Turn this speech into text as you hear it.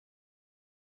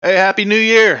Hey, Happy New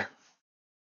Year,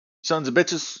 sons of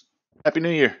bitches. Happy New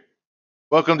Year.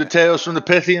 Welcome to Tales from the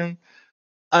Pythian.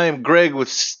 I am Greg with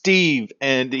Steve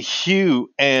and Hugh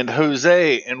and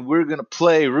Jose, and we're going to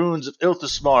play Ruins of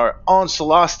Ilthismir on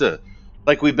Solasta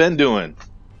like we've been doing.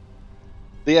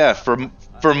 Yeah, for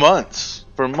months.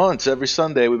 For months, every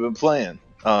Sunday we've been playing.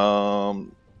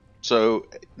 So,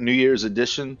 New Year's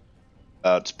edition.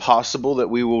 It's possible that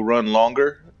we will run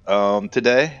longer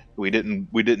today. We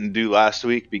didn't do last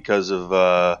week because of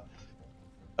uh,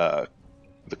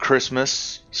 the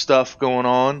Christmas stuff going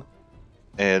on,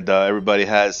 and everybody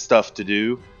has stuff to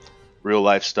do, real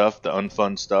life stuff, the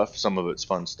unfun stuff. Some of it's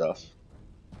fun stuff.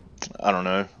 I don't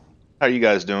know. How you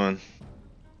guys doing?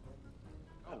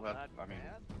 Oh, well, I mean,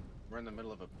 we're in the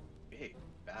middle of a big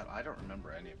battle. I don't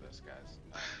remember any of this, guys.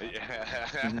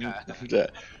 Yeah.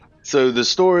 So the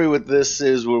story with this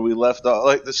is where we left off.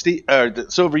 Like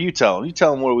Silver, you tell them. You tell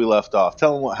them where we left off.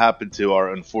 Tell them what happened to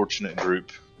our unfortunate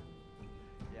group.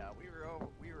 Yeah, we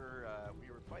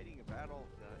were fighting a battle,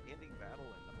 the ending battle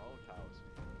in the Moathouse,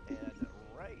 and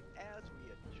right as we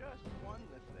had just won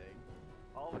the thing,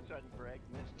 all of a sudden Greg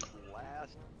missed his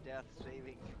last death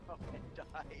saving throw and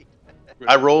died.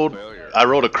 I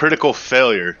rolled a critical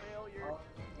failure.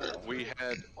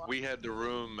 We had the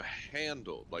room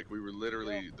handled. Like, we were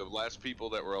literally the last people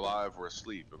that were alive were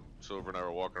asleep, and Silver and I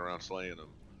were walking around slaying them.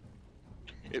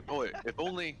 If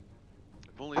only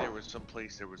there was some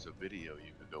place there was a video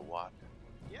you could go watch.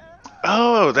 Yeah.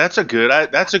 Oh, that's a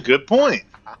good point.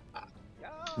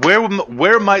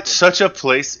 Where might such a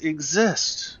place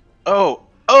exist? Oh,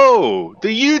 the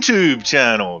YouTube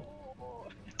channel.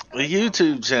 The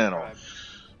YouTube channel.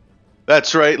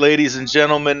 That's right, ladies and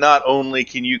gentlemen. Not only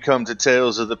can you come to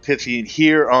Tales of the Pythian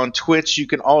here on Twitch, you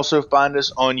can also find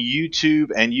us on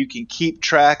YouTube, and you can keep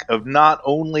track of not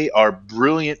only our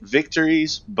brilliant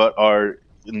victories, but our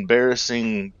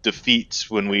embarrassing defeats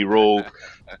when we roll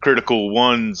critical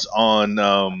ones on.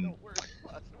 And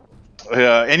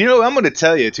you know, I'm going to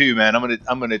tell you too, man.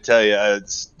 I'm going to tell you.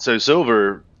 So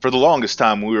Silver, for the longest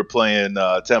time, we were playing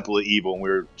Temple of Evil, and we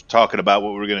were talking about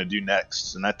what we were going to do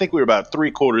next. And I think we were about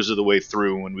 3/4 of the way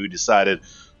through when we decided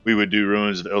we would do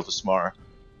Ruins of Ilthismir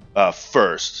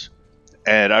first.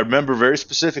 And I remember very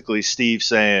specifically Steve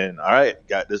saying, "All right,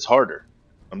 it's harder.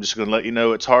 I'm just going to let you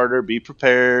know it's harder. Be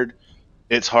prepared.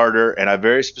 It's harder." And I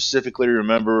very specifically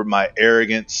remember my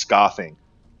arrogant scoffing.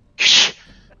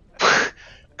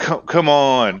 Come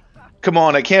on.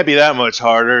 It can't be that much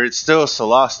harder. It's still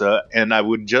Solasta. And I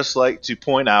would just like to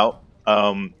point out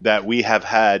that we have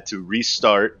had to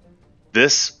restart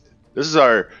this. This is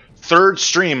our third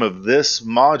stream of this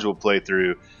module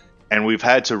playthrough, and we've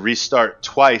had to restart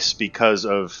twice because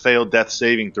of failed death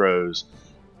saving throws.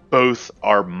 Both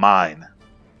are mine.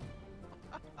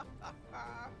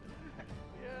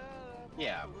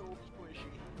 Yeah. A little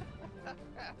squishy.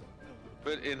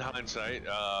 But in hindsight,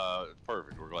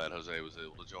 perfect. We're glad Jose was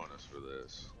able to join us for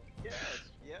this. Yes.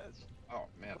 Oh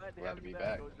man, glad to be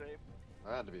back.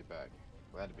 Glad to be back.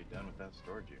 Glad to be done with that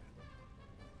storage unit.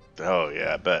 Oh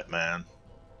yeah, I bet, man.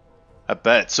 I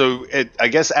bet. So I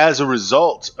guess as a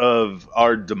result of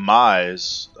our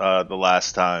demise the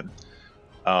last time,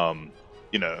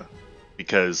 you know,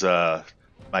 because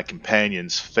my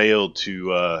companions failed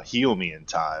to heal me in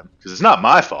time, because it's not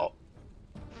my fault.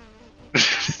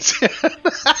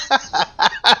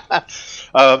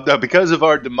 No, because of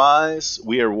our demise,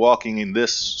 we are walking in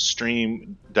this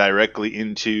stream directly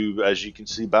into, as you can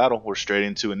see, battle. We're straight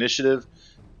into initiative,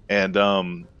 and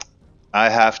I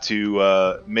have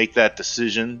to make that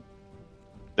decision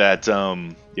that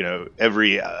you know,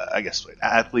 every I guess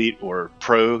athlete or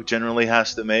pro generally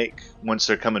has to make once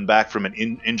they're coming back from an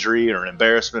injury or an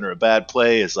embarrassment or a bad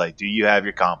play. Is like, do you have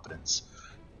your confidence?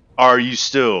 Are you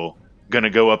still gonna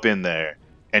go up in there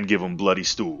and give them bloody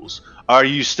stools? Are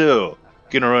you still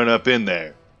gonna run up in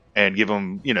there and give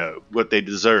them, you know, what they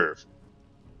deserve?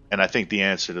 And I think the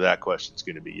answer to that question is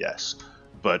going to be yes.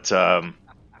 But y'all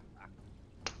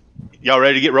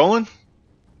ready to get rolling?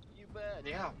 You bet.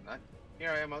 Yeah.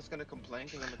 Here I am. I was gonna complain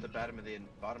because I'm at the bottom of the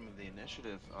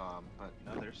initiative. But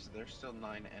no, there's still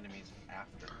 9 enemies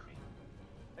after me.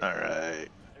 All right.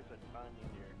 There's a ton in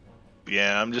here.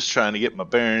 Yeah, I'm just trying to get my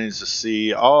bearings to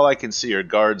see. All I can see are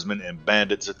guardsmen and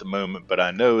bandits at the moment, but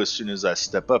I know as soon as I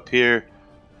step up here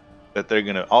that they're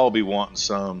going to all be wanting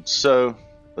some. So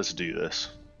let's do this.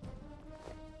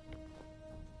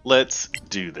 Let's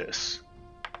do this.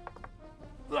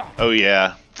 Oh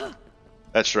yeah,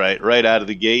 that's right. Right out of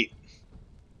the gate,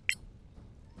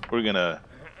 we're gonna.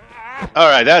 All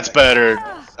right, that's better.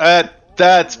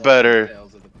 That's better.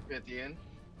 Tales of the Pythian.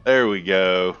 There we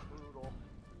go.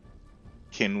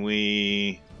 Can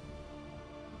we?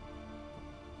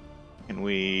 Can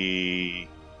we...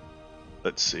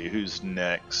 Let's see, who's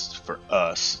next for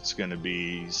us? It's going to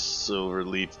be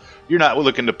Silverleaf. You're not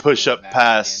looking to push up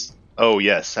past... Oh,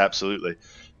 yes, absolutely.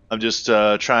 I'm just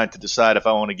trying to decide if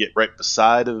I want to get right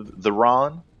beside of the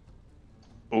Ron,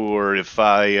 or if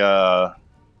I...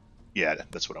 yeah,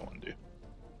 that's what I want to do.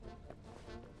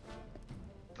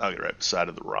 I'll get right beside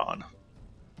of the Ron.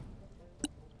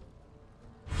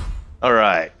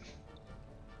 Alright.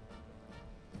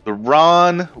 The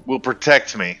Ron will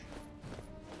protect me.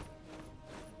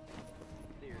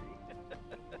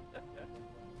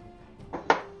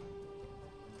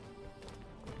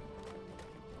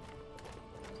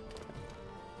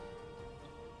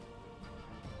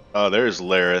 Oh, there's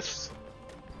Lareth.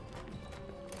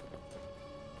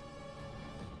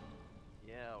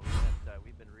 Yeah,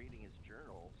 we've been reading his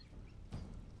journals.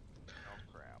 Oh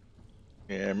crap.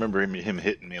 Yeah, I remember him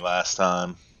hitting me last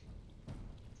time.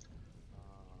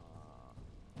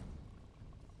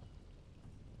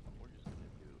 We're just gonna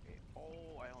do a...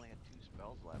 Oh, I only had 2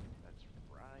 spells left. That's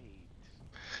right.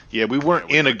 Yeah, we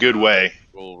weren't in a good way.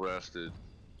 Full rested.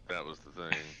 That was the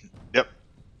thing. Yep.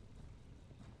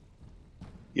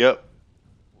 Yep.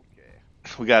 Okay.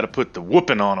 We got to put the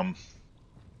whooping on them.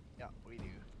 Yeah, we do.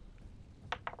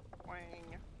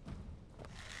 Wang.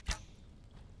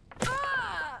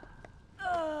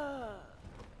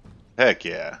 Heck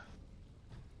yeah.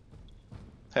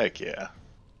 Heck yeah.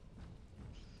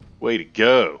 Way to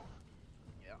go.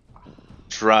 Yeah.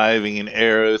 Driving an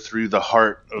arrow through the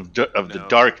heart of the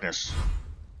darkness.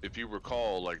 If you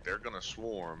recall, like, they're gonna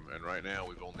swarm, and right now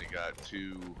we've only got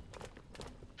 2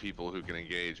 people who can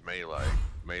engage melee.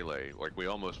 Like, we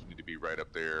almost need to be right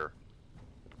up there.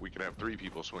 We can have 3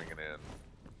 people swinging in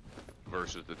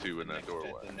versus the 2 in that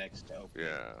doorway. The next opening.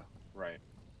 Yeah. Right.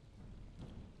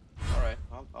 All right.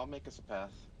 I'll make us a path.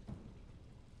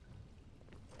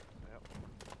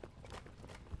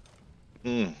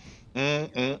 Mm.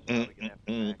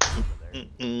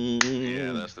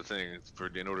 Yeah, that's the thing.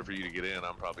 In order for you to get in,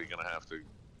 I'm probably gonna have to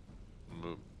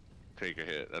take a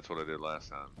hit. That's what I did last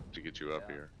time to get you up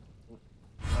here.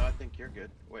 No, I think you're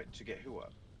good. Wait, to get who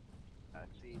up?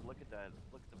 See, look at the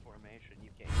formation.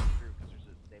 You can't get through because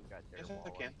they've got their wall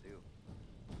up too.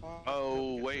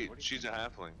 Oh wait, she's a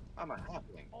halfling. I'm a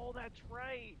halfling. Oh, that's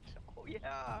right. Oh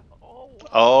yeah. Oh. Wow.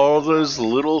 All those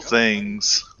little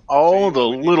things. All the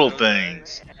little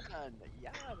things. Man,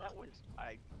 yeah, that was.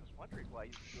 I was wondering why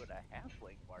you do a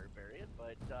halfling barbarian,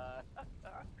 but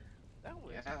that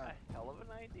was a hell of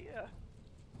an idea.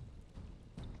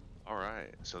 All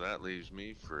right, so that leaves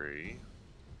me free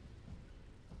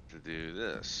to do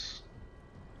this.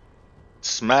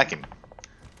 Smack him.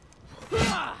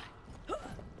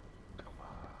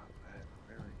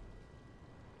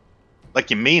 Like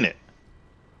you mean it.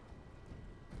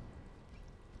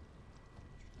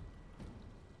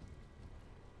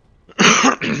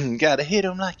 Gotta hit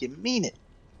him like you mean it.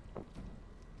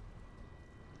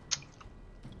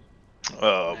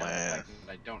 Oh man.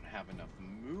 I don't have enough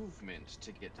movement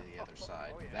to get to the other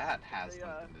side. Yeah. That has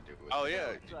something to do with it. Oh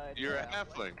yeah, you're a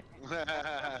halfling.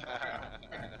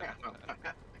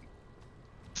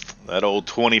 That old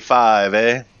 25,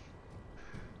 eh?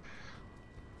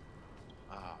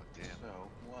 Oh damn. So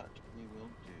what we will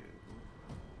do...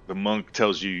 The monk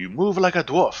tells you move like a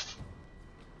dwarf.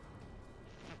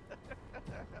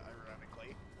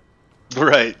 Ironically.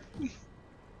 Right.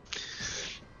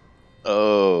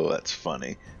 Oh, that's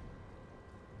funny.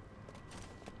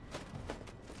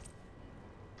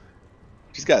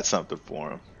 She's got something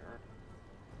for him.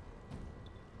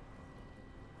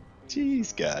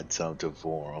 She's got something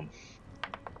for him.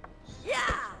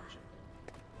 Yeah.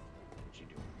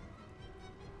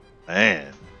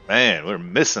 Man, we're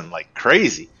missing like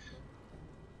crazy.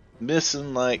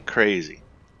 Missing like crazy.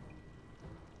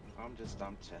 I'm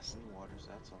testing the waters,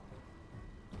 that's all.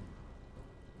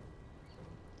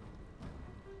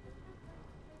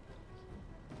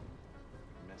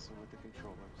 Messing with the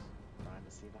controllers, trying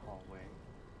to see the hallway.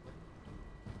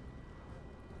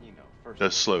 You know, first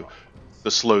The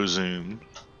slow zoom.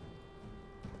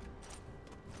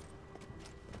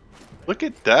 Look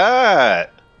at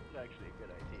that. That's actually a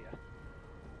good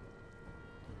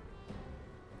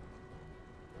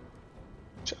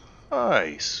idea.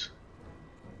 Nice.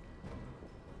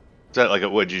 Is that like a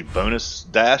bonus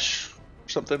dash or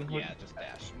something? Yeah, just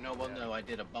dash. No, I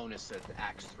did a bonus at the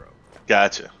axe throw.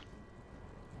 Gotcha.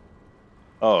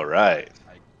 All right.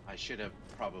 I should have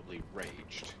probably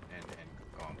raged and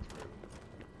gone through.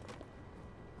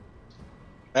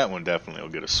 That one definitely will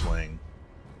get a swing.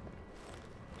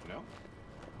 No?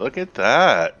 Look at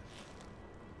that.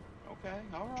 Okay,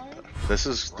 alright. This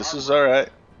is alright.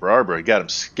 Barbara, got him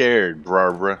scared,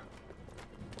 Barbara.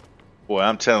 Boy,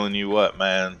 I'm telling you what,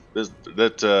 man.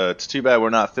 It's too bad we're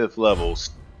not 5th levels.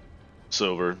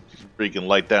 Silver, freaking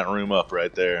light that room up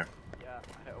right there. Yeah,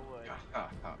 I would.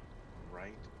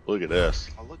 Right? Look at this.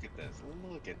 Oh, look at this.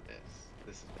 Look at this.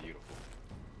 This is beautiful.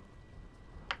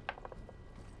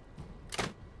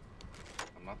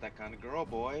 I'm not that kind of girl,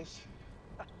 boys.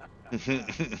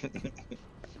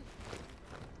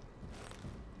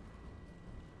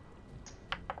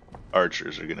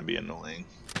 Archers are gonna be annoying.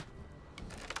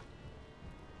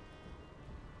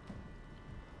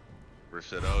 Rick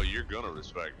said, "Oh, you're gonna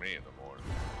respect me in the morning."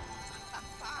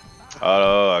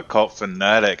 Oh, a cult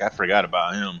fanatic. I forgot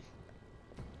about him.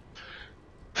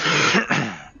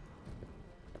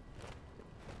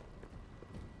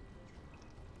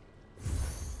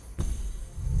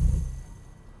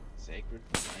 Sacred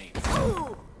flame.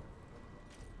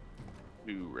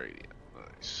 2 radiant.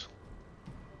 Nice.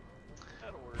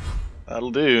 That'll work.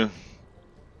 That'll do.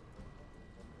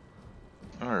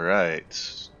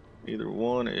 Alright. Either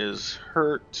one is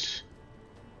hurt.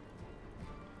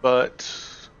 But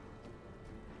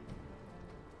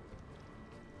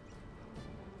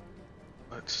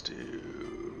let's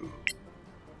do.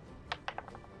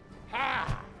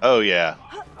 Oh yeah.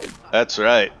 That's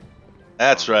right.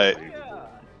 That's right. Yeah.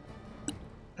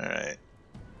 Alright.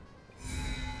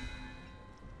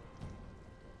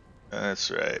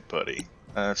 That's right, buddy.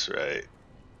 That's right.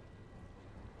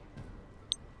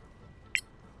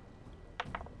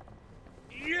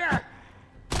 Yeah.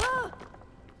 Who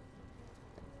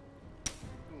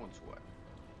wants what?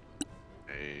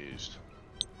 Hazed.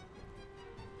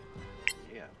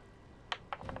 Yeah.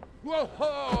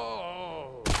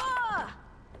 Whoa!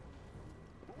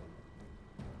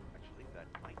 Actually, that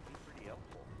might be pretty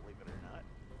helpful, believe it or not.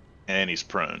 And he's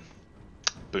prone.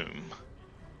 Boom.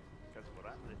 Because what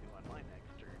I'm going to do on my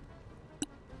next turn.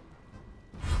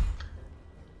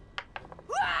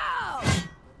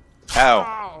 Ow.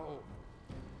 Ow!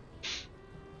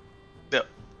 Yep.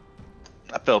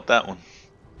 I felt that one.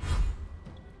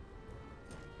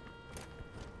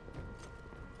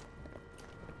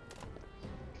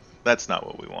 That's not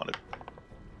what we wanted.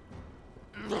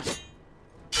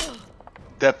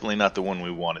 Definitely not the one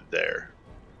we wanted there.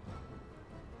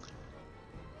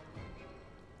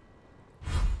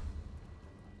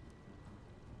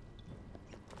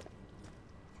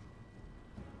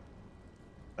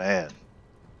 Man.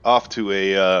 Off to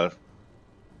a, Rocky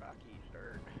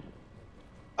start.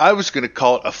 I was going to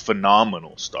call it a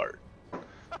phenomenal start.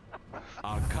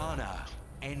 Arcana.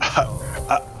 And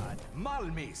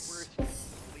Malmis. Worst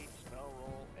complete spell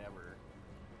roll ever.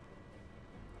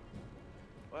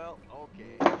 Well,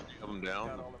 okay. Shove them down.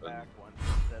 Got all the and- back ones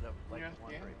instead of like Yeah, the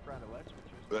one yeah. right in front of us,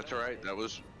 which was. That's alright.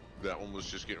 That one was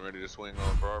just getting ready to swing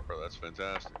on for our part. That's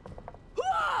fantastic.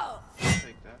 I'll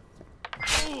take that.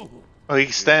 Oh,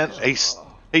 he stand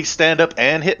up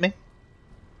and hit me?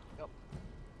 Yep.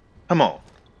 Come on.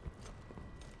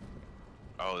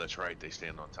 Oh, that's right. They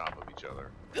stand on top of each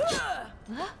other.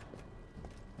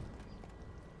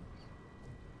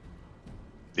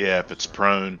 Yeah, if it's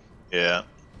prone, yeah.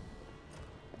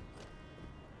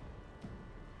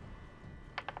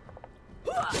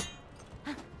 No,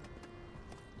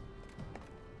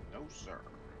 sir.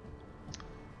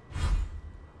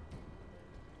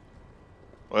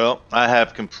 Well, I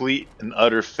have complete and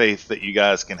utter faith that you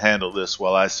guys can handle this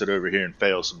while I sit over here and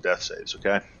fail some death saves,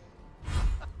 okay?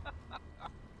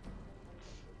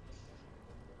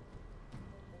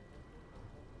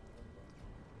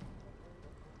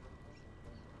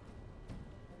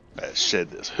 Let's shed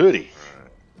this hoodie.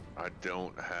 Alright. I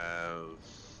don't have.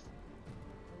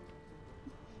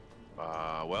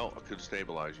 Well, I could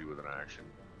stabilize you with an action.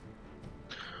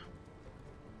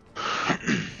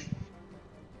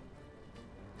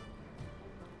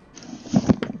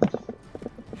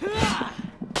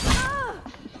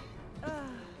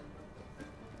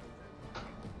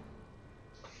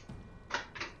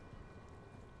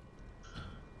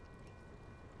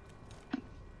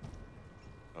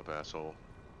 Up, asshole.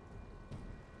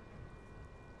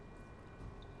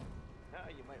 Ah,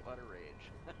 you might let her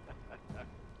rage.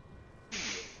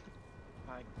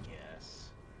 I guess.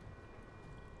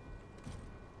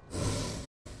 And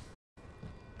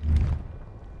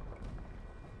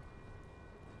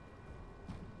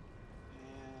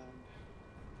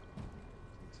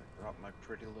since I brought my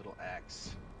pretty little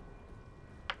axe.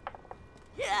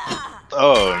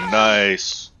 Oh,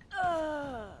 nice.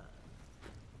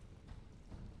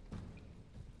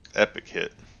 Epic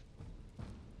hit.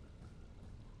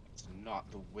 It's not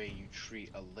the way you treat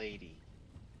a lady.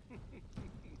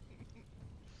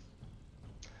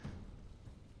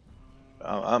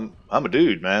 I'm a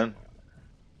dude, man.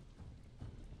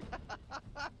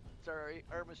 Sorry.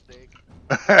 Our mistake.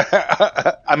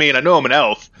 I mean, I know I'm an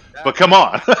elf, but come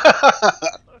on.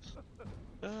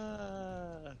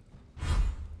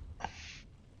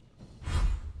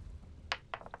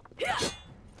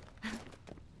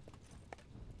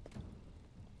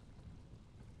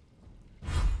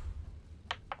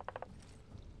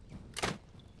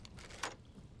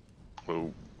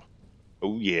 Oh,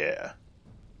 oh yeah.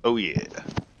 Oh yeah.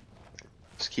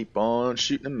 Just keep on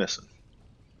shooting and missing.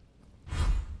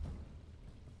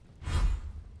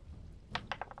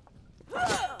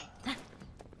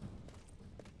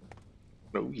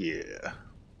 Oh yeah.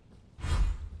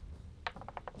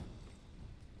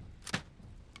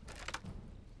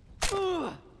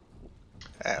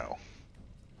 Ow.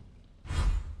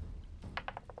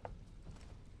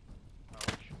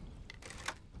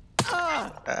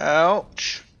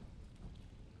 Ouch.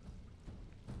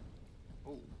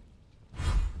 Oh.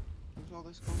 Who's all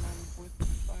this going on with?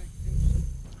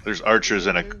 Like, There's archers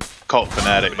and a cult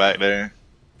fanatic back there.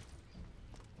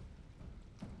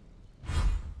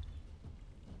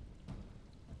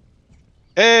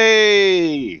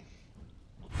 Hey!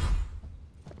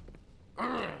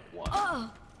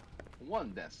 one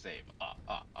death save.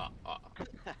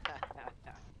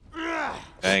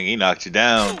 Dang, he knocked you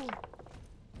down.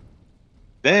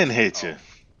 Then hit you.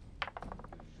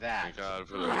 That. Thank God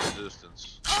for the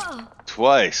resistance.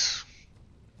 Twice.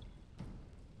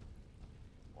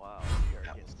 Wow, we are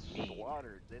That getting was mean.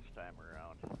 slaughtered this time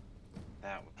around.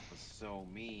 That was so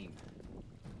mean.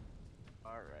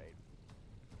 Alright.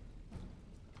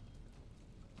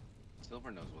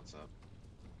 Silver knows what's up.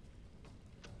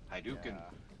 Hadouken.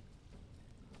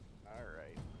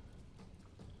 Alright.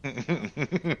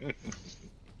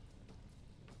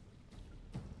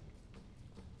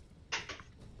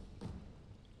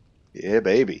 Yeah,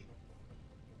 baby.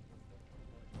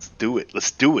 Let's do it.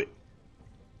 Let's do it.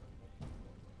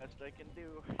 Best I can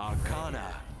do.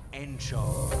 Arcana.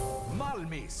 Encho.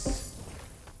 Malmis.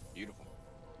 Beautiful.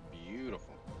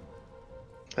 Beautiful.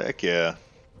 Heck yeah.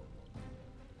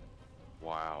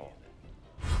 Wow.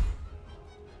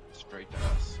 Straight to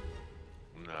us.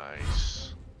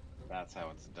 Nice. That's how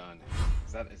it's done.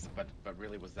 But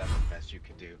really, was that the best you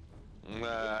could do? Let's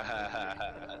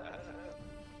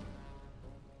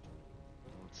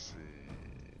see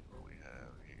what we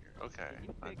have here. Okay,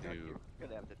 You I think do. You're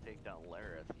gonna have to take down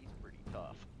Lareth. He's pretty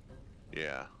tough.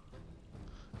 Yeah.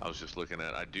 I was just looking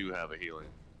at. I do have a healing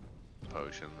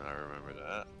potion. I remember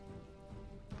that.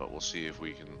 But we'll see if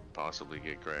we can possibly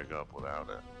get Greg up without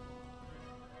it.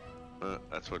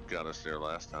 That's what got us there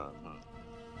last time, huh?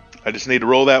 I just need to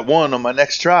roll that one on my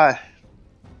next try.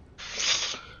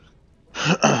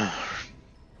 I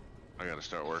gotta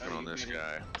start working on this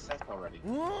guy. Seth already.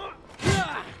 At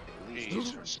least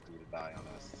he's going to die on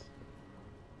us.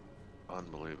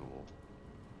 Unbelievable.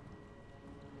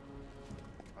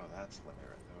 Oh, that's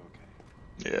Lareth.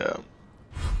 Okay. Yeah.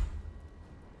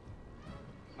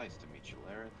 Nice to meet you,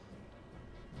 Lareth.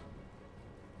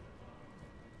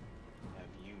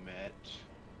 Have you met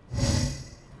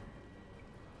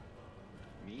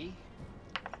me?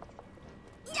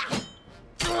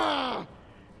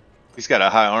 He's got a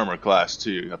high armor class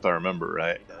too, if I remember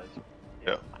right. He does.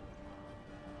 Yeah.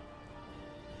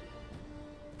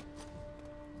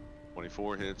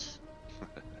 24 hits.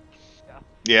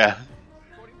 Yeah.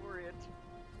 24 hits.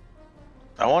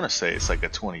 I want to say it's like a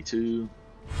 22.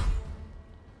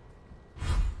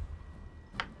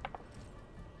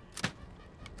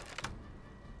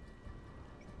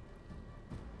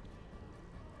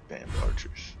 Damn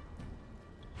archers.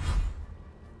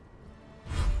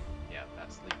 Yeah,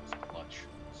 that sleep was clutch.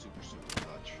 Super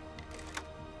clutch.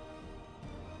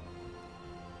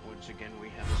 Once again, we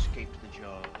have escaped the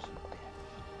jaws of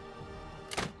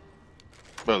death.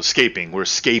 Well, escaping. We're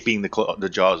escaping the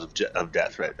jaws of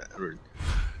death right now.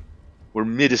 We're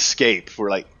mid-escape. We're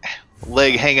like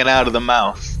leg hanging out of the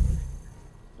mouth.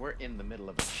 We're in the middle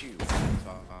of a chew. That's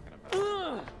what I'm talking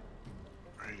about.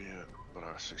 Radiant, but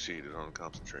I succeeded on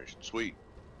concentration. Sweet.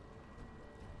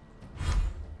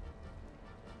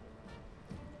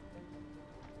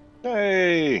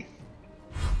 Hey!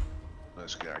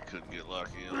 This guy couldn't get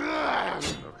lucky.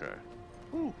 Okay.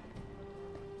 Whew.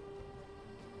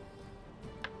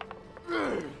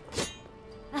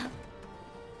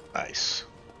 Nice.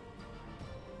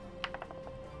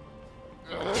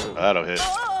 That'll hit.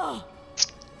 I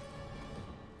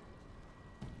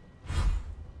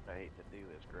hate to do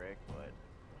this, Greg, but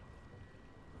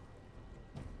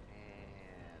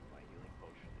and my healing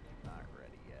potion is not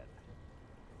ready yet.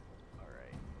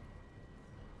 Alright.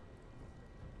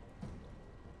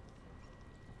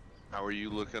 How are you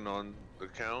looking on the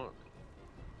count?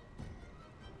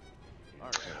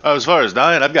 As far as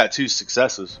dying, I've got 2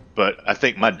 successes, but I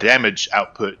think my damage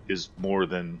output is more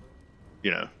than, you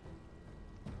know.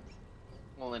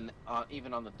 Well, and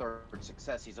even on the 3rd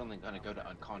success, he's only going to go to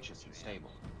unconscious and stable.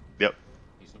 Yep.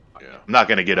 He's not Yeah. I'm not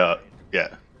gonna get up.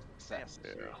 Yeah. success.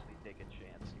 Yeah. Seriously, take a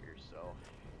chance here. So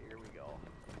here we go.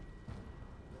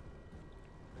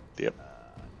 Yep. No,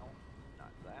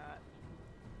 not that.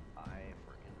 I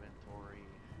for inventory.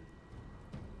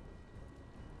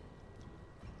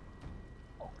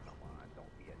 Oh come on,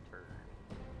 don't be a turd.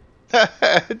 There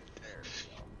we go.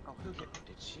 Oh, who hit me?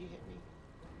 Did she hit me?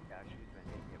 Yeah, she's been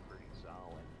hitting you pretty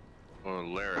solid. Well,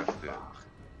 Lareth did. Ah,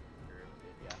 Sure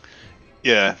did,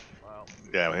 Yeah. Well,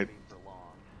 Yeah, won't it- be for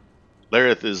long.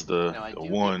 Lareth is the, now I the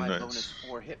do one get my that's bonus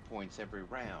 4 hit points every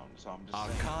round, so I'm just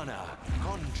saying. Arcana,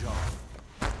 Conjure,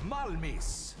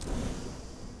 Malmis.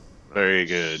 very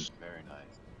good. Very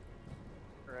nice.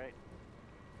 Right.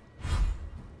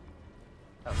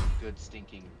 That was a good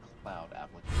stinking cloud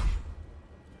application.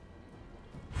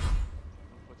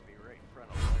 Puts me right in front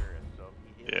of Larry, so if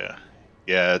he hits Yeah. me,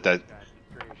 Yeah, that.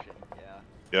 concentration,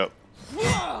 yeah. Yep.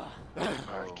 I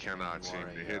Oh, cannot you seem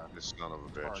are to a, hit this son of a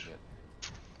bitch. target.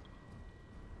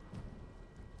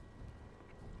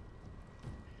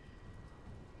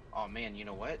 Oh man, you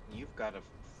know what? You've got to.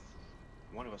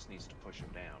 One of us needs to push him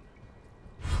down.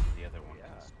 The other one Yeah.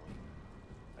 can swing.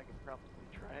 I could probably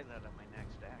try that on my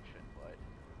next action, but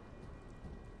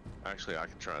Actually, I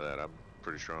can try that. I'm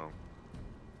pretty strong.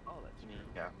 oh, that's true.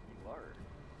 Yeah. You are.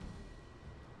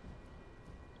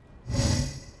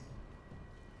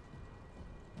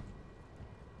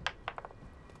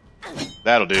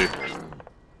 That'll do.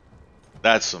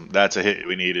 That's a hit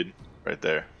we needed right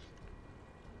there.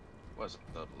 Wasn't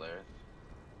the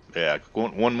Lareth? Yeah,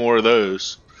 one more of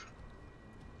those.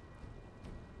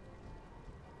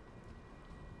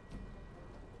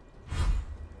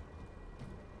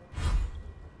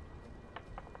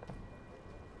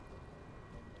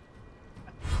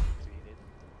 Succeeded.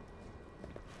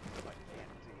 I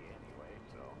can't see anyway,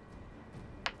 so.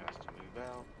 Has to move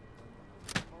out.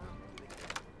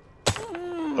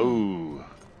 Oh,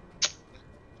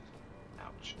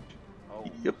 Ouch. Oh.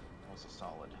 Yep. That was a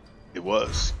solid. it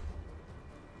was.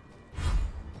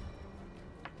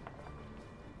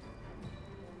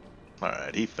 All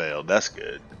right, he failed. That's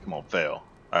good. Come on, fail.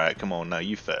 All right, come on now,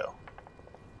 you fail.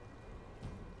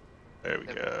 There we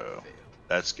Everyone go. failed.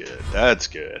 That's good. That's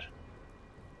good.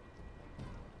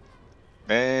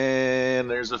 And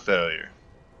there's a failure.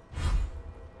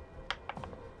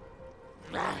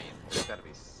 Man, there's got to be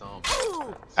some.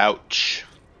 Ouch.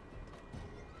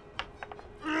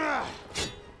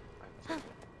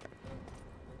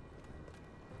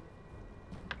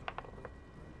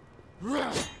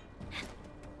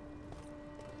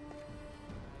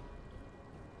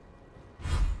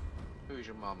 Who's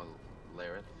your mama,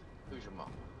 Lareth? Who's your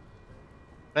mama?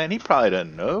 Man, he probably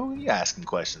doesn't know. You asking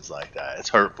questions like that. It's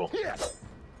hurtful. It's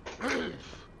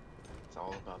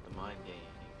all about the mind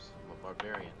games. I'm a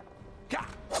barbarian.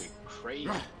 We crave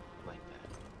like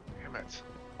that. Damn it.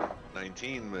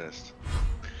 19 missed.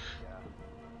 Yeah.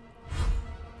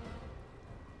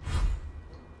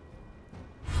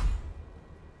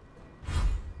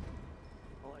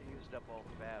 Well, I used up all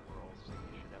the bad rolls, so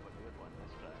you should have a good one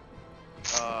this time.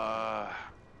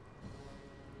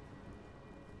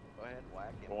 Go ahead,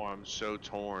 whack him. Oh, I'm so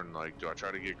torn. Like, do I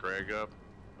try to get Greg up?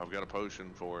 I've got a potion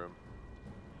for him.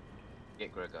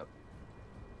 Get Greg up.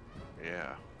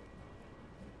 Yeah.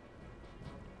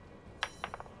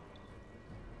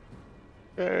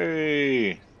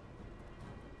 Hey.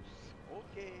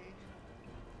 Okay.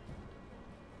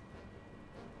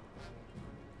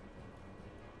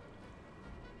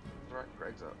 Right,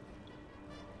 Greg's up.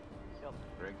 Yep.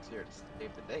 Greg's here to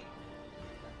save the day.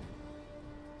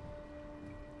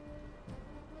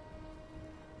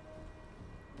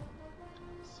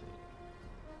 Let's see.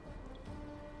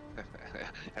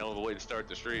 Hell of a way to start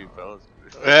the stream, fellas.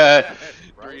 Yeah.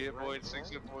 3 hit Right, points, 6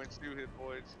 right. hit points, 2 hit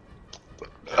points.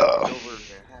 Oh. Silver,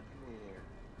 Happy New Year.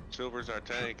 Silver's our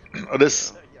tank. Oh,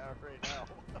 this. Yeah, right now.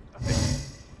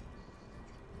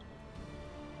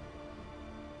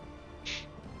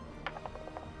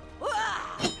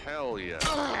 Hell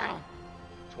yeah.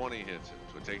 20 hits him,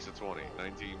 so it takes a 20.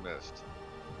 19 missed.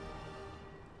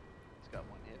 He's got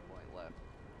 1 hit point left.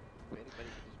 If anybody can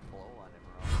just blow on him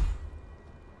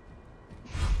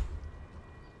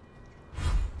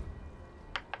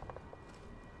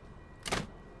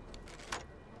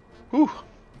wrong. Whew.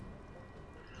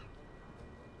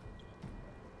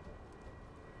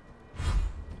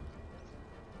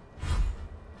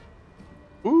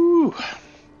 Woo.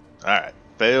 Alright.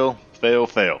 Fail, fail,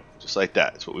 fail. Just like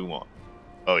that. That's what we want.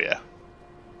 Oh, yeah.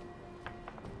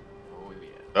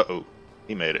 Uh-oh.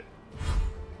 He made it.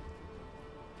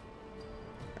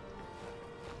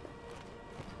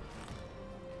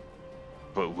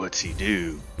 But what's he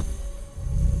do?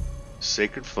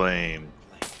 Sacred Flame.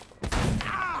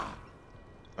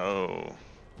 Oh.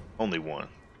 Only one.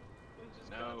 Loses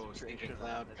No, concentration Stinking on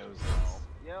Cloud this goes spell.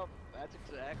 Yep, that's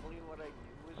exactly what I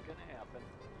knew was gonna happen.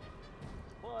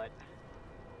 But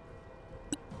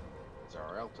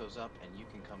Zarelto's up, and you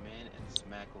can come in and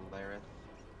smack Lareth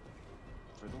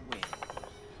for the win.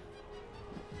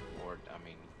 Or, I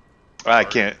mean, I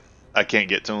can't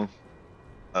get to him.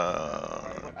 did I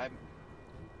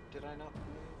not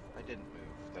move? I didn't move.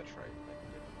 That's right.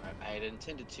 I had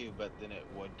intended to, but then it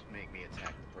would make me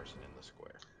attack the person in the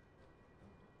square.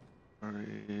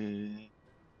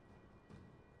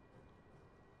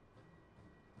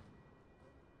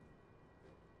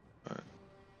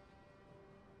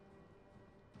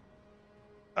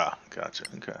 Ah, gotcha.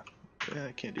 Okay. Yeah,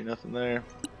 I can't do nothing there.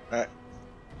 Alright.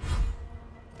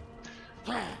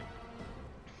 Do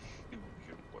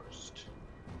your worst.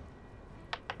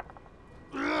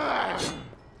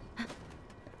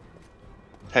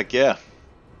 Heck yeah.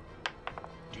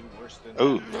 Do worse than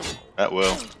Oh, that. that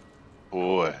will.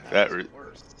 Boy, That was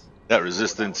worse. that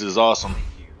resistance is awesome. Thank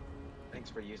you. Thanks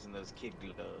for using those kid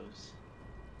gloves.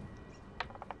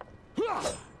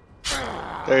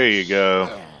 There you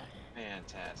go.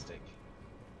 Fantastic.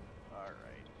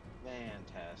 alright.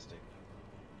 Fantastic.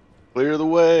 Clear the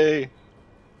way. Since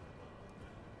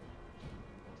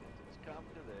it's come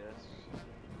to this.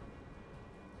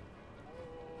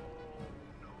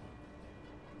 Oh no.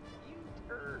 You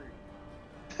turd.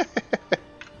 It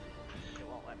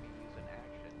won't let me use an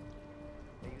action.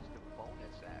 I used a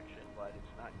bonus action, but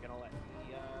it's not gonna let me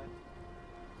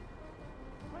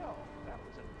well, that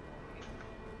was annoying.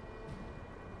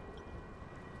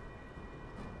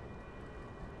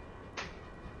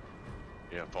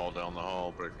 Yeah, fall down the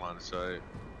hall, break line of sight.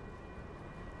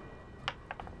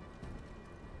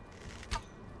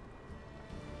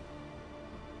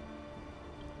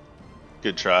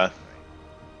 Good try. Used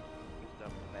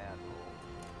up the bad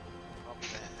roll.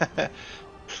 Up that.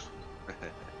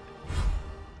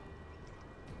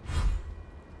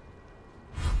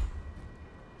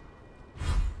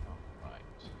 Alright.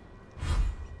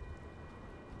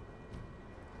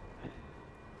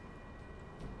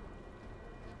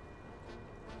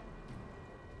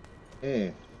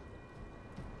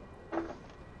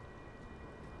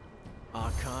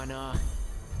 Arcana,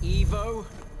 Evo,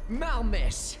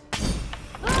 Malmis.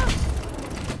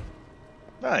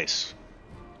 Nice.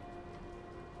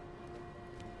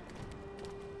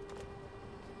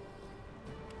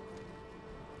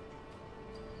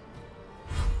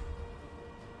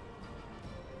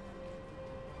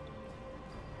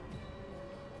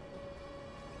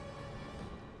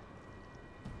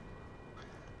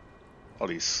 All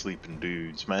these sleeping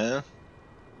dudes, man.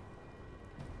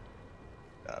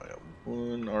 I got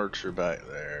one archer back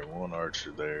there, one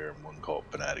archer there, and one cult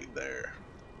fanatic there.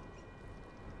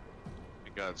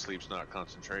 Thank God sleep's not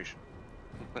concentration.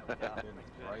 Yeah,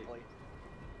 Right. exactly.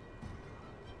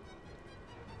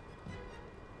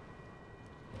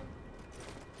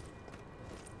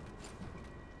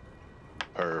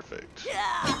 Perfect.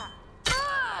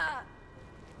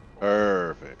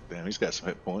 Perfect. Damn, he's got some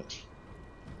hit points.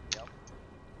 Yep.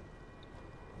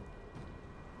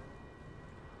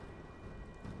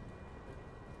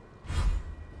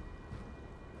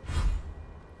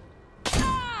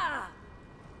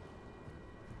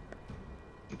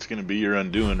 It's gonna be your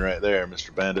undoing right there,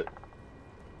 Mr. Bandit.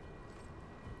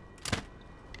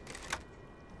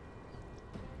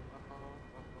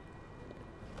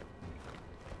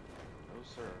 No,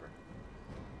 sir.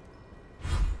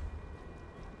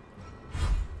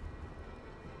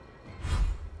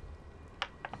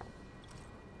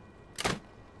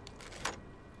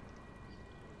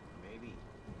 Maybe.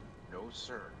 No,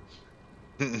 sir.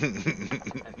 I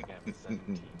think I have a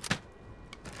 17.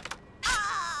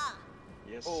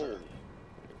 Yes, sir.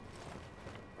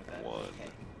 With that One. okay.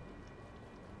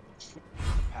 The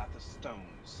path of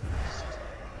stones.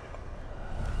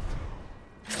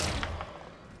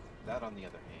 That, on the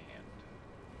other hand,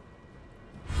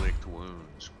 Licked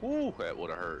wounds. Woo, that would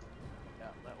have hurt. Yeah,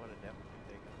 that would have definitely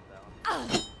taken him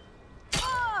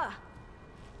down.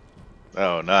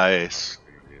 Oh, nice.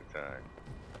 The attack.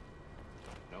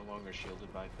 no longer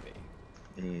shielded by fate.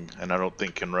 And I don't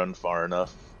think can run far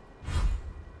enough.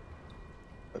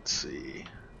 Let's see.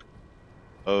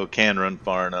 Oh, can run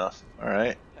far enough.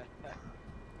 Alright.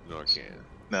 No, I can't.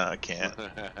 No, I can't.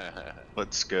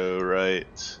 Let's go right.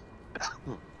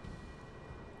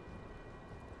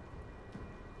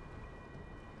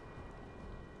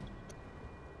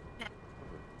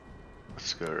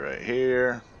 Let's go right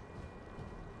here.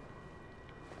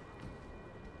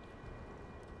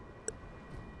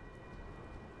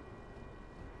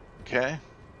 Okay,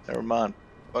 never mind.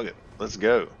 Fuck it. Let's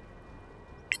go.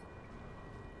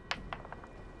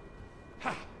 The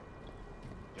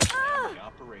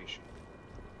operation.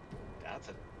 That's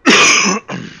a Yeah,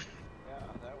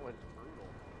 that was brutal.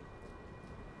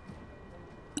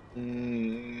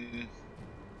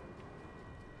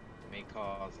 may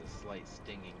cause a slight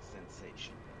stinging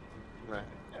sensation.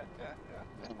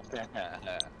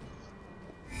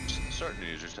 Certain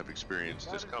users have experienced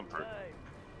Got his discomfort. knife.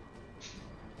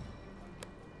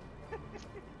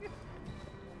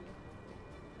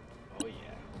 Oh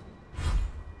yeah.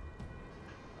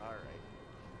 All right.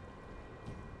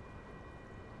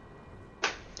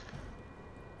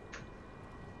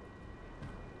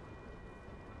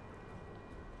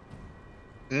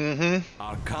 Mm-hmm.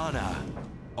 Arcana.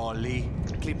 Oli.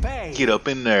 Clipe. Get up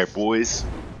in there, boys. All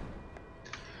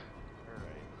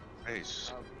right.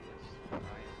 Nice. Obvious. I am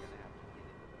gonna have to get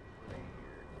into the fray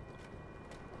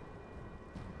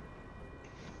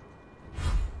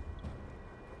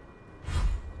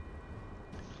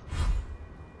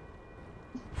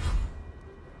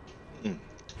here.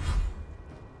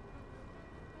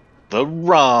 The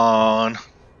Ron.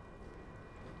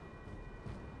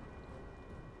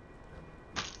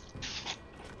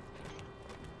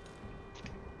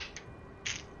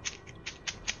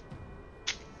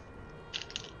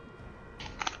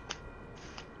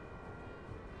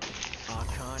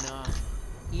 Arcana.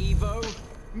 Evo.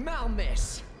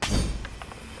 Malmis.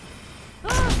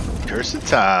 Curse of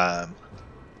time.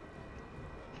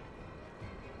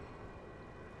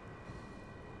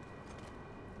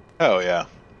 Oh yeah.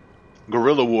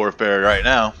 Guerrilla warfare right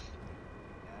now.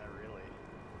 Yeah, really.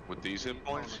 With these hit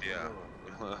points, yeah.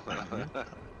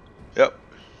 Yep.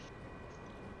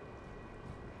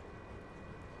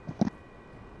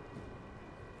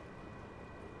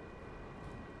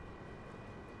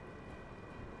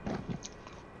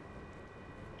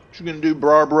 What you gonna do,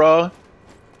 brah brah?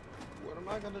 What am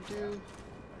I gonna do?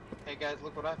 Hey guys,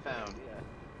 look what I found. Yeah.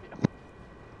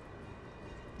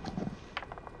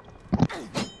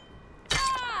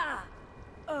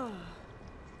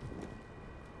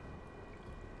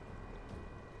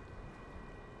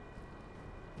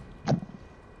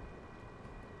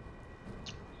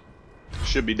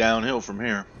 Should be downhill from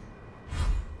here.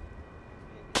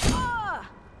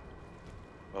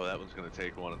 Oh, that one's gonna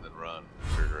take one and then run.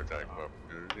 Trigger attack of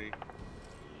opportunity. Yep.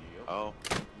 Oh,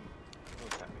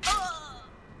 What's happening?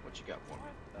 What you got for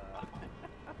me?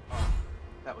 Oh,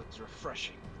 that was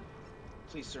refreshing.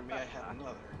 Please, sir, may I have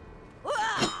another?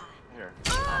 Here,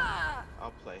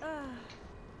 I'll play.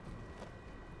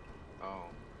 Oh,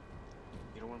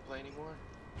 you don't want to play anymore?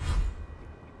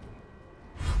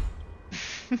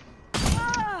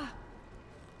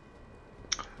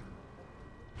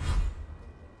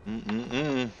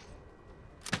 Mm-mm-mm.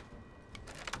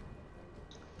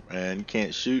 Man, you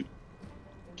can't shoot.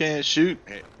 Can't shoot.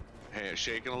 hand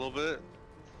shaking a little bit.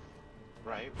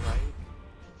 Right.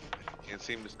 Can't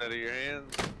seem to steady your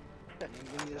hands. And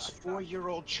this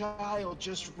 4-year-old child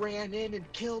just ran in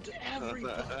and killed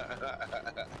everybody.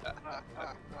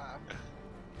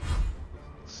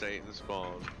 Satan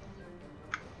spawned.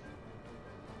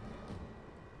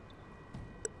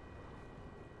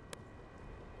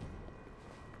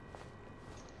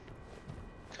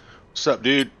 What's up,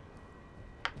 dude?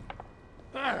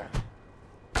 Yes,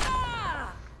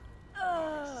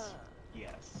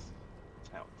 that's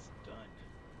how it's done.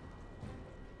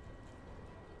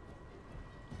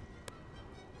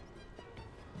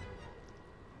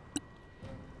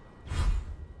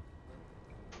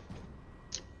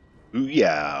 Ooh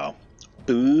yow.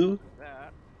 Ooh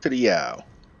That. to the yow.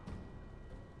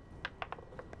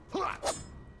 Man,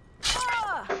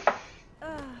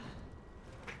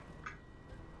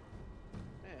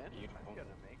 You I'm don't- gonna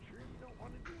make sure you don't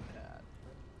want to do that.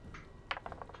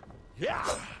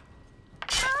 Yeah.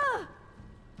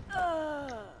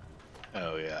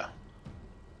 Oh yeah.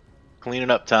 Cleaning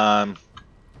up time.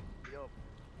 Yup.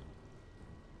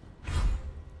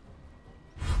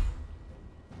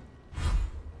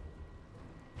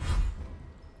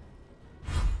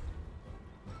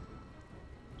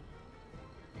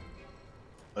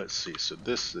 Let's see. So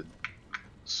this is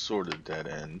sort of dead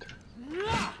end.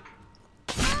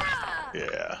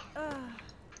 Yeah.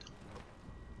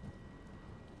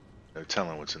 No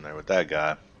telling what's in there with that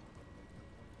guy.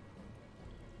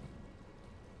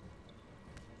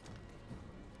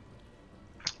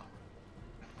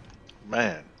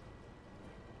 Man.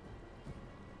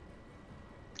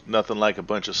 Nothing like a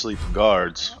bunch of sleeping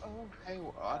guards. Oh, hey,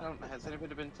 well, I don't. Has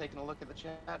anybody been taking a look at the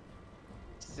chat?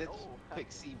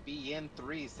 Pixie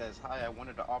BN3 says, "Hi, I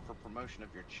wanted to offer promotion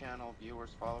of your channel.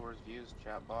 Viewers, followers, views,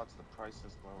 chat bots. The price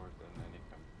is lower than any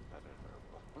competitor."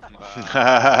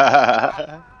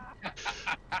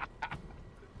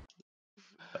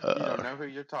 You don't know who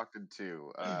you're talking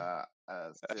to,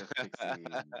 Sith Pixie.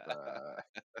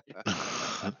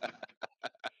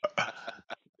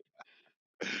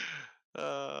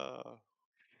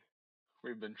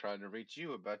 We've been trying to reach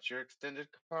you about your extended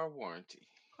car warranty.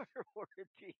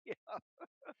 Warranty.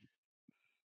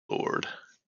 Lord.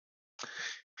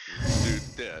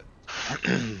 Dude, debt. Oh,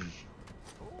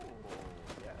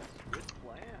 yes, good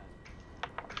plan.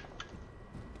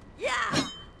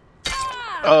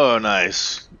 Oh,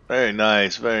 nice. Very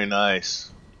nice. Very nice.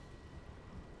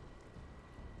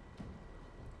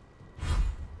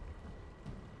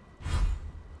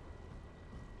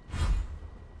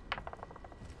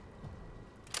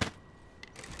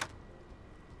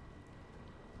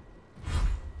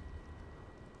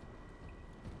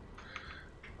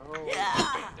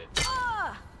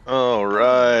 All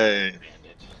right.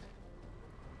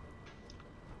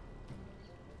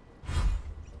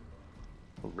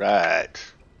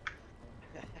 Right.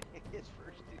 His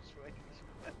first two swings.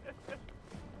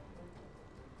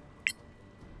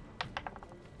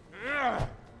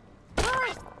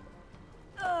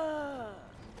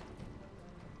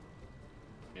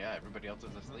 Yeah, everybody else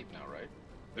is asleep now, right?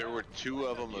 There were two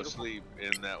of them asleep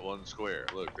in that one square.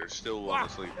 Look, there's still one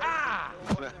asleep.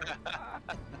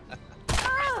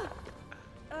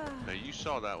 Now you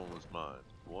saw that one was mine.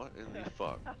 What in the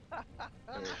fuck?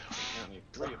 There's only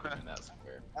 3 of them in that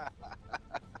square.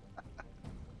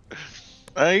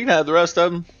 You can have the rest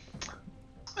of them.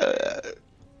 And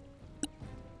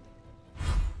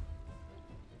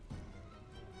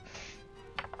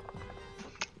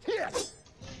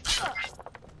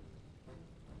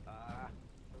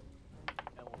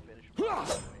we'll finish him off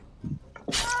that way.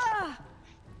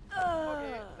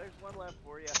 Okay, there's one left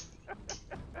for you.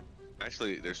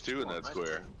 Actually, there's two in that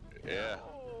square. Yeah.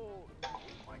 Oh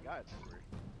my God.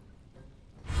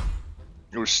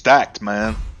 We're stacked,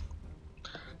 man.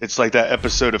 It's like that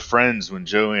episode of Friends when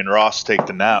Joey and Ross take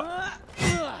the nap.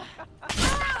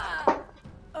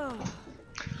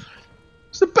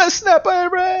 It's the best nap I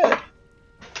ever had.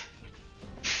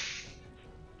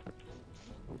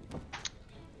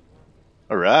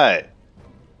 All right.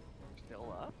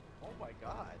 Still up? Oh my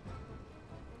God.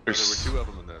 There were two of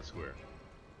them in that square.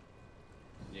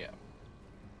 Yeah.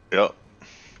 Yep.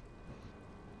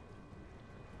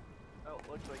 Oh, it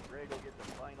looks like Greg will get the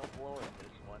final blow in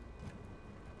this one.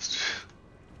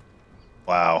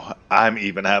 Wow, I'm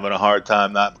even having a hard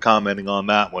time not commenting on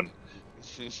that one.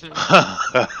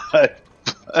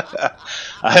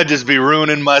 I'd just be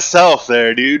ruining myself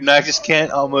there, dude, and I just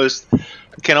can't almost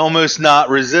not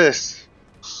resist.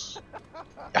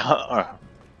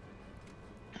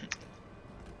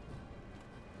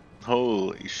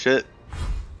 Holy shit.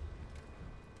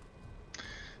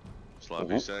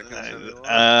 Sloppy seconds.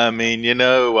 I mean, you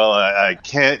know, well, I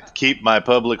can't keep my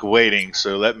public waiting,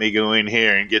 so let me go in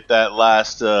here and get that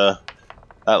last one.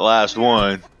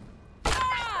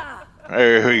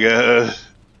 There we go.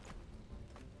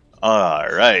 All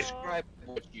right. Describe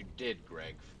what you did,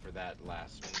 Greg, for that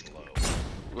last blow.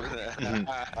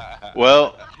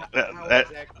 Well, how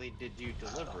exactly did you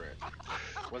deliver it?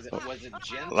 Was it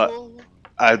gentle?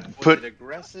 Was it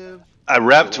aggressive? I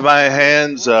wrapped my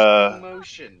hands.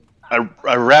 Motion. I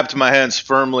wrapped my hands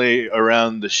firmly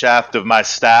around the shaft of my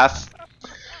staff,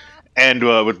 and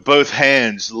with both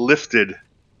hands lifted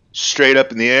straight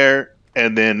up in the air,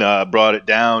 and then brought it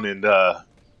down and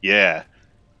yeah,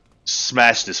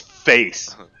 smashed his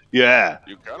face. Yeah.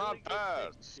 You cannot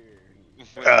pass.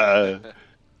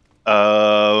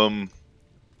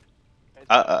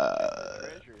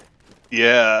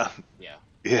 Yeah.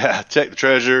 Yeah. Check the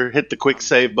treasure. Hit the quick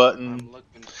save button. I'm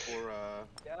looking for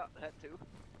yeah, that too.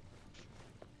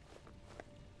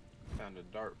 Found a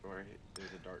dart, or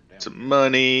there's a dart down. Some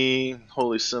money.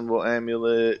 Holy symbol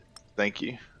amulet. Thank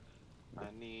you.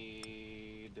 I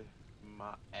need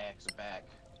my axe back.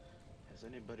 Has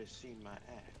anybody seen my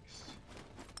axe?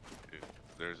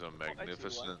 There's a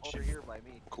magnificent over here by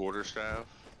me. quarterstaff.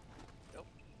 Nope.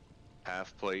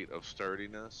 Half plate of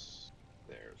sturdiness.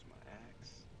 There's my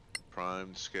axe.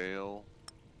 Primed scale.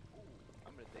 Ooh,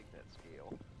 I'm gonna take that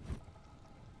scale.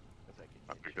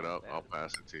 I'll pick it up. I'll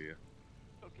pass it to you.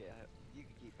 Okay, you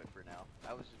can keep it for now.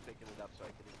 I was just picking it up so I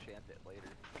could enchant it later.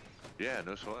 Yeah,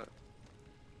 no sweat.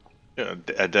 Yeah,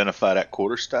 identify that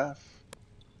quarterstaff.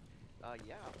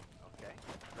 Yeah. Okay.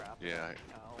 Crap. Yeah.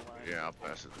 I'll I'll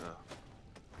pass it now.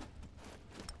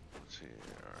 Let's see.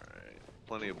 Alright.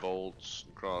 Plenty of bolts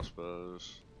and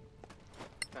crossbows.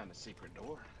 Found a secret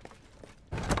door.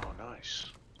 Oh, nice.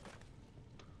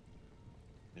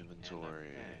 Inventory.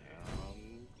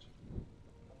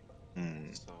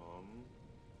 And some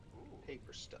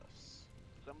paper stuffs.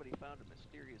 Somebody found a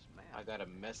mysterious map. I got a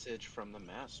message from the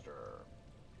master.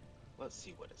 Let's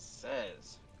see what it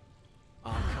says.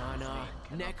 Arcana,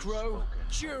 Necro,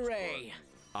 Jure.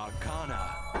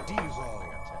 Arcana,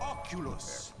 Devo,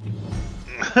 Oculus.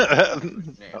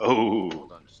 Oh.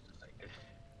 Hold on just a second.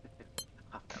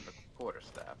 I found a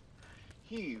quarterstaff.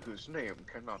 He whose name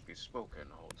cannot be spoken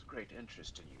holds great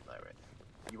interest in you, Larry.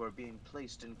 You are being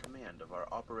placed in command of our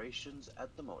operations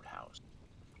at the Moathouse.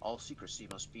 All secrecy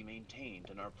must be maintained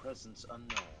and our presence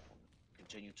unknown.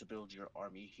 Continue to build your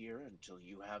army here until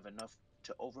you have enough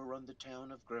to overrun the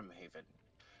town of Grimhaven.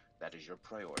 That is your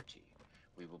priority.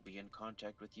 We will be in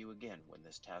contact with you again when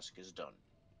this task is done.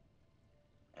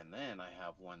 And then I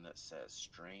have one that says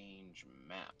Strange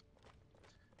Map.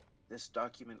 This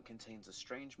document contains a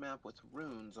strange map with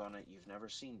runes on it you've never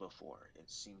seen before. It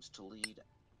seems to lead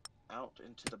out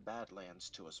into the Badlands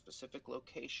to a specific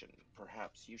location.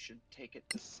 Perhaps you should take it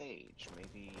to Sage.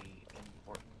 Maybe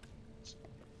important.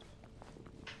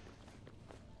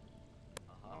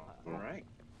 Alright.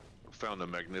 Found a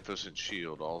magnificent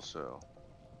shield also.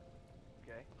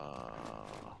 Okay.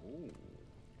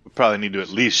 We probably need to at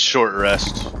least short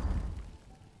rest.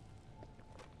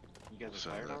 You guys are So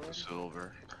tired that's already?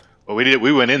 silver. Well,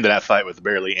 we went into that fight with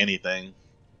barely anything.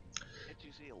 Can't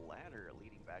you see a ladder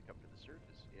leading back up to the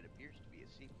surface? It appears to be a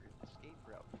secret escape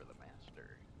route for the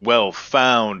master. Well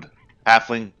found,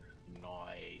 halfling.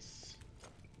 Nice.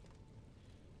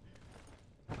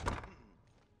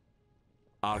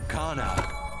 Arcana,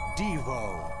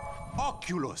 Devo,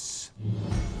 Oculus.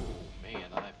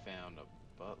 Man, I found a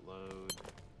buttload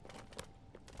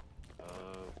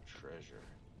of treasure.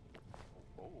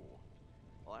 Oh.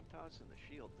 Well, I'm tossing the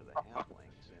shield to the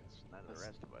halfling since none of the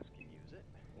rest of us can use it.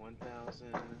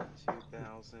 1,000,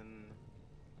 2,000,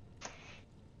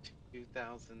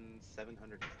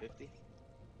 2,750.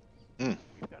 We've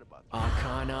got about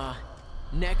Arcana,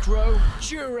 Necro,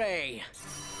 Jure.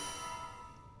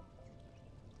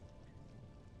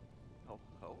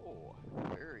 Oh,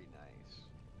 very nice.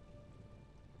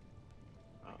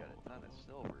 I got a ton of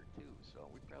silver too, so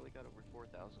we probably got over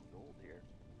 4,000 gold here.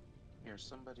 Here,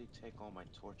 somebody take all my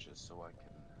torches so I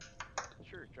can...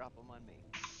 Sure, drop them on me.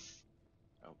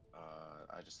 Oh,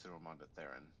 I just threw them onto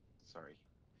Theron. Sorry.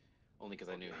 Only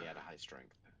because I knew he had a high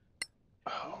strength.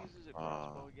 Who uses a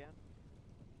crossbow again?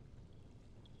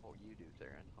 Oh, you do,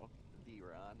 Theron. Oh,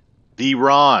 D-Ron.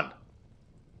 V-Ron.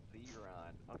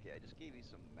 D-Ron. Okay, I just gave you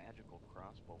some magical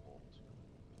crossbow bolts.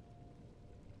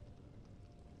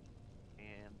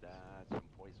 And some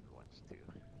poison ones too.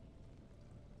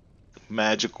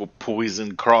 Magical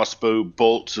poison crossbow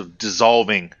bolts of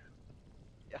dissolving.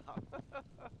 Yeah.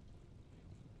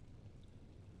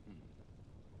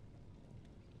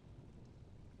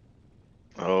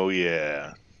 Oh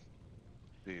yeah.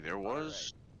 See, there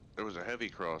was a heavy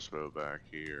crossbow back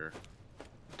here.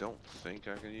 Don't think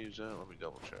I can use that. Let me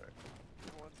double check.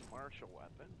 It was a martial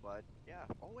weapon, but yeah.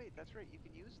 Oh wait, that's right. You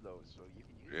can use those, so you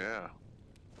can use. Yeah.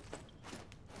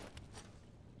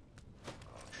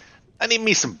 I need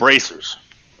me some bracers.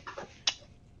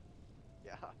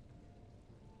 Yeah.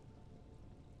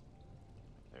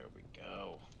 There we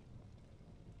go.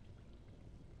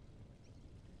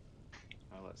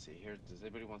 Let's see here. Does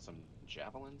anybody want some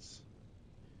javelins?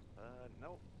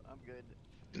 Nope. I'm good.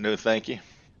 No, thank you.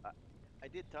 I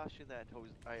did toss you that hose.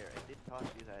 I did toss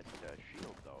you that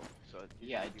shield though. So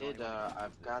Yeah, I did.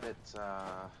 I've got it.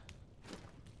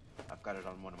 I've got it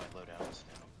on one of my loadouts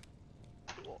now.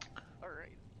 Cool. All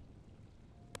right.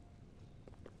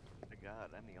 My God,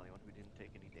 I'm the only one who didn't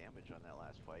take any damage on that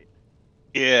last fight.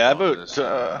 Yeah, I vote.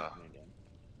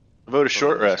 Vote a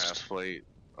short Half rest. plate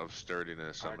of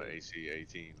sturdiness. I'm at AC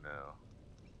 18 now.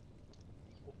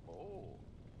 Oh.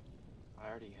 I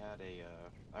already had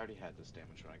this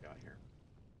damage when I got here.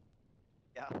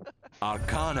 Yeah.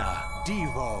 Arcana,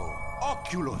 Devo,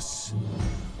 Oculus.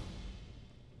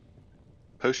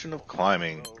 Potion of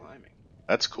climbing. Climbing.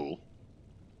 That's cool.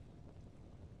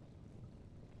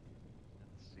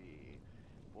 Let's see.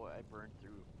 Boy, I burned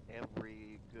through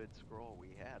every good scroll we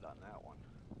had on that one.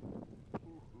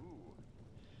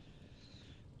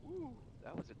 Woo,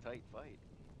 that was a tight fight.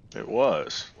 It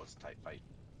was. What's tight fight?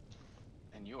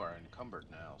 And you are encumbered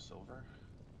now, Silver.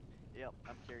 Yep,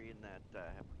 I'm carrying that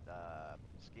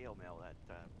scale mail,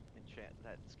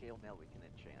 that scale mail we can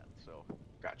enchant. So.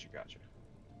 Gotcha.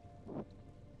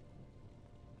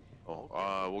 Oh,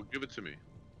 Okay. well, give it to me.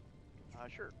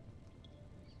 Sure.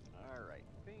 All right,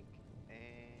 Bink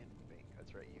and Bink.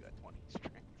 That's right, you got 20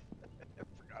 strength.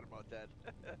 I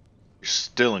then. You're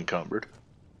still encumbered.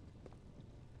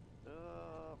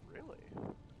 Really?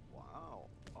 Wow.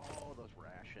 Oh, those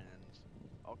rations.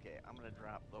 Okay, I'm gonna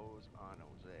drop those on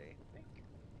Jose. I think.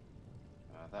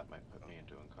 That might put me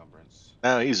into encumbrance.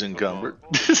 Now he's encumbered.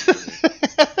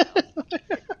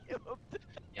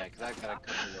 Yeah, because I've got a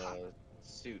couple of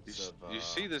suits of. You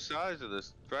see the size of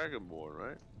this dragonborn,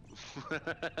 right?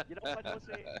 You know what,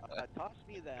 Jose? Toss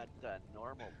me that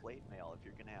normal plate mail if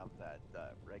you're gonna have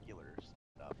that regular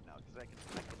stuff now, because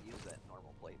I can use that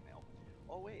normal plate mail.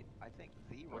 Oh wait, I think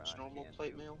the What's normal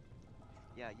plate mail?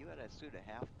 Yeah, you had a suit of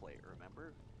half plate,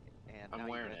 remember? And I'm now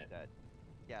wearing you it. got that.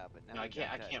 Yeah, but now No, I you got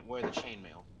can't. I that- can't wear the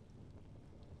chainmail.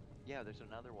 Yeah, there's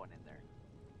another one in there.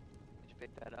 Did you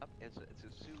pick that up? It's a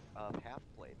suit of half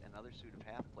plate, another suit of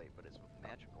half plate, but it's a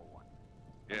magical one.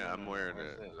 Yeah, I'm wearing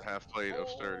a half plate of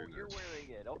sturdiness. You're wearing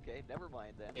it. Okay, never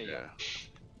mind then. Yeah.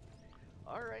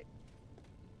 All right.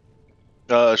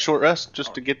 Short rest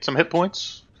just to get some hit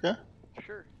points. Yeah.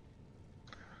 Sure.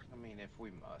 I mean, if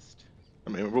we must. I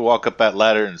mean, we'll walk up that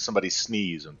ladder and somebody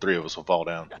sneeze and 3 of us will fall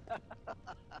down. Well,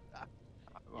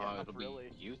 Yeah, it'll really.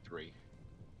 be you 3.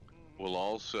 We'll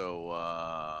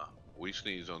also, we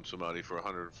sneeze on somebody for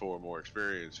 104 more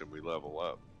experience and we level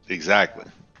up. Exactly.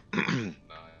 Nice.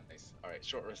 All right,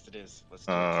 short rest it is. Let's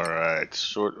do it. All right,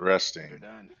 short We're resting.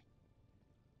 done.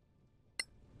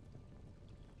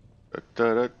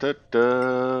 Da, da, da,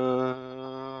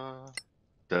 da.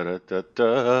 Da, da, da,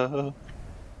 da.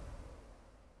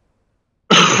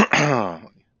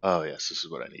 Oh yes, this is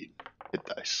what I need. Hit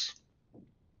dice.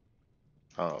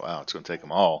 Oh wow, it's gonna take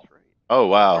them all. That's right. Oh I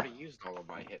wow. already used all of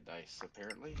my hit dice,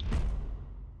 apparently.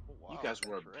 Oh, wow, You guys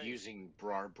were that's right. abusing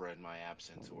Brarbra in my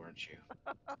absence, weren't you?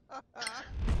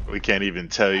 We can't even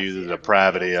tell I you see the everybody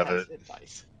depravity else of has it. hit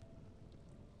dice.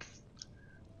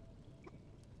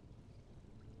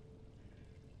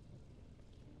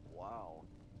 Wow.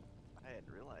 I hadn't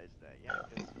realized that. Yeah,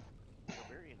 because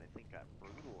Barbarian, I think, got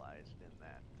brutalized in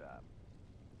that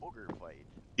ogre fight.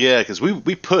 Yeah, because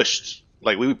we pushed,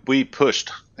 like we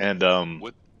pushed, and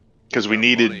With because we our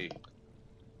needed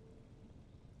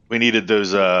money,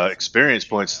 those experience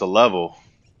points to level,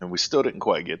 and we still didn't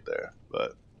quite get there.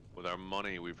 But with our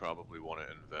money, we probably want to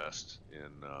invest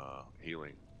in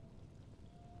healing.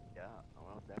 Yeah,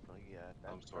 well, definitely.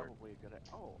 That's sword. probably a good.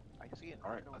 Oh, I see an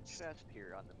All right, unknown let's- chest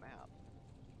here on the map.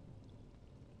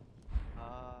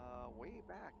 Way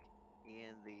back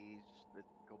in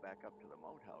go back up to the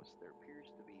Moathouse, there appears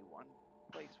to be one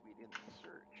place we didn't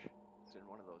search. It's in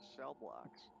one of those cell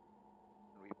blocks.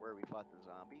 Where we fought the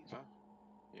zombies. Huh?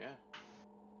 Yeah.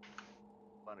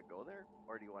 Want to go there,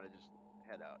 or do you want to just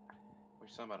head out? What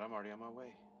you talking about? I'm already on my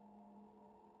way.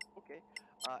 Okay.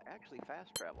 Actually,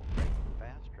 fast travel. Right?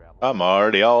 Fast travel. I'm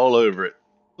already all over it.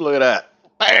 Look at that.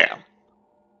 Bam.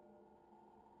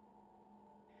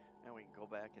 And we can go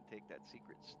back and take that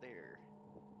secret stair.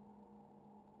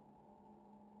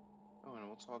 Oh, and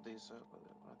what's all these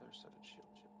other set of shield.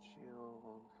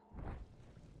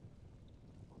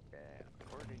 Okay.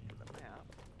 According to the map,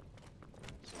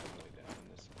 It's all the way down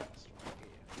in this fast one.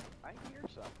 I hear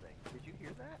something. Did you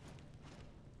hear that?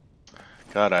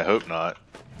 God, I hope not.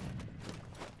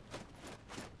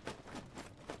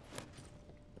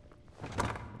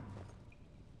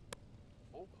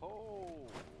 Oh ho!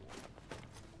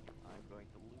 I'm going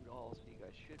to loot all, so you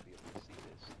guys should be able to see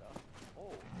this stuff.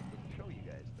 Oh, I didn't show you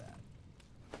guys that.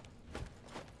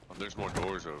 There's more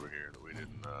doors over here that we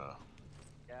didn't.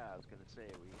 Yeah, I was gonna say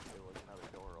there was another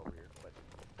door over here, but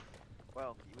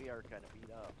well, we are kind of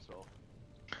beat up, so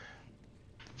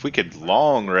If we could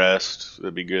long rest,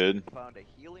 that'd be good. found a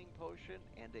healing potion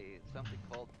and something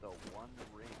called the One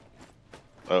Ring.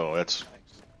 Oh, that's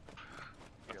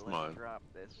Here, let mine. me drop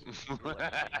this.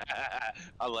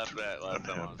 I left that last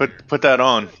time I was here. put that I'm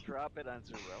on. gonna drop it on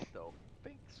Zerelto,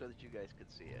 bink, so that you guys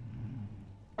could see it.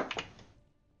 That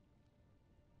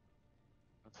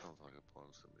sounds like a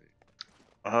plus to me.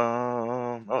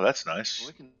 Oh, that's nice. Well,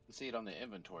 we can see it on the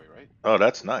inventory, right? Oh,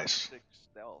 that's nice. 6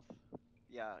 stealth.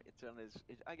 Yeah, it's on his.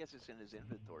 I guess it's in his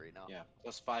inventory now. Yeah.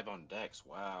 Plus 5 on dex.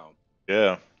 Wow.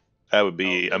 Yeah, that would Oh,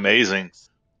 be no, amazing. dex.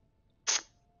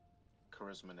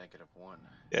 Charisma -1.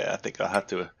 Yeah, I think I'll have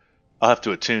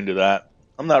to attune to that.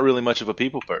 I'm not really much of a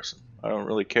people person. I don't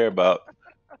really care about.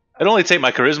 I'd only take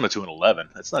my charisma to an 11.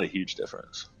 That's not a huge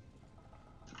difference.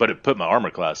 But it put my armor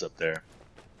class up there.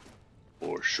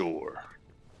 For sure.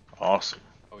 Awesome.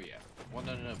 Oh yeah. Well,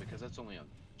 no, because that's only on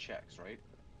checks, right?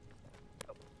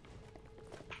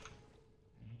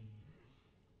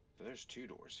 So there's 2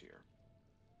 doors here.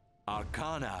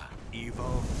 Arcana,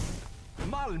 Evo,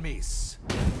 Malmis.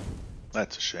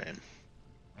 That's a shame.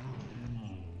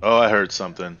 Oh, I heard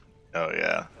something. Oh,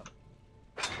 yeah.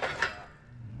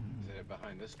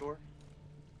 this door?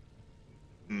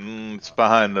 It's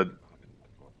behind the.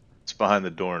 It's behind the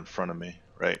door in front of me,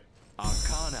 right?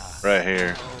 Arcana. Right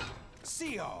here.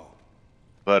 CO.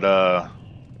 But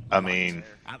I mean,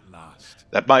 At last.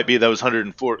 that might be those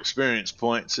 104 experience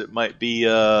points. It might be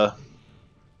There,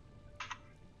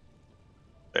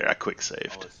 I quick Oh,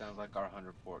 saved. it sounds like our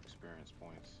 104 experience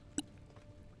points.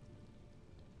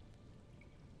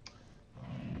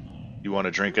 You want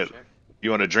to drink it? Check. You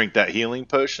want to drink that healing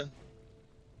potion?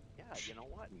 Yeah, you know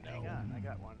what? Hang on, I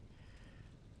got one.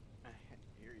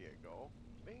 Here you go.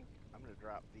 Bink. I'm gonna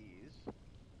drop these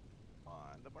on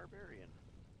the barbarian.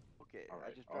 Okay, All I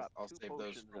right, just I'll dropped two save those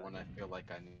potions for when on I feel like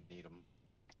I need them.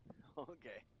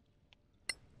 Okay.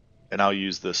 And I'll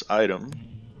use this item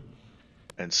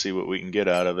and see what we can get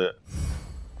out of it.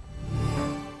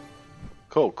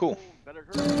 Cool, cool. Oh, better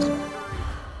hurry, better hurry.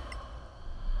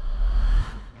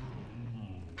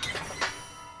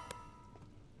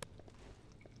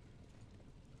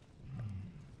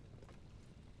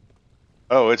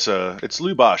 Oh, it's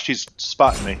Lubosh. He's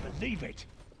spotting me. Believe it.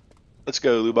 Let's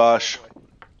go, Lubosh.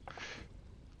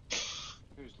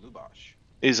 Who's Lubosh?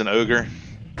 He's an ogre.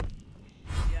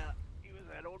 Yeah, he was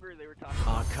that ogre they were talking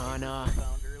about. Arcana.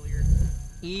 Found earlier.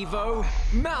 Evo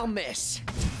Malmis.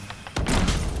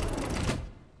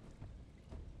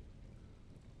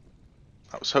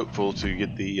 I was hopeful to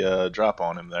get the drop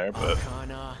on him there, but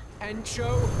Arcana.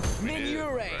 Encho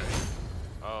Minure.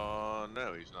 Oh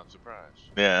no, he's not surprised.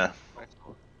 yeah.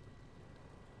 Excellent.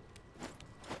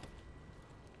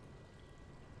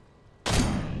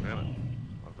 Damn it.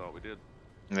 I thought we did.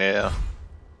 Yeah.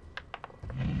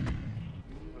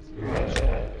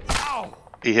 Ow!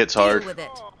 He hits hard. Deal with it.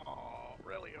 Oh,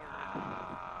 really hard.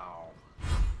 Ow.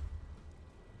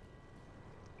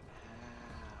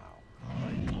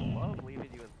 I love leaving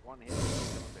you with one hit.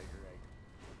 Bigger egg.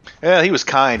 Yeah, he was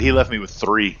kind. He left me with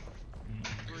 3.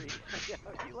 3. Yeah,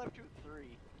 he left you with 3.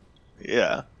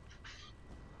 Yeah.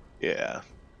 Yeah.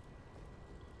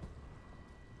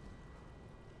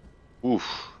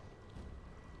 Oof.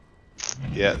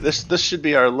 Yeah, this should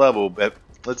be our level, but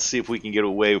let's see if we can get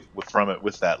away from it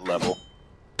with that level.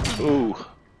 Ooh.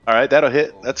 Alright, that'll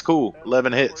hit. That's cool.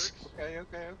 11 hits. Okay,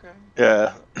 okay, okay.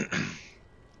 Yeah.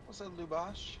 What's up,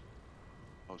 Lubosh?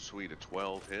 Oh sweet, a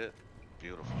 12 hit.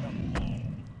 Beautiful.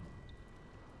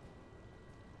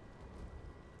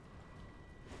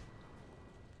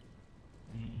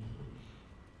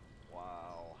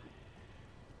 Wow.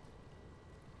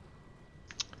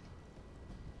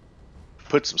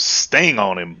 Put some sting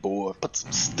on him, boy. Put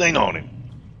some sting on him.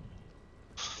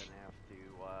 Gonna have to,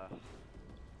 well,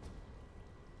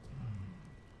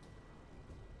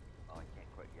 I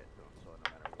can't quite get to him, so no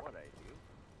matter what I do,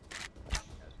 it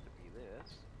has to be this.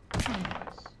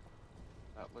 Nice.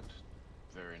 That looked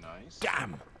very nice.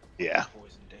 Damn. Yeah,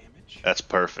 Poison damage. that's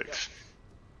perfect.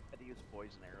 Had to use a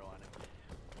poison arrow on it.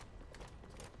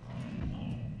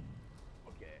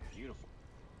 Okay. Beautiful.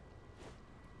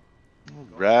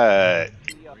 Right.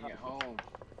 Bring it home.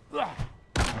 Nope,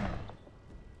 Yeah,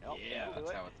 that'll do that's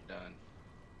it. how it's done.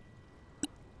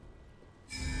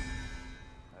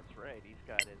 That's right, he's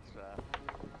got his,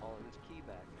 all of his key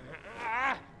back.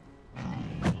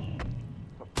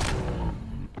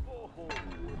 Oh,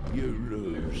 You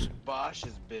lose. Bosh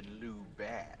has been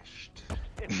Lubashed.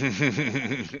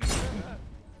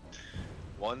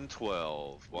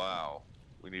 112. Wow.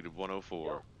 We needed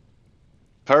 104.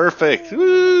 Perfect.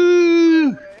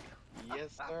 Woo! Yes,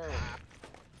 sir.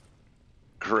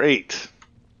 Great. There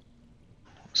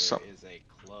Some, is a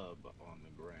club on the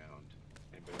ground.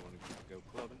 Anybody want to go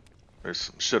clubbing? there's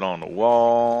some shit on the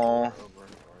wall. Over,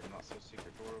 or not so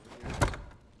secret door over here.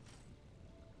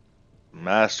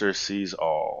 Master sees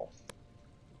all.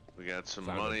 We got some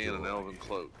Found a money and an door. elven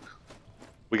cloak.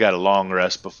 We got a long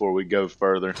rest before we go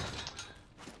further.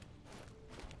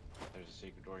 There's a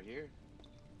secret door here.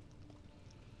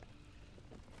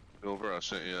 Silver, I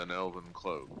sent you an elven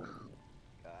cloak.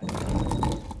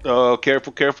 Oh,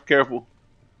 careful, careful, careful.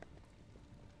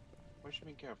 What you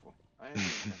mean careful? I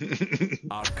ain't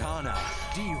Arcana.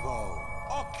 Devo.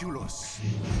 Oculus.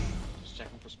 just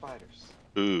checking for spiders.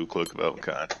 Ooh, cloak of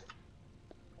Elvenkind.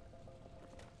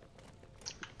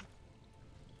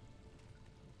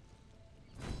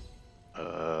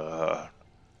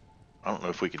 I don't know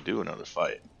if we can do another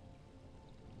fight.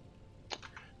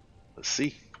 Let's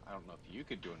see. I don't know if you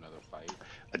could do another fight.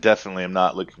 I definitely am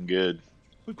not looking good.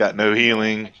 Got no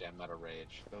healing. Actually, I'm out of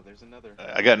rage. Oh, there's another.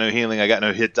 I got no healing. I got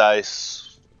no hit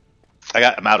dice.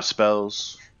 I'm out of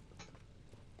spells.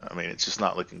 I mean, it's just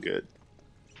not looking good.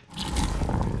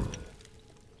 Town.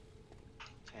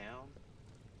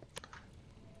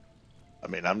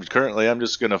 mean, I'm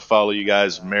just gonna follow you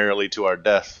guys merrily to our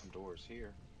death. Some doors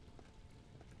here.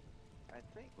 I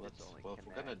think Let's, this only well, if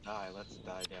we're gonna connects- die, let's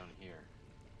die down here.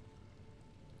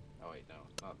 Oh wait, no,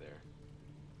 not there.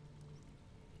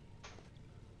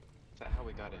 Is that how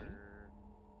we got in?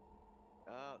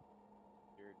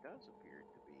 There does appear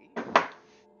to be.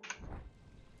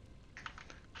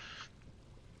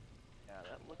 Yeah,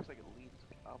 that looks like it leads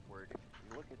upward. If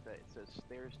you look at that, it says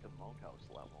stairs to Moathouse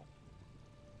level.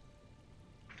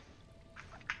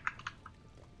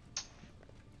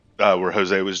 Where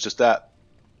Jose was just at.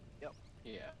 Yeah.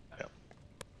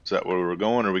 Is that where we're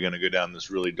going, or are we gonna go down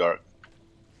this really dark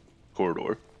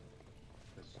corridor?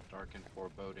 This dark and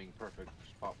foreboding, perfect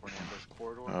spot for an ambush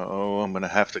corridor. Oh, I'm gonna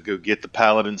have to go get the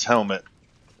paladin's helmet.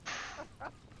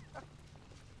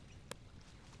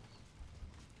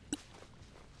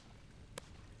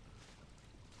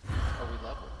 Oh, we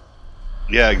level.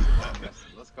 Yeah,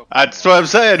 Let's go. that's what I'm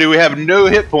saying, dude. We have no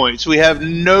hit points. We have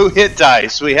no hit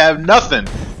dice. We have nothing.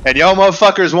 And y'all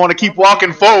motherfuckers want to keep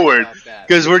walking forward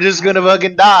because we're just gonna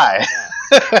fucking die.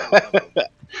 If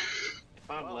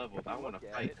I'm Well, leveled, if you I want to look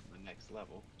at fight it- the next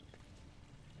level.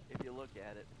 If you look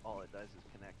at it, all it does is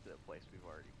connect to the place we've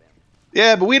already been.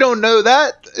 Yeah, but we don't know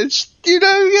that. It's you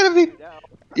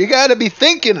gotta be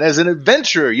thinking as an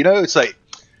adventurer. You know, it's like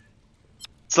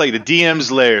the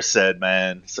DM's lair said,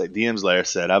 man. It's like DM's lair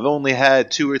said. I've only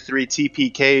had 2 or 3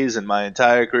 TPKs in my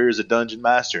entire career as a dungeon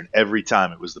master, and every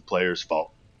time it was the player's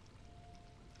fault.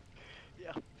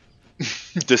 Yeah.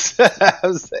 Just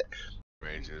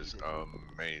Range is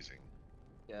amazing.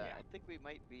 Yeah, I think we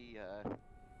might be,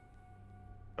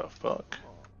 oh fuck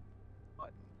oh,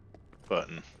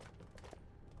 button.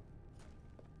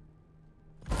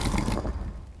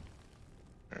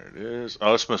 There it is.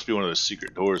 Oh, this must be one of those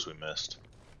secret doors we missed.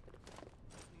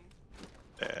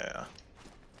 Yeah.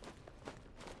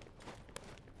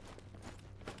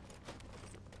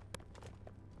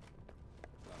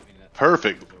 I mean, that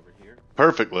Perfect. over here.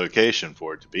 Perfect location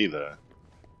for it to be though.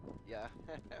 yeah.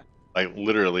 Like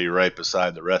literally right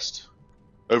beside the rest.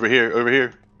 Over here, over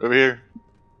here, over here.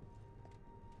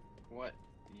 What?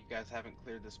 You guys haven't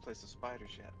cleared this place of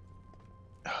spiders yet.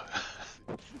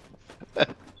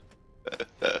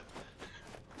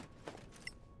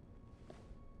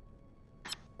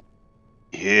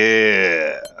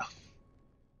 Yeah.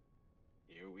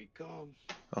 Here we come.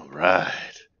 All right.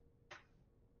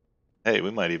 Hey, we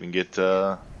might even get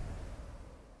I'm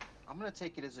gonna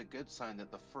take it as a good sign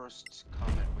that the first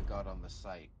comment we got on the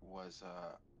site was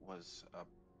a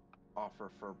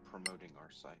offer for promoting our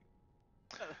site.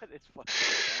 That is fucking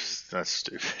funny. that's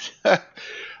stupid.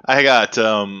 I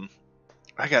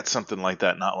got something like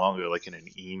that not long ago, like in an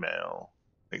email.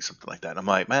 Like something like that. And I'm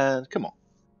like, man, come on.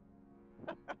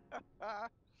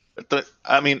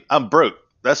 I mean, I'm broke.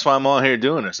 That's why I'm on here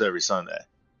doing this every Sunday.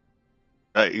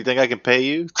 You think I can pay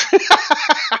you?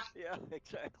 Yeah,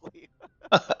 exactly.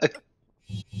 On a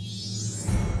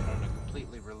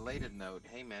completely related note,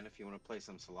 hey man, if you want to play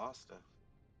some Solasta,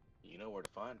 you know where to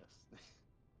find us.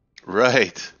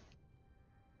 Right.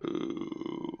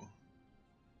 Ooh.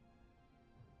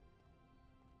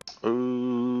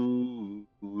 Ooh.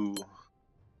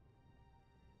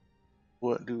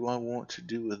 What do I want to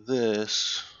do with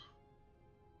this?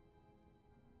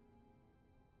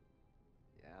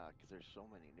 Yeah, because there's so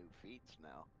many new feats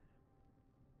now.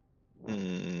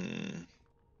 Hmm.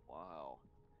 Wow.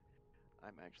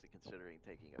 I'm actually considering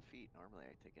taking a feat. Normally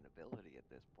I take an ability at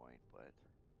this point, but...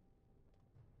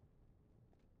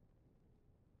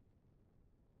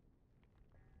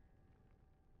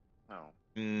 Oh.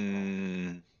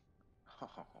 Hmm.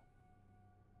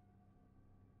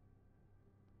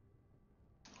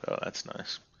 Oh, that's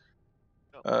nice.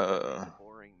 Oh,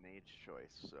 boring mage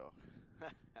choice, so...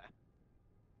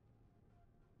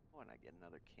 When I get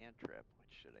another cantrip, what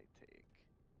should I take?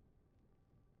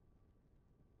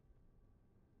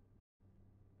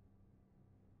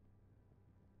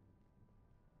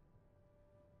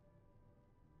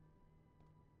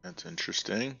 That's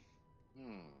interesting.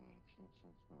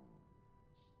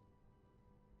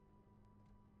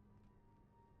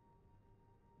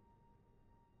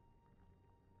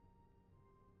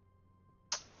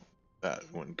 That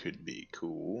one could be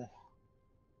cool.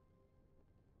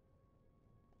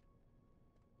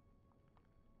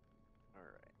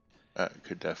 Alright. That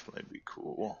could definitely be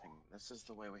cool. I think this is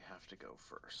the way we have to go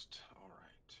first. Alright.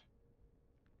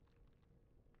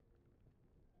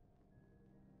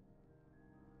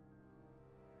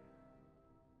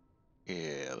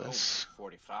 Yeah, that's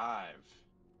 45.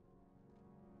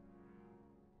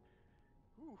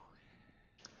 Whew.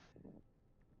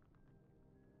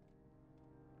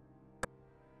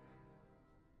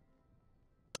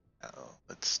 oh,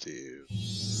 let's do.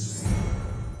 Let's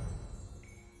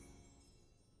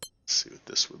see what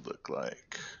this would look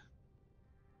like.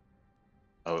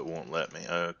 Oh, it won't let me.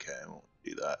 Okay, I won't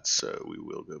do that. So we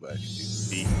will go back and do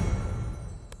feet.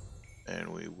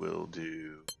 And we will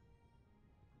do.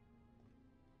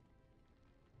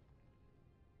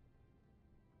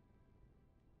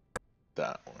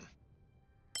 That one.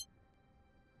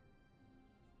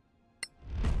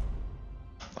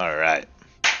 Alright.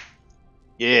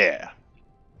 Yeah.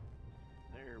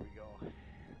 There we go.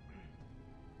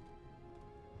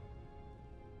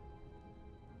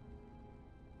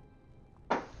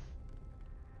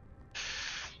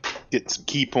 Get some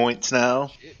key points now.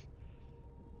 Shit.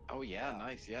 Oh yeah,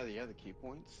 nice. Yeah, the key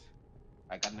points.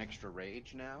 I got an extra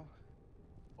rage now.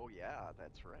 Oh yeah,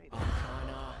 that's right.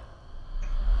 Arcana.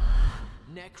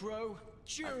 Necro. I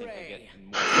think I Jure. get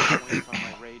more points on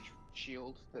my rage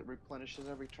shield that replenishes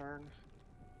every turn.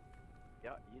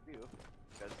 Yeah, you do.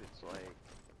 Because it's like,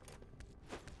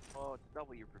 oh, it's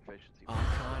double your proficiency.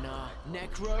 Arcana.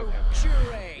 Necro. Okay.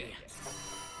 Jure.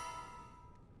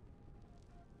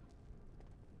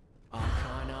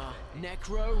 Arcana.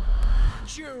 Necro.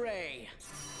 Jure.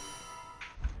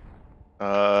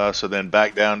 So then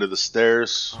back down to the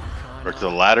stairs. Arcana. Or to the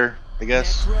ladder, I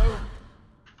guess. Necro.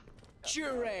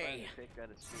 Jure. Take that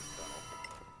escape tunnel.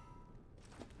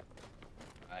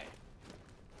 Aye.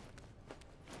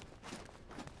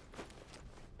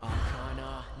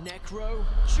 Arcana. Necro.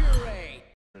 Jure.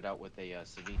 Started out with a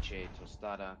ceviche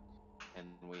tostada, and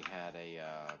we had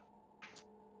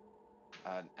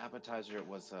an appetizer. It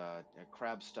was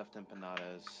crab stuffed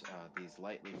empanadas, these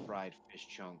lightly fried fish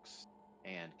chunks,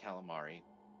 and calamari,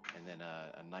 and then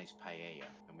a nice paella,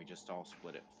 and we just all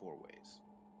split it 4 ways.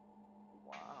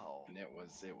 Wow. And it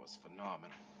was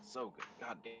phenomenal, so good.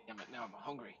 God damn it! Now I'm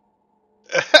hungry.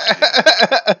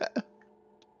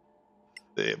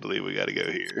 I believe we gotta go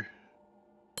here.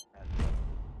 That's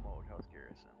Moathouse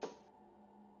Garrison.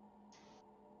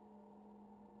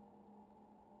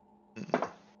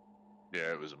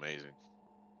 Yeah, it was amazing.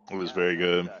 It was Yeah, very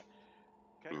good.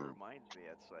 Kind of reminds me,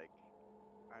 it's like,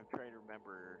 I'm trying to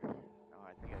remember, oh,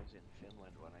 I think I was in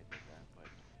Finland when I did that, but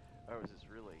there was this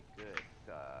really good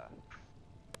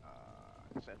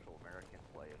Central American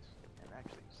place, and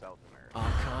actually South America,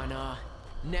 Arcana.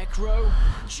 Necro.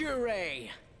 Jure.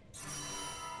 and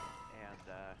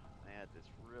they had this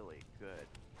really good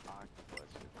octopus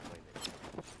in the way they did it.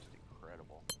 It was just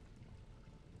incredible.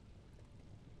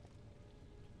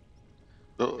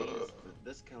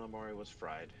 This calamari was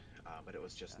fried, but it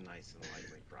was just nice and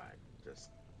lightly fried.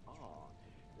 Just Oh,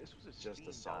 this was a Just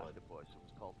a steamed solid. octopus. It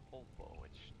was called pulpo,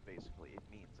 which basically it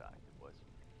means octopus,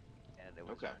 and it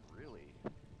was Okay. really,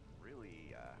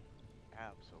 really,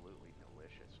 absolutely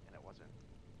delicious. And it wasn't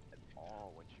at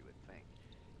all what you would think.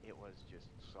 It was just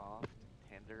soft,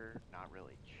 tender, not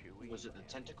really chewy. was it the and,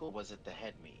 tentacle? Was it the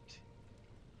head meat?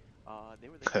 They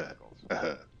were the tentacles.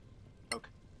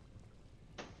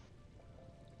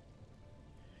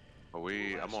 Are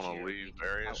we? I'm Last on year, a we leave did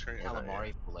area screen. Okay,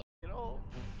 calamari fillet. You know,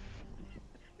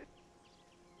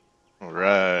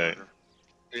 Alright.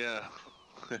 yeah.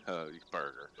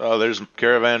 Burger. Oh, there's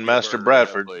Caravan Master Burger,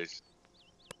 Bradford. that place.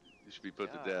 You should be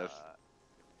put to death.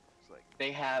 It's like,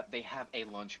 They have a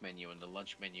lunch menu, and the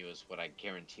lunch menu is what I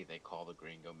guarantee they call the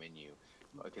Gringo menu.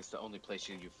 Like it's the only place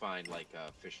you find like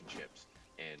fish and chips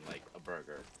and like a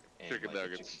burger and Chicken like, a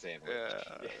nuggets. chicken sandwich.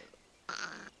 Yeah.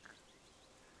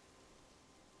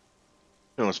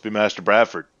 It must be Master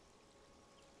Bradford.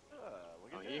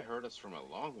 look Oh, at he that. heard us from a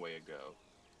long way ago.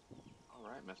 All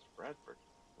right, Mr. Bradford.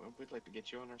 Well, we'd like to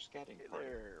get you on our scouting Hey party.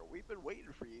 there, we've been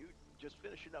waiting for you. Just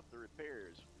finishing up the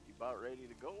repairs. You about ready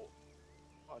to go?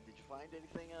 Oh, did you find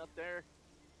anything out there?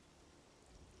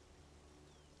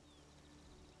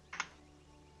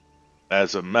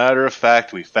 As a matter of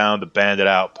fact, we found a bandit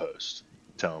outpost.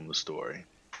 Tell him the story.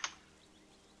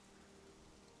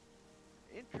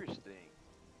 Interesting.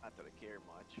 Not that I care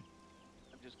much.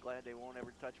 I'm just glad they won't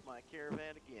ever touch my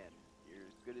caravan again. You're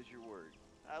as good as your word.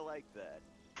 I like that.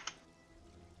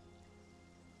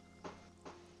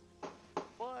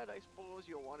 But I suppose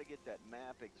you'll want to get that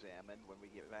map examined when we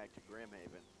get back to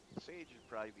Grimhaven. Sage would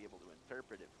probably be able to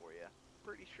interpret it for you.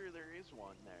 Pretty sure there is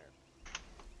one there.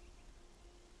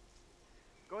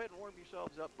 Go ahead and warm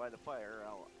yourselves up by the fire.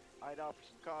 I'd offer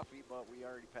some coffee, but we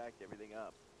already packed everything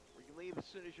up. We can leave as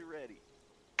soon as you're ready.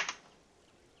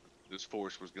 This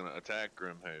force was going to attack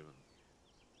Grimhaven.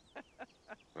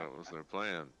 That was their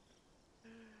plan.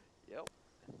 Yep.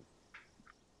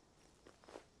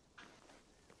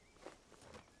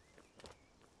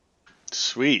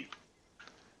 Sweet.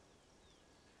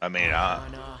 I mean,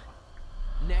 Arcana.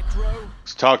 Necro.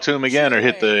 Let's talk to him again or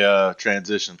hit the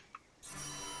transition.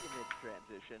 Give it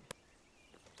transition.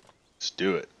 Let's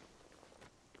do it.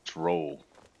 Let's roll.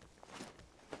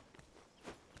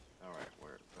 Alright,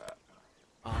 where's that?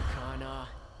 Arcana.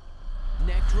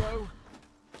 Necro.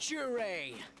 Jure.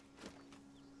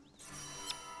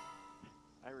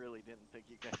 I really didn't think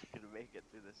you guys could make it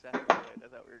through the second fight. I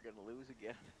thought we were gonna lose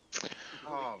again.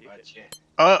 Oh, gotcha.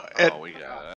 Oh, we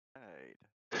got it. Right.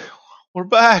 We're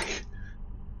back.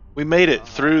 We made it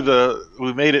through the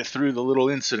little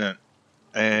incident.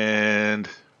 And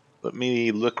let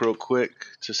me look real quick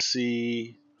to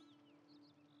see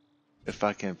if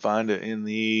I can find it in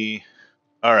the...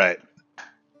 All right.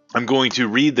 I'm going to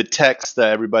read the text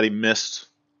that everybody missed.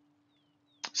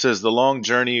 It says, the long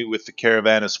journey with the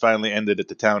caravan has finally ended at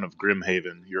the town of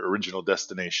Grimhaven, your original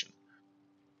destination.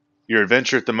 Your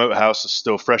adventure at the Moathouse is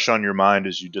still fresh on your mind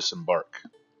as you disembark.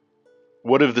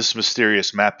 What of this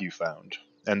mysterious map you found,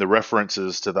 and the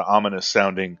references to the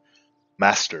ominous-sounding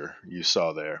master you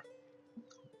saw there?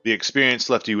 The experience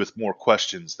left you with more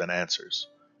questions than answers.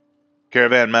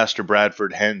 Caravan Master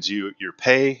Bradford hands you your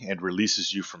pay and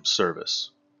releases you from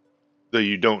service, though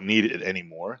you don't need it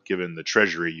anymore, given the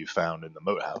treasury you found in the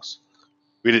Moathouse.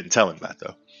 We didn't tell him that,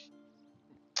 though.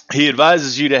 He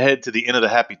advises you to head to the Inn of the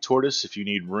Happy Tortoise if you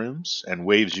need rooms, and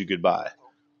waves you goodbye.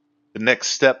 The next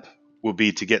step will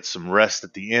be to get some rest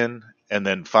at the inn, and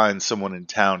then find someone in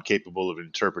town capable of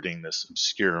interpreting this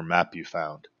obscure map you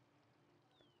found.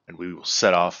 And we will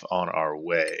set off on our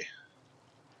way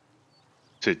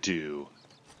to do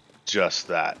just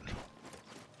that.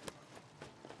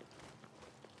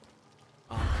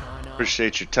 Arcana.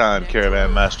 Appreciate your time,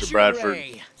 Caravan Master Bradford.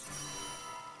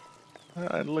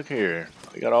 Alright, look here.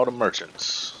 We got all the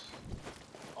merchants.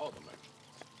 All the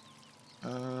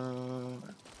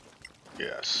merchants.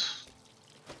 Yes.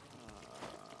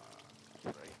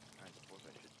 Right. I suppose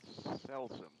I should sell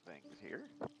some things here.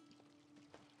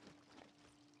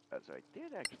 As I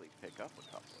did actually pick up a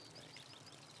couple of things.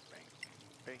 Bank,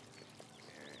 bank,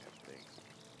 and bank,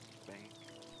 bank,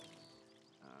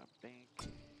 bank,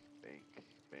 bank,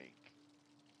 bank.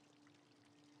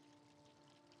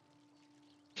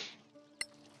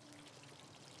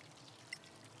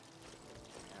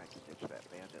 I can ditch that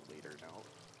bandit leader note.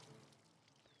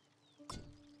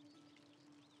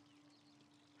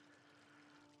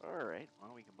 Alright,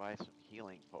 well we can buy some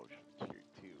healing potions here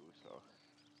too, so.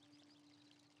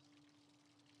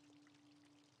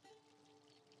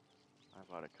 I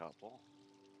bought a couple.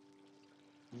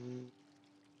 I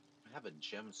have a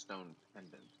gemstone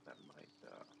pendant that might,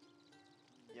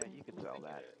 Yeah, you can sell make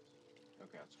that. it.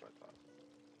 Okay, that's what I thought.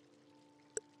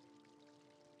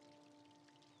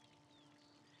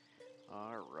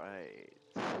 Alright.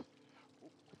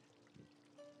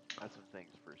 Got some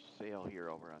things for sale here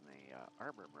over on the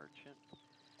armor merchant.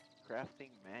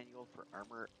 Crafting manual for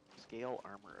armor, scale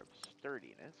armor of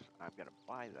sturdiness. I'm gonna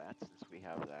buy that since we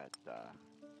have that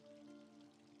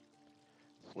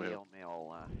scale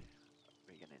mail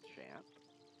we can enchant.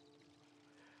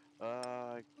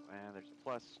 And there's a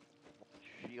plus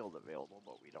shield available,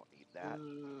 but we don't need that.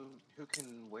 Who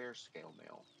can wear scale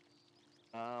mail?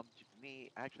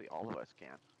 Me, actually all of us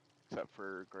can, except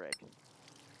for Greg.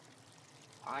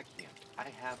 I can't. I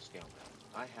have scale mail.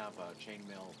 I have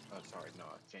chainmail. Oh, sorry, no,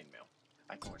 chainmail.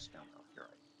 I can wear scale mail. You're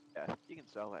right. Yeah, you can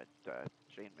sell that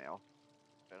chainmail.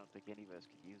 I don't think any of us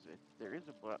can use it. There is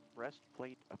a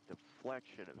breastplate of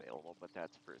deflection available, but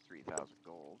that's for 3,000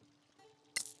 gold.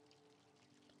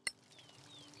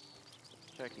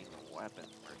 Checking the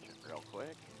weapons merchant real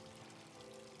quick.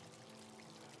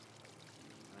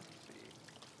 Let's see.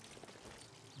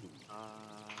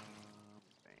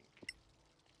 Bank.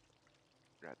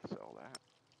 Forgot to sell that.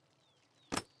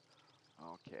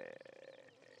 Okay.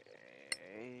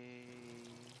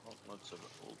 Lots of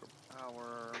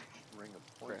overpower, ring of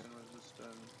poison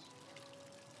resistance,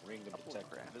 ring of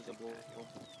detect invisible.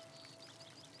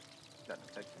 That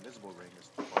detect invisible ring is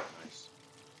quite nice.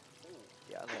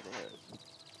 Yeah, that is.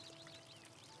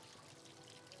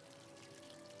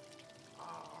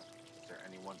 Is there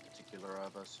any one particular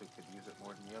of us who could use it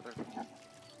more than the other?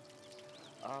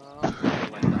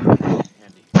 Like that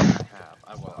handy to have.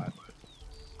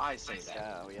 I say that.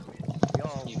 Yeah, we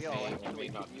all may actually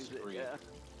not can use it. disagree. Yeah.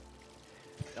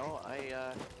 No, I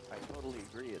totally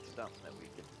agree. It's something that we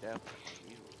can definitely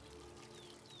use.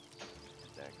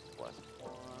 Dex plus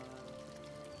 1.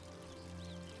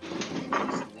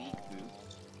 Sleek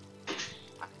boots.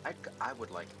 I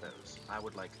would like those. I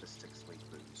would like the 6 sleek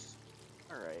boots.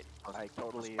 Alright, I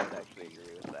totally would actually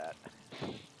agree with that.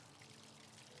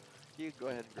 You go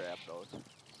ahead and grab those.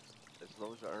 As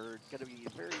those are going to be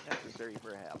very necessary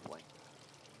for a halfling.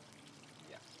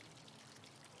 Yeah.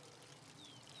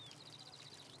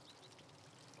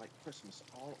 like Christmas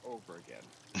all over again.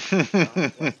 Ugh.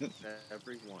 God bless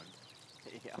everyone.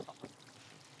 Yeah.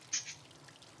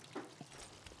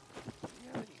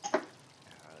 Yeah,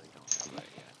 they don't have that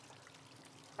yet.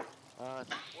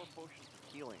 Some 4 potions of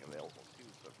healing available too,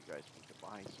 so if you guys need to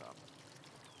buy some.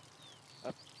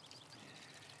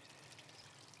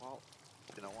 Well,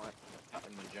 you know what?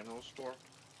 In the general store.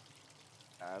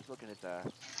 I was looking at the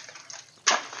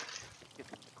get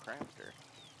from the crafter.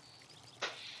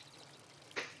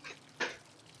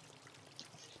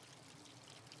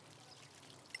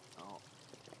 Oh.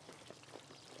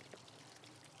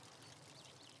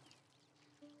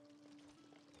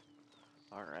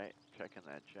 All right, checking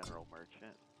that general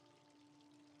merchant.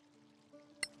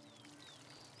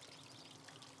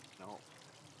 No.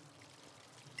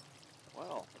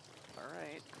 Well, all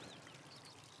right.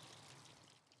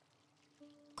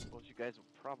 Suppose you guys will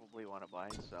probably want to buy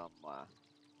some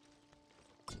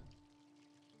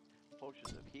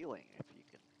potions of healing if you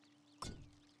can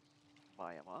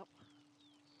buy them up.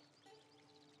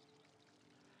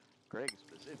 Greg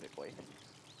specifically.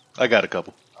 I got a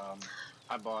couple.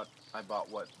 I bought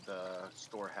what the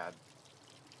store had.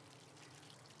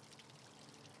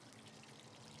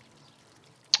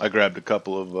 I grabbed a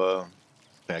couple of. I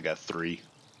think I got 3.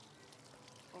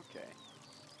 Okay.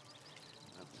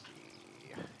 Let's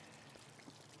see. I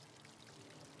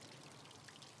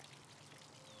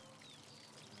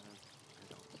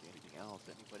don't see anything else.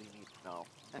 Anybody need? No.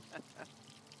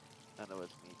 None of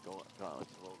us need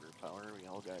gauntlets of ogre power. We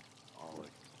all got all the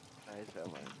guys have a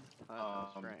ton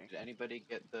of strength. Did anybody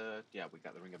get the? Yeah, we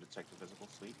got the Ring of Detective Visible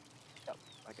Sleep. Yep,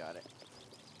 I got it.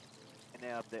 I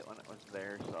nabbed it when it was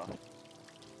there, so.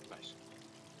 Nice.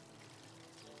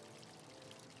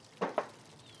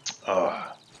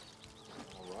 Oh,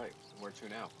 All right, where to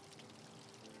now?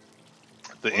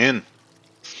 the inn.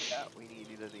 Yeah, we need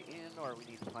either the inn or we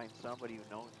need to find somebody who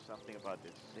knows something about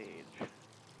this sage.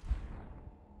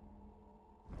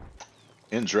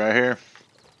 Inn's right here.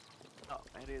 Oh,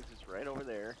 it is. It's right over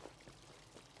there.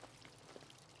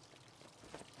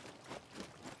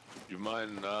 You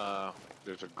mind?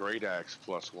 There's a great axe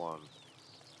 +1.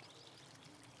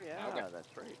 Yeah, Okay.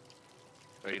 that's right.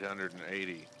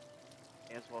 880.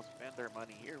 May as well spend our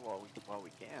money here while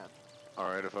we can. All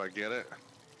right, if I get it.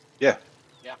 Yeah.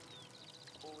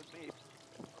 Cool with me.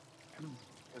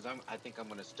 Because I think I'm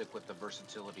gonna stick with the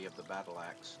versatility of the battle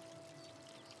axe.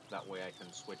 That way I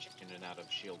can switch in and out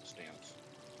of shield stance.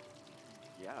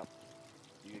 Yeah.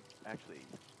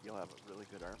 You'll have a really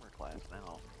good armor class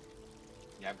now.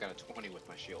 Yeah, I've got a 20 with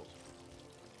my shield.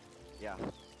 Yeah. I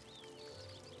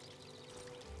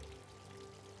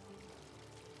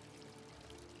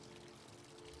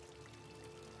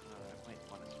might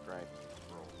want to scribe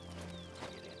roll.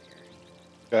 Get in here.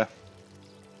 Okay.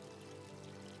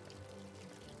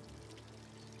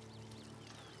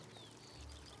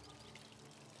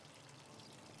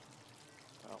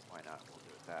 Well, why not? We'll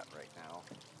do that right now.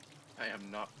 I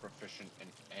am not proficient in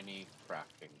any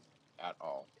crafting at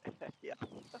all. Yeah.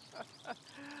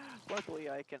 Luckily,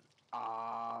 I can.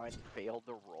 Ah, I failed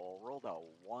the roll. Rolled a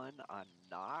 1 on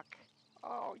knock.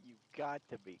 Oh, you got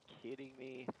to be kidding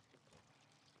me.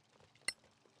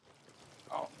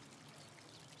 Oh,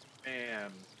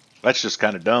 man. That's just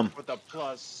kind of dumb. With a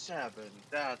 +7,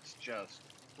 that's just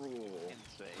cruel.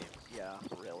 Insane. Yeah,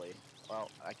 really.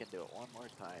 Well, I can do it one more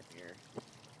time here.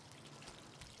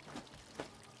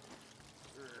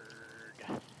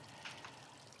 Urgh.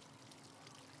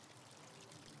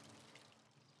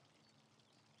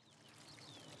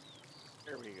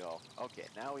 There we go. Okay,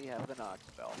 now we have the knock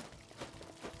spell.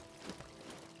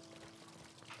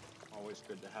 Always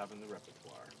good to have in the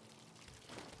repertoire.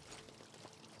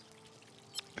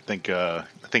 I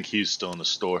think Hugh's still in the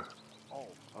store. Oh,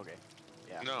 okay.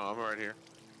 Yeah. No, I'm right here.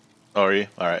 Oh, are you?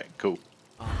 All right, cool.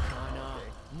 Arcana,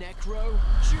 Necro,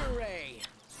 Jure.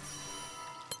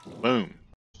 Boom.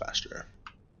 Faster.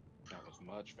 That was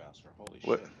much faster. Holy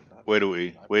What? shit. Where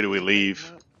do we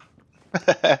leave?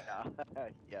 Yeah,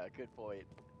 yeah, good point.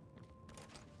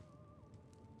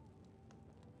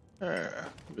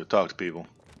 Go talk to people.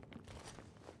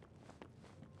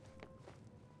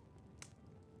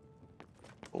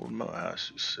 Old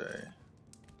Moathouse, you say?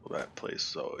 Well, that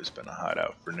place has always been a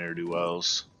hideout for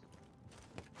ne'er-do-wells.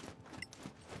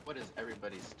 What is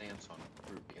everybody's stance on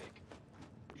fruitcake?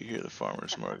 You hear the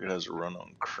farmer's market has a run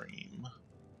on cream.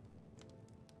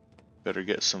 Better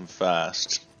get some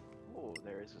fast. Oh,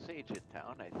 there is a sage in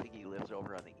town. I think he lives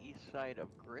over on the east side of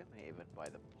Grimhaven by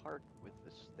the park with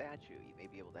the statue. He may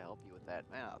be able to help you with that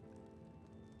map.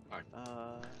 Alright.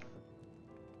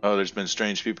 Oh, there's been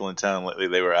strange people in town lately.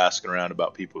 They were asking around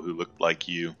about people who looked like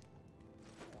you.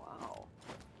 Wow.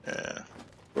 Yeah.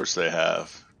 course they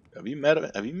have. Have you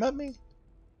met me?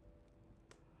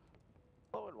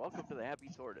 Hello and welcome to the Happy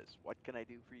Tortoise. What can I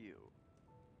do for you?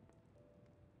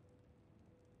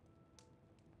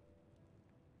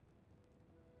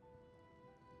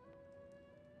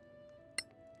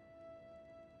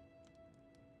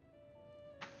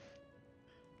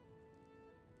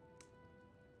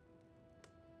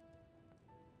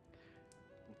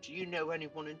 Do you know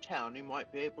anyone in town who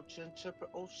might be able to interpret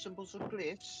all symbols of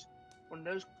glyphs or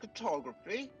knows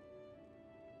cartography?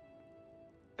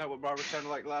 That what Barbara sounded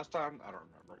like last time? I don't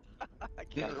remember. I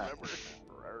can't remember.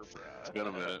 It's been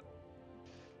a minute.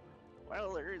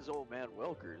 Well, there is old man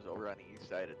Wilkers over on the east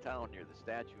side of town near the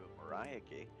statue of Mariah.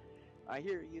 I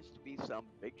hear he used to be some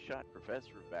big shot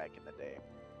professor back in the day.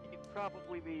 He'd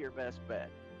probably be your best bet.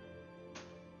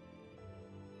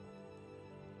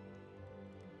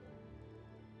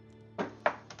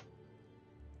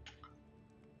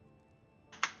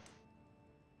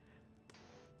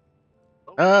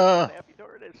 Oh, Happy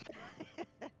Tortoise.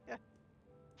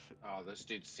 Oh, this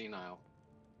dude's senile.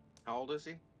 How old is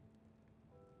he?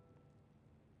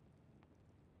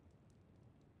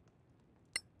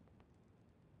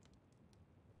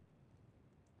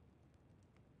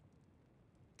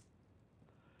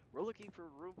 We're looking for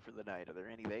a room for the night. Are there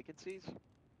any vacancies?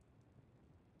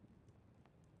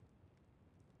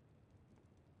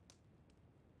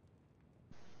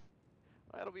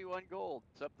 That'll be 1 gold.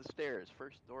 It's up the stairs.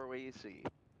 First doorway you see.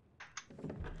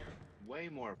 Way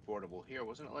more affordable here.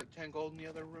 Wasn't it like 10 gold in the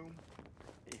other room?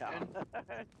 Yeah.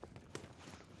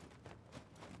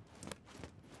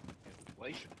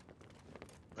 Inflation.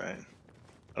 Right.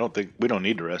 We don't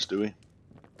need to rest, do we?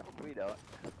 We don't.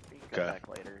 We can come Okay. back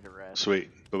later to rest.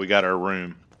 Sweet. But we got our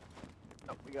room.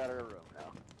 Oh, we got our room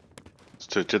now.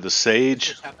 To the It sage.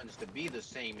 just happens to be the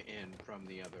same inn from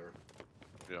the other.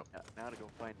 Now to go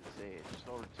find the sage.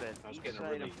 So it said I was east getting a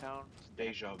side really of town.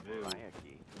 deja vu. This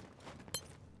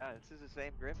is the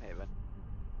same Grimhaven.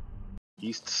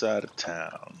 East side of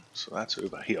town. So that's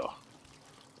over here. Wow.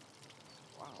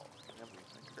 I never even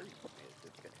occurred to me that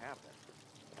this could happen.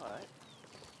 But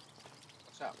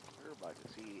What's up? we're about to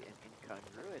see an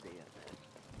incongruity in this.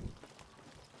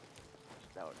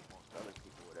 Just doubt most other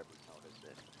people would ever notice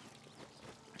it.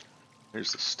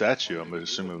 Here's the statue. Or I'm maybe you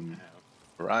assuming wouldn't have.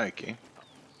 Mariah Key.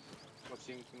 What's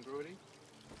the incongruity?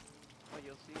 Well,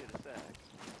 you'll see in a sec. Looks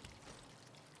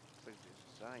like there's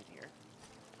a sign here.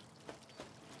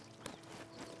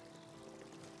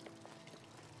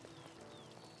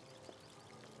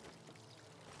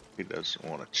 He doesn't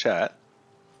want to chat.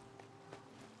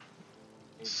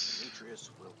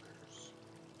 Demetrius Wilkers.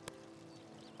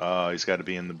 He's got to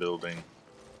be in the building.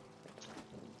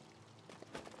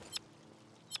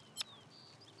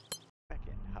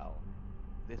 Second, how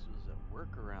this was a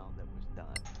workaround that was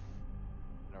done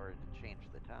in order to change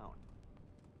the town.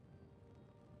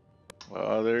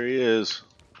 Oh, there he is.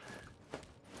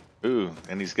 Ooh,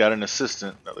 and he's got an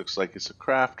assistant that looks like it's a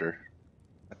crafter.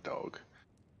 That dog.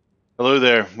 Hello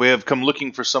there. We have come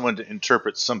looking for someone to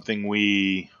interpret something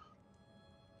we...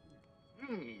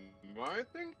 I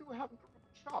think you have a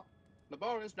shop. The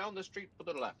bar is down the street to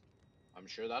the left. I'm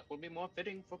sure that will be more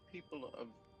fitting for people of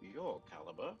your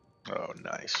caliber. Oh,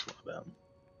 nice. One of them.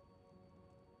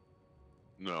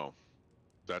 No,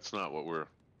 that's not what we're.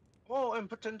 Oh,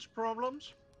 impotence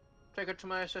problems? Take it to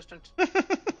my assistant.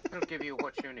 He'll give you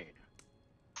what you need.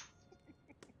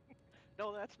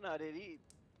 No, that's not it.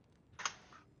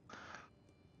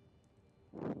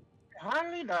 I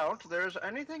highly doubt there's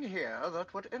anything here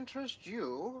that would interest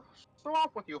you. So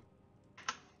off with you.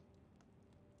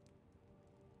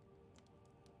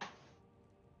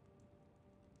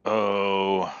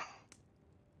 Oh.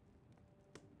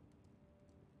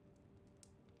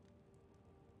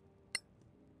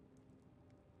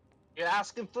 You're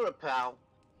asking for a pal.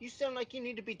 You sound like you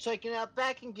need to be taken out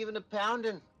back and given a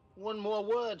pounding. One more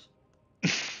word.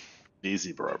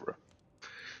 Easy, Barbara.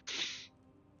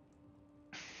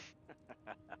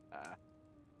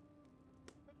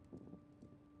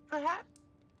 Perhaps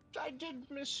I did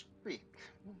misspeak.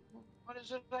 What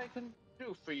is it I can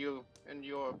do for you and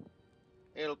your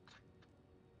ilk?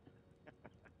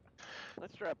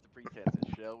 Let's drop the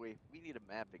pretenses, shall we? We need a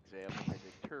map examined and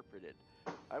interpreted.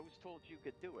 I was told you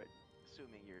could do it,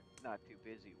 assuming you're not too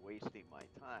busy wasting my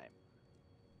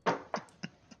time.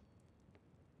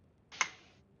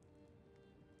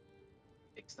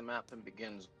 Takes the map and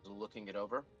begins looking it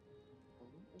over.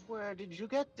 Where did you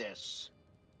get this?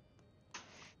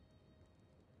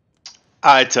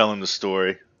 I tell him the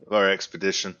story of our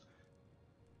expedition,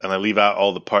 and I leave out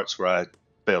all the parts where I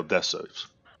failed death saves.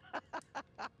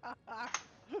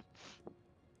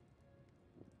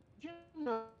 You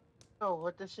know know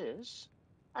what this is?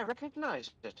 I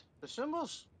recognize it. The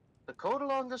symbols. The code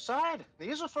along the side.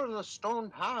 These are from the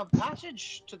stone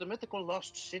passage to the mythical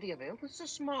lost city of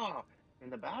Ilthismir in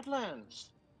the Badlands.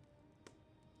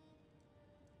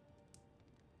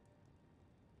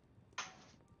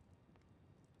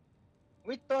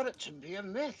 We thought it to be a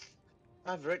myth.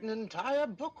 I've written an entire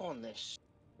book on this.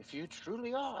 If you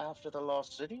truly are after the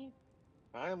lost city,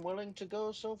 I am willing to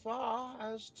go so far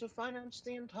as to finance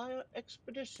the entire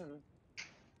expedition,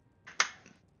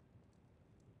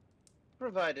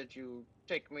 provided you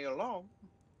take me along.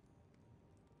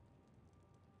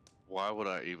 Why would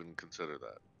I even consider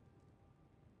that?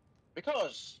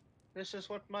 Because this is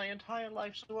what my entire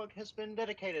life's work has been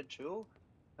dedicated to,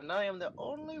 and I am the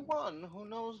only one who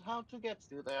knows how to get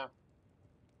through there.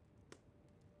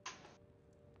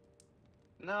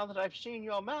 Now that I've seen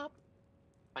your map,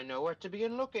 I know where to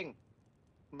begin looking,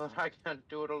 but I can't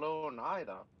do it alone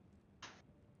either.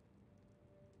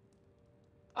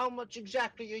 How much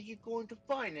exactly are you going to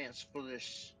finance for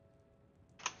this?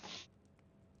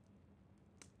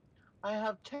 I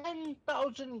have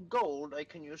 10,000 gold I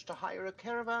can use to hire a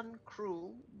caravan,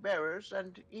 crew, bearers,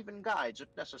 and even guides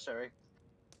if necessary.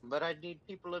 But I'd need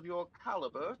people of your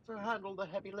caliber to handle the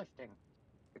heavy lifting.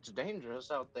 It's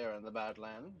dangerous out there in the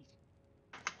Badlands.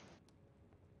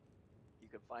 You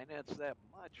can finance that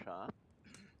much, huh?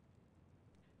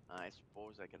 I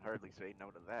suppose I can hardly say no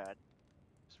to that.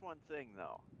 Just one thing,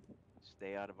 though.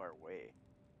 Stay out of our way.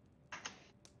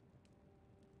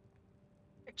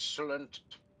 Excellent.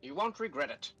 You won't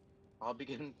regret it. I'll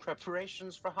begin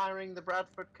preparations for hiring the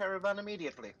Bradford caravan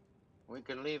immediately. We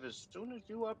can leave as soon as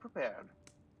you are prepared.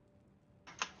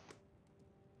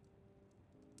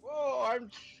 Oh, I'm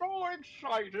so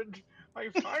excited! I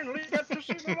finally get to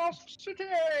see the lost city!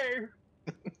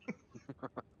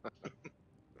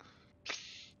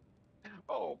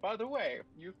 Oh, by the way,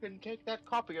 you can take that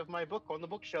copy of my book on the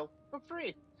bookshelf for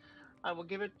free. I will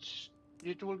give it.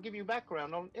 It will give you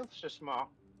background on Ilthismir,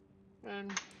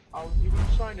 and I'll even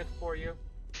sign it for you.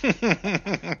 Well,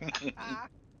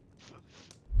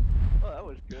 that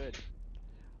was good.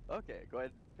 Okay, go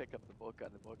ahead and pick up the book on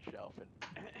the bookshelf and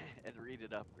and read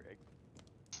it up, Greg.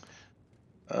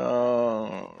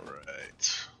 All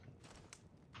right.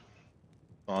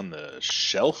 On the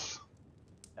shelf?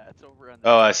 That's over on the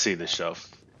Oh, I see the shelf.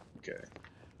 Okay.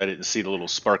 I didn't see the little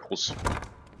sparkles.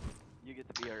 You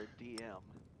get to be our DM.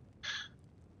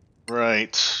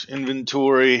 Right.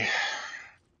 Inventory.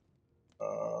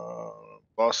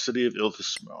 Lost City of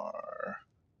Ilthismir.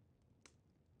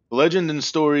 The legend and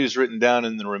stories written down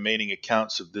in the remaining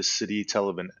accounts of this city tell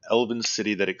of an elven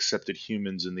city that accepted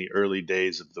humans in the early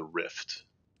days of the Rift.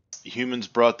 The humans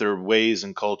brought their ways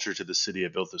and culture to the city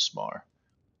of Ilthismir.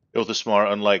 Ilthismir,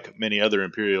 unlike many other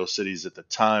imperial cities at the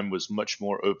time, was much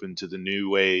more open to the new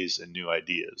ways and new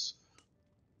ideas.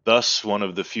 Thus, one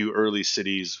of the few early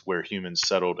cities where humans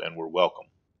settled and were welcome.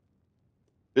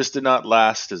 This did not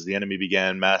last as the enemy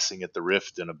began massing at the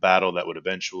rift in a battle that would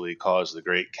eventually cause the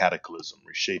great cataclysm,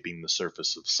 reshaping the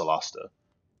surface of Solasta.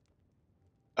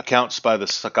 Accounts by the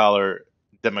scholar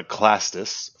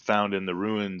Democlastus, found in the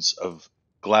ruins of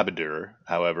Glabadur,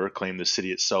 however, claim the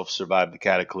city itself survived the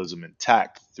cataclysm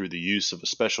intact through the use of a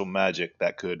special magic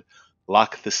that could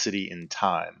lock the city in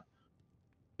time.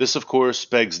 This, of course,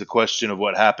 begs the question of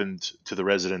what happened to the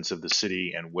residents of the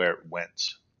city and where it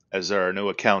went, as there are no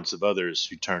accounts of others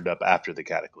who turned up after the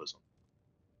cataclysm.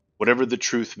 Whatever the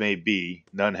truth may be,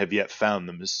 none have yet found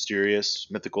the mysterious,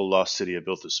 mythical lost city of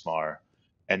Ilthismir,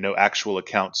 and no actual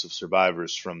accounts of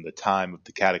survivors from the time of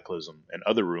the cataclysm and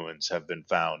other ruins have been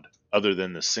found, other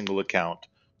than the single account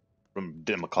from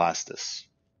Democlastus.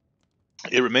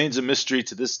 It remains a mystery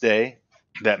to this day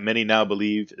that many now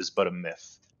believe is but a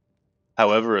myth.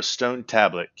 However, a stone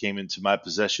tablet came into my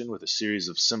possession with a series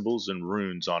of symbols and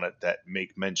runes on it that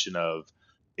make mention of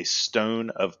a stone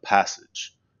of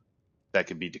passage that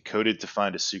can be decoded to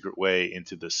find a secret way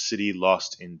into the city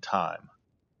lost in time.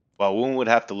 While one would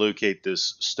have to locate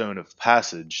this stone of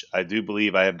passage, I do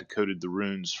believe I have decoded the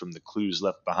runes from the clues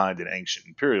left behind in ancient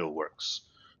imperial works.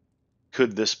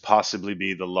 Could this possibly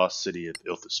be the lost city of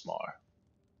Ilthismir?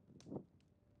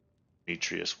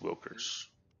 Demetrius Wilkers.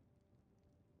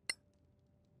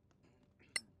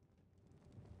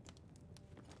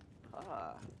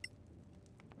 Ah,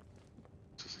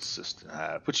 Assistant.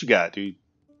 What you got, dude?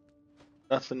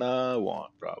 Nothing I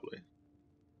want, probably.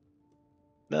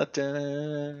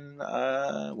 Nothing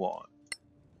I want.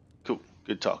 Cool.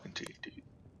 Good talking to you, dude.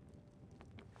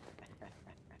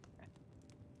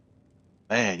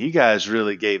 Man, you guys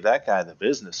really gave that guy the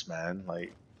business, man.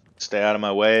 Like, stay out of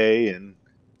my way and,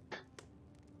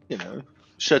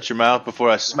 shut your mouth before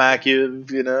I smack you,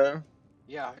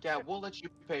 Yeah, we'll let you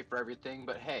pay for everything,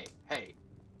 but hey,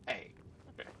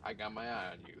 I got my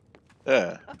eye on you.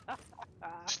 Yeah.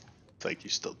 It's like, you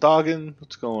still dogging?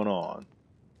 What's going on?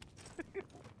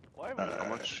 Why am I How Uh,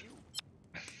 much? you?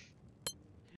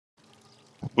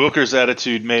 Wilker's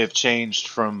attitude may have changed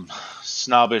from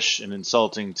snobbish and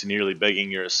insulting to nearly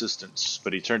begging your assistance,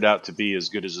 but he turned out to be as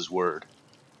good as his word.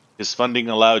 His funding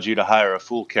allowed you to hire a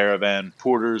full caravan,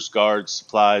 porters, guards,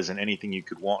 supplies, and anything you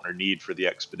could want or need for the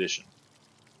expedition.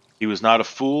 He was not a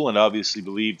fool and obviously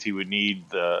believed he would need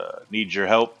your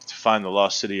help to find the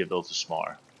lost city of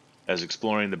Ilthismir, as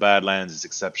exploring the Badlands is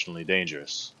exceptionally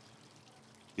dangerous.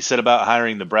 He set about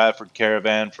hiring the Bradford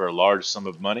caravan for a large sum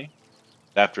of money.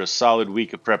 After a solid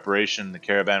week of preparation, the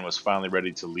caravan was finally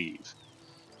ready to leave.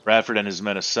 Bradford and his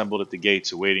men assembled at the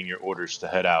gates awaiting your orders to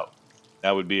head out.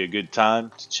 Now would be a good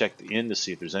time to check the inn to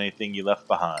see if there's anything you left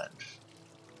behind.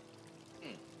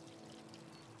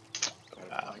 Got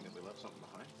a feeling that we left something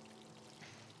behind.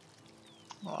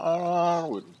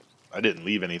 I didn't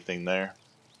leave anything there.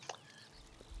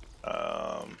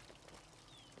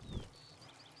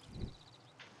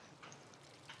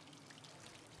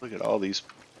 Look at all these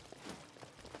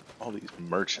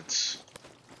merchants.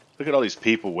 Look at all these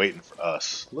people waiting for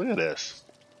us. Look at this.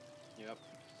 Yep.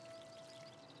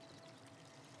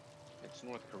 It's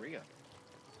North Korea.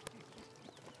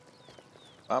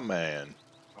 My man.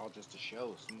 All just to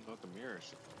show smoke and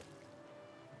mirrors.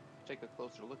 Take a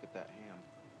closer look at that ham.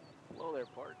 Hello there,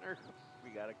 partner. We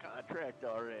got a contract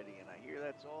already, and I hear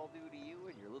that's all due to you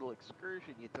and your little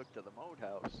excursion you took to the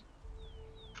Moathouse.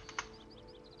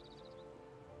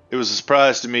 It was a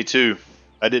surprise to me too.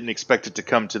 I didn't expect it to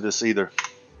come to this either.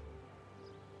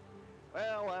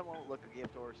 Well, I won't look a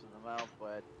gift horse in the mouth,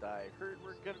 but I heard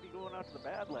we're going to be going out to the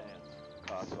Badlands.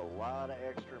 Costs a lot of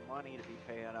extra money to be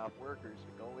paying off workers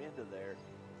to go into there.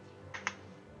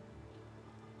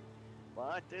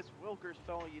 But this Wilkers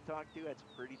fellow you talked to had some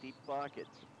pretty deep pockets.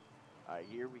 I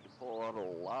hear we can pull out a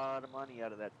lot of money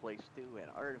out of that place too, and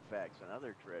artifacts and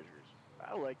other treasures.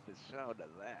 I like the sound of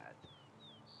that.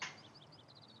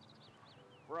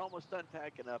 We're almost done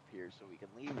packing up here, so we can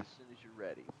leave as soon as you're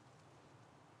ready.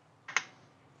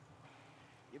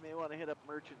 You may want to hit up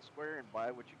Merchant Square and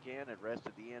buy what you can and rest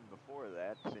at the inn before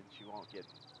that, since you won't get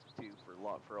to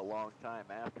for a long time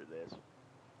after this.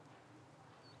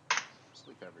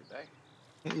 Sleep every day.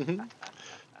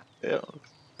 Yeah.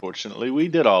 Fortunately, we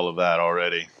did all of that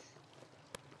already.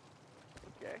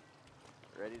 Okay.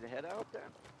 Ready to head out then?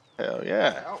 Hell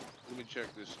yeah. Oh, Let me check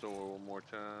this store one more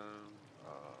time.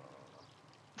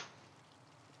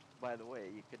 By the way,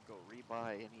 you could go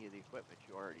rebuy any of the equipment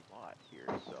you already bought here,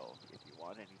 so if you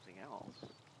want anything else.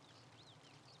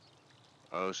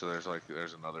 Oh, so there's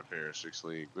another pair of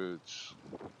 6-league boots.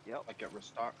 Yep. like it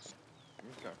restocks.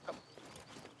 Okay.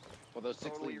 Well, those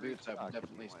Totally 6-league boots, I restocked would if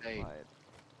definitely you wanna say. buy it.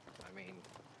 I mean,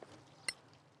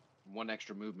 one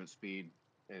extra movement speed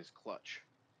is clutch.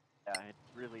 Yeah, it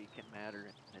really can matter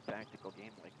in a tactical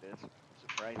game like this,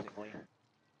 surprisingly.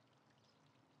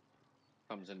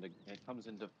 It comes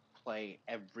into play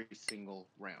every single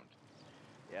round.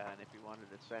 Yeah, and if you wanted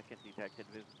a second detected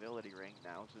visibility ring,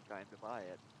 now's the time to buy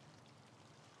it.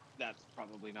 That's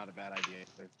probably not a bad idea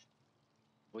either.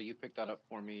 Will you pick that up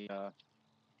for me,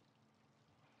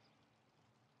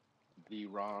 the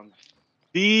Ron?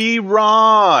 The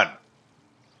Ron.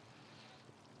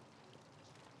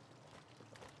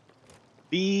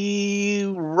 The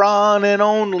Ron and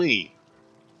only.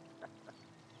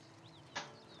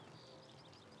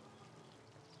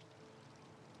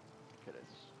 Could have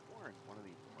sworn one of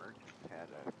these merchants had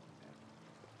a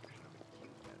version of a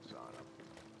cuteness on them.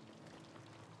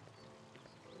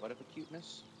 What of a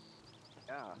cuteness?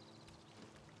 Yeah.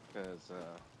 Because,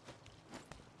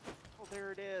 Oh,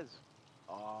 there it is.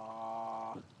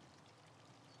 Aww.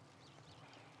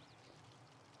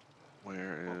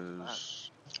 Where Oh, is?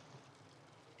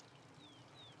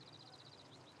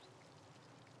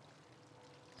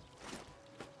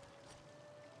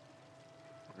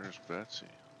 Where's Betsy?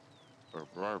 Or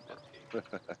Barbara?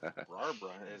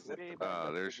 Barbara is at Way the back Ah,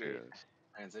 up there the she gate. is.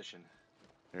 transition.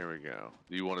 Here we go.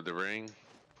 You wanted the ring?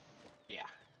 Yeah.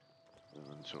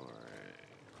 Inventory.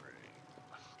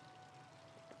 Ring.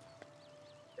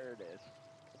 There it is.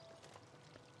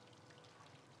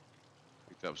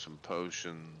 Picked up some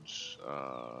potions.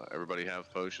 Everybody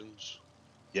have potions?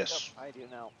 Yes. Yep, I do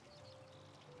now.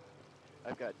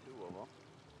 I've got 2 of them.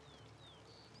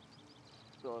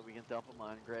 So we can dump them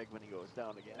on Greg when he goes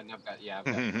down again. And I've got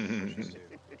potions too.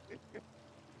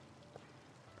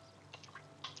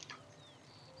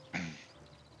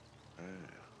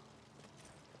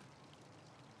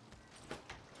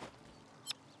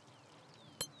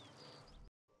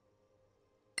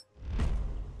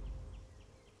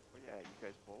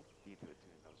 need to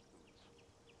attune those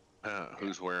boots.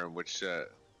 Who's wearing which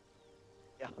set?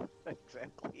 Yeah,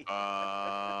 exactly.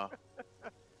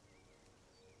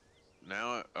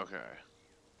 Now, okay.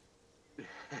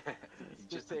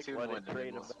 Just take attune one one and and then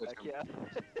trade we'll them switch back. them.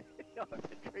 Yeah, you'll have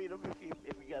to trade them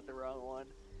if you got the wrong one.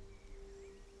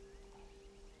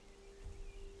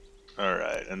 All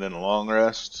right, and then a long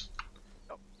rest.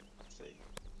 Let's see.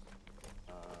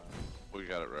 We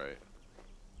got it right.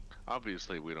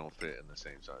 Obviously, we don't fit in the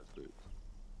same size boots.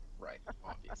 Right,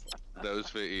 obviously. Those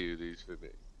fit you, these fit me.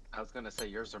 I was gonna say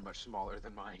yours are much smaller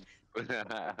than mine.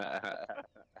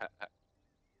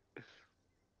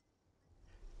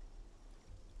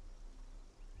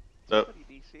 Oh, Somebody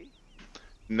DC?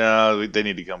 no, they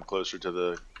need to come closer to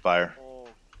the fire. Oh,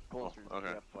 closer to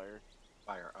okay. the fire.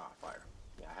 Fire, fire.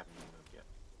 Yeah, I haven't even moved yet.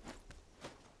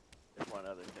 There's one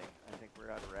other thing. I think we're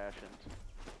out of rations.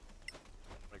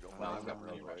 I go Well, find I've got them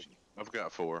really real quick. rations. I've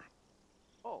got 4.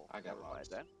 Oh, I got never mind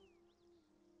lost. then.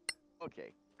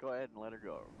 Okay, go ahead and let her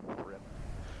go. Rip.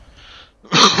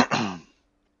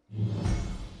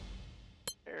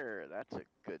 There, that's a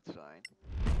good sign.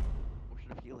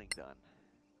 Potion of healing done.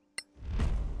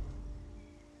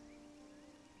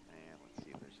 And let's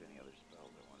see if there's any other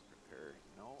spells I want to prepare.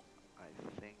 No, I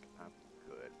think I'm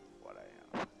good with what I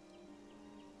have.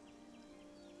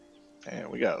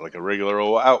 And we got like a regular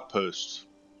old outpost.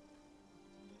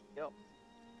 Yep.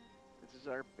 This is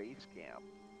our base camp.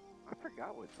 I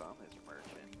forgot what's on this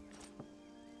merchant.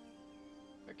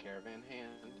 The caravan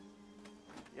hand.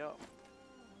 Yep.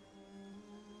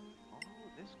 Oh,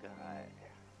 this guy.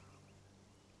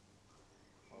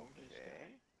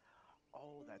 Okay.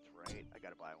 Oh, that's right. I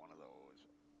gotta buy one of those.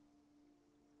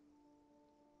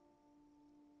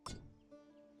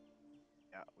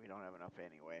 Yeah, we don't have enough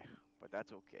anyway, but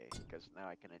that's okay, because now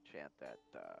I can enchant that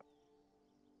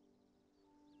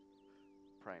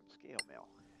prime scale mail.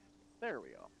 There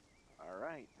we go.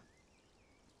 Alright.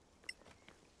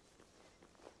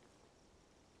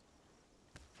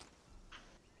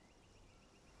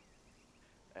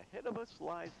 Ahead of us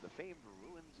lies the famed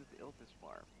Ruins of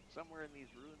Ilthismir. Somewhere in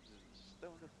these ruins is a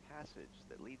stone of passage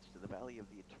that leads to the Valley of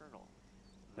the Eternal.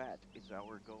 That is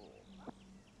our goal.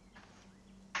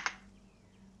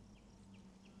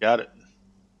 Got it.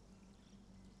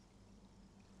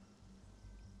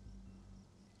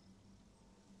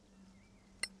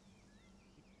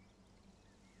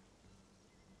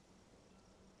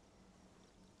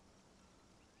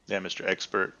 Yeah, Mr.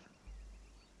 Expert.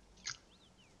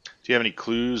 Do you have any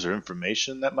clues or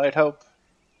information that might help?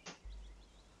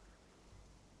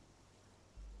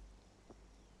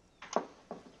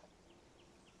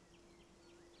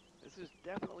 This is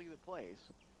definitely the place.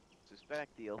 Suspect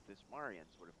the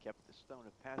Ilthismarians would have kept the stone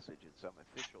of passage in some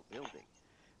official building,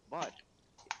 but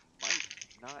it might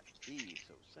not be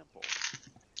so simple.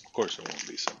 Of course it won't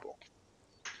be simple.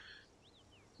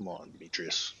 Come on,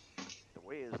 Demetrius. The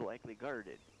way is likely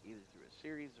guarded, either through a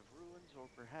series of ruins or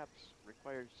perhaps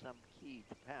requires some key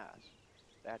to pass.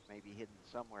 That may be hidden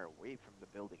somewhere away from the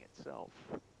building itself.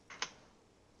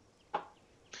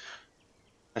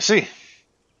 I see.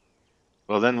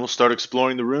 Well, then we'll start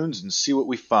exploring the ruins and see what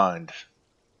we find.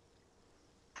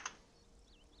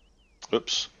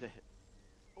 Oops.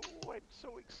 Oh, I'm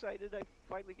so excited I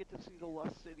finally get to see the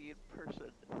Lost City in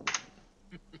person.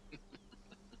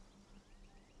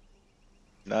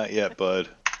 Not yet, bud.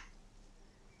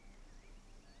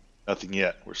 Nothing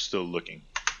yet. We're still looking.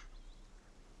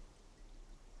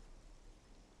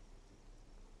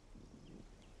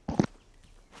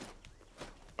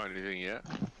 Find anything yet?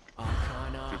 Did you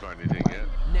Arcana. find anything yet?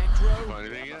 Did you Necro. find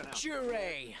anything yet?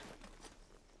 Jure.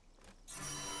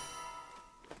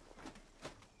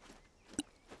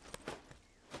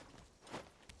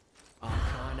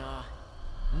 Arcana.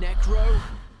 Necro.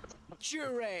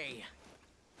 Jure.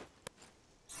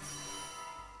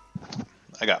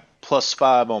 I got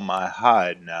 +5 on my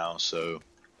hide now, so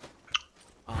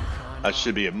Arcana. I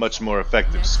should be a much more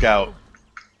effective scout.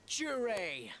 Jure.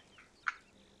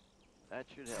 That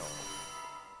should help.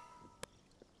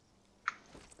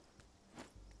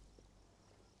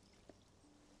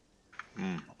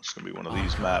 It's gonna be one of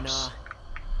these maps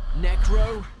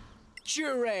Necro.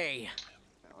 Jure.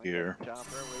 Now we here. gotta chop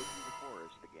our way through the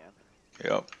forest again.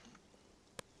 Yep.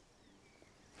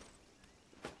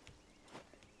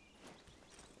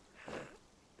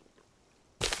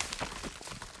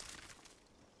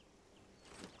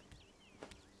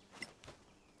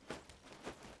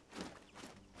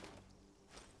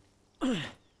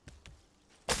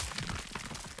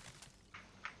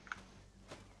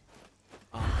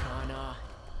 Arcana.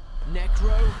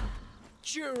 Necro.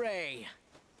 Jure.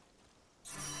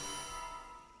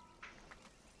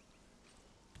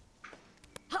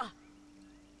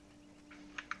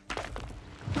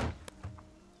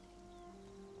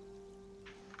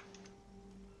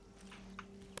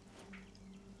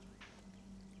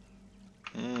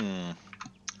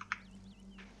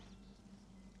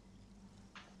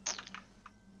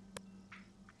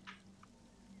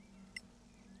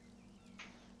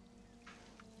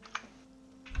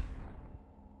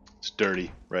 It's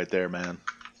dirty right there, man.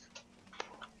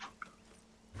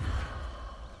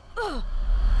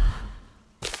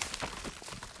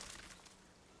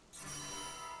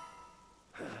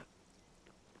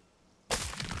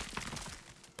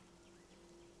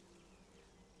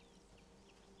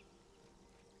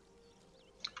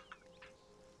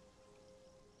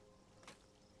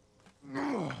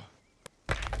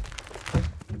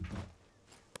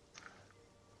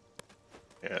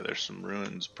 Yeah, there's some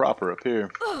ruins proper up here.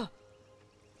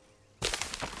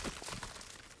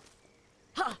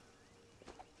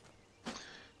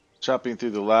 Chopping through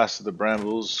the last of the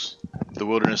brambles, the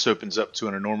wilderness opens up to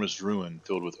an enormous ruin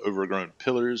filled with overgrown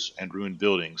pillars and ruined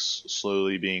buildings,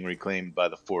 slowly being reclaimed by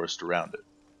the forest around it.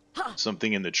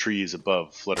 Something in the trees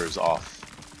above flutters off.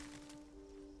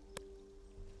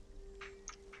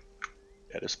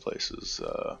 Yeah, this place is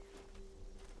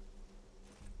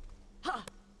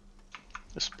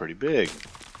this is pretty big.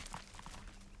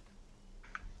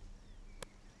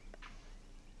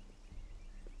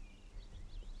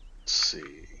 Let's see.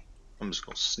 I'm just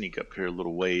gonna sneak up here a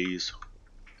little ways.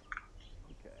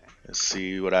 Okay. And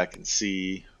see what I can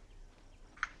see.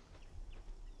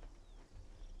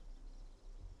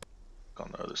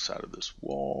 On the other side of this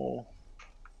wall.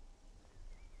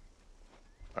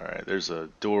 Alright, there's a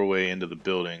doorway into the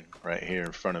building right here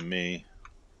in front of me.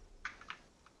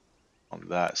 On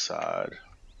that side.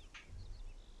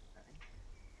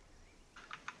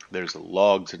 There's a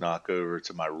log to knock over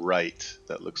to my right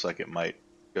that looks like it might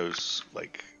go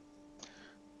like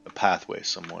a pathway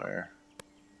somewhere.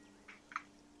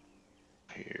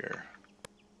 Here.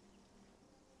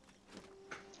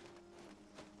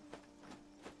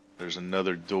 There's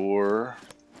another door.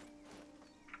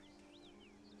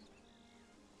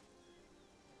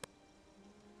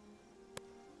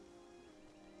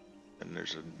 And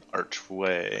there's an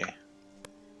archway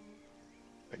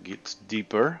that gets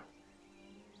deeper.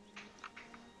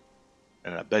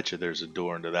 And I bet you there's a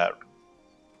door into that.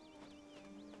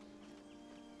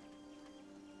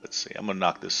 Let's see, I'm gonna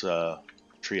knock this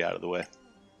tree out of the way.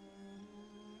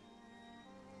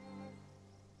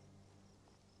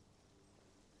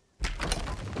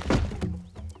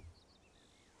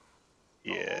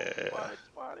 Yeah.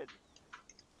 Spotted.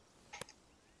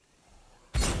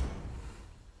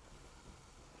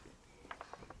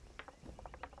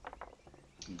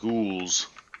 Ghouls.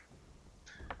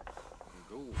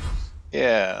 Ghouls.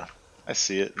 Yeah, I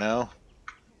see it now.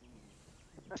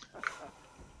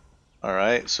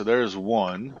 Alright, so there's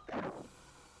one.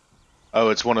 Oh,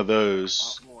 it's one of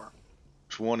those. More.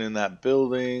 There's one in that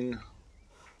building.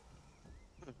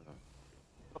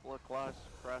 Couple of claws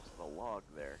across the log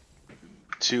there.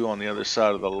 Two on the other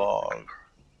side of the log.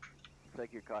 Looks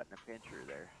like you're caught in a pincher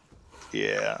there.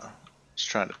 Yeah. Just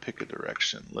trying to pick a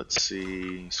direction. Let's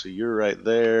see. So you're right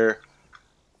there.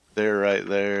 They're right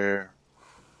there.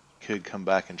 Could come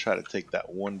back and try to take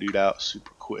that one dude out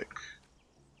super quick.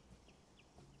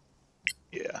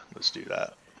 Yeah, let's do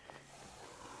that.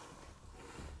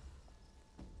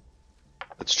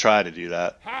 Let's try to do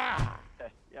that. Yeah.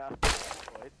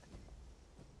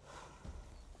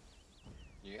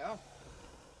 Yeah.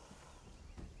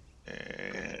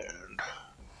 And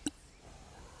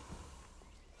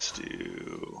let's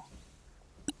do.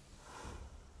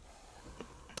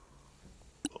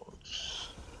 Let's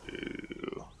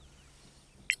do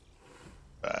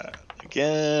that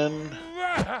again.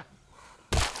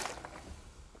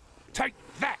 Take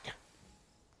that!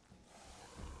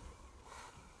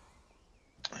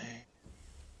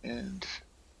 And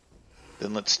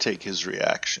then let's take his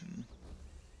reaction.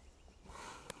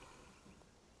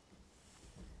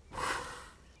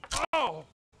 Oh!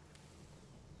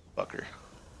 Fucker.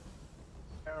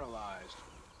 Paralyzed.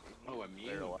 Oh, immune.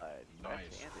 Paralyzed. That's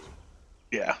Nice. handy.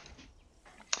 Yeah.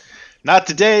 Not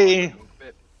today. Move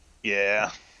it.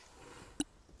 Yeah.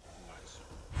 Nice.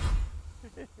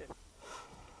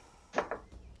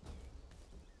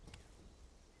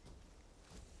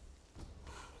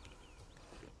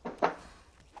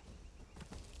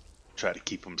 Try to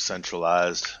keep him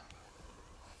centralized.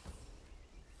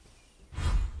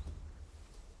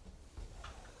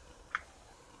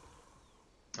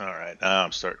 Alright, now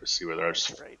I'm starting to see where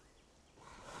there's Right.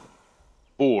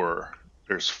 four.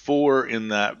 There's four in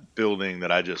that building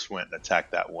that I just went and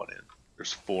attacked that one in.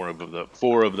 There's four of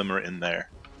them are in there.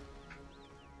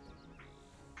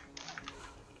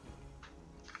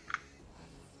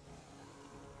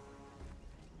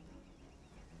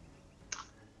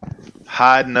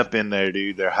 Hiding up in there,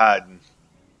 dude. They're hiding.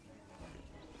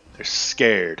 They're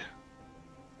scared.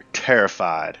 They're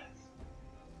terrified.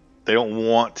 They don't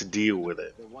want to deal with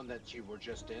it. The one that you were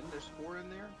just in, there's 4 in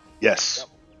there? Yes.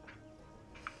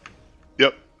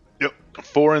 Yep.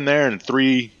 4 in there and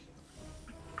 3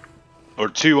 or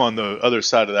 2 on the other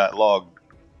side of that log.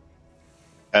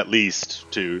 At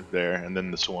least 2 there, and then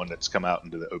this one that's come out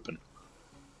into the open.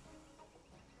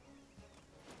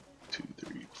 2,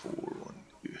 3, 4, 1,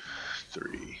 2,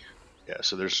 3. Yeah,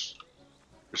 so there's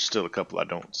still a couple I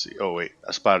don't see. Oh wait,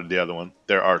 I spotted the other one.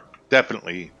 There are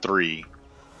definitely 3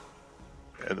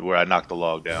 where I knocked the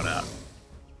log down out.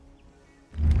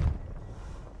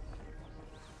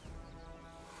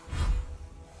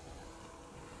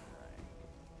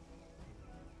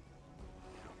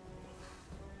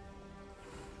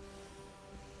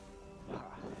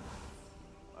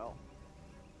 Well,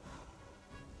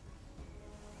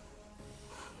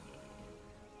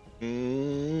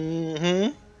 Mm-hmm. I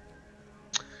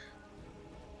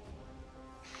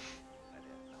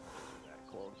didn't know we were that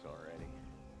close already.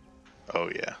 Oh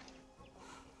yeah.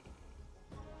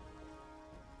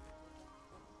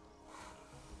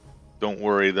 Don't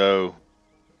worry though.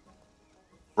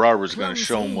 Robert's gonna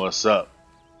show him what's up.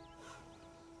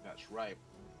 That's right.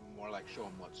 More like show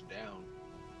him what's down.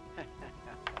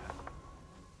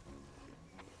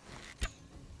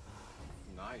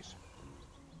 Nice.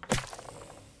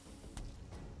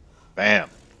 Bam.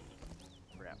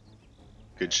 Crap.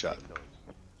 Good shot.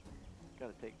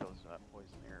 Gotta take those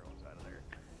poison arrows out of there.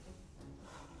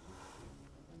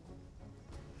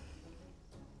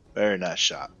 Very nice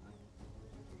shot.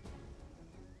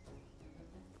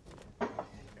 There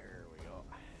we go.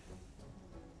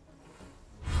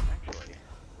 Actually,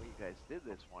 the way you guys did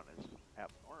this one is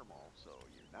abnormal, so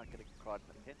you're not gonna get caught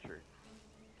in a pincher.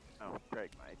 Oh, Greg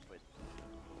might, but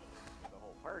the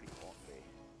whole party won't be.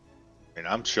 And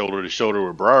I'm shoulder to shoulder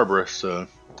with Barbara, so.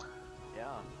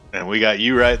 Yeah, And we got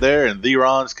you right there, and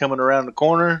Theron's coming around the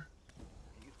corner.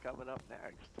 he's coming up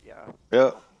next. Yeah.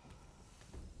 Yep.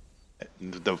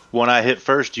 The one I hit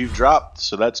first, you dropped,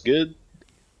 so that's good.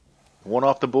 1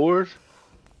 off the board.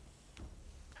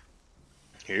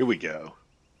 Here we go.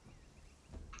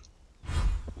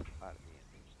 Ought to be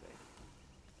interesting.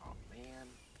 Oh man.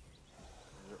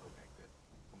 Okay, good.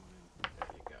 Come on in. There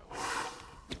you go.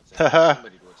 Let's ask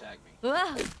somebody to attack me.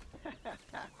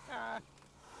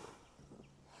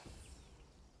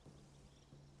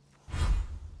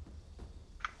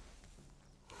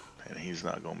 And he's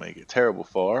not going to make it terrible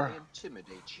far. I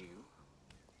intimidate you.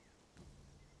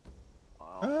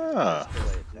 Wow. Ah.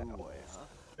 Play it that way, huh?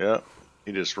 Yep.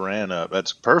 He just ran up.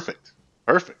 That's perfect.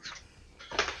 Perfect.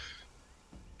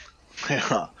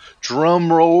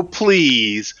 Drum roll,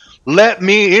 please. Let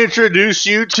me introduce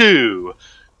you to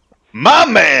my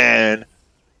man,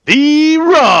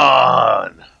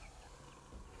 Theron.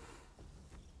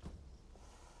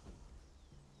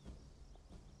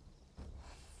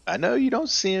 I know you don't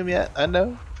see him yet. I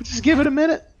know. But just give it a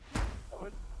minute.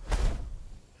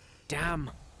 Damn.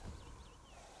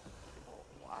 Oh,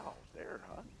 wow. There,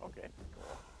 huh? Okay,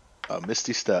 cool. A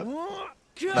misty step.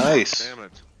 Nice. Damn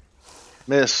it.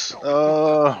 Miss.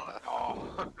 Oh.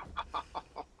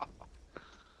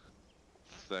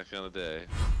 It's that kind of day.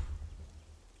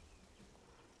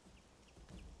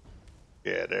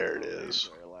 Yeah, there it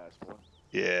is. Very last one.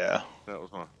 Yeah. That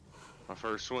was my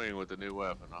first swing with the new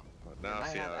weapon. But now I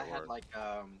see how I it had works. like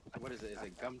what is it? Is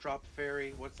it gumdrop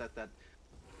fairy? What's that? Da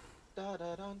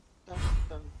da dun dun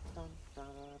dun dun da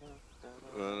da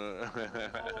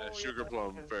da. Sugar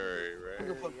plum fairy, right?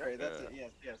 Sugar plum fairy. That's it.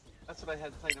 Yes, yes. That's what I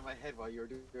had playing in my head while you were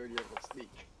doing your little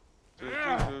sneak.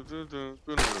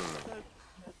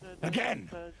 Again!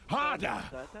 Harder!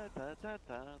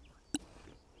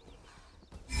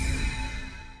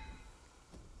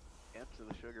 Answer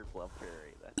the sugar plum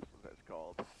fairy. That's what that's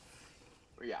called.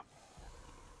 Oh, yeah.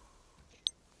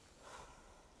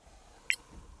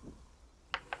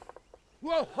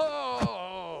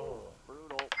 Whoa!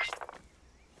 Brutal.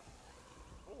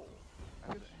 Oh,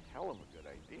 that's a hell of a good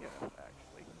idea,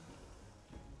 actually.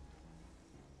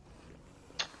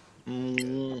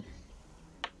 Mm.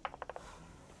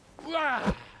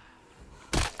 Ah!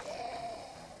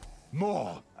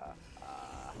 More!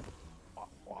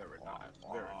 Very nice.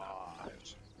 Very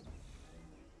nice.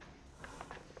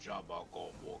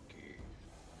 Jabagomoki.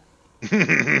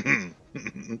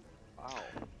 Wow,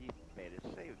 he made it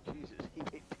save. Jesus, he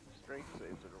made 2 straight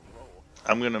saves in a row.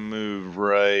 I'm going to move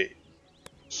right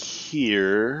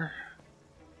here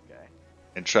Okay,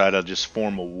 and try to just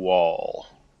form a wall.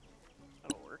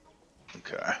 that'll work.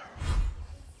 Okay.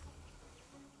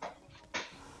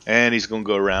 And he's going to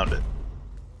go around it.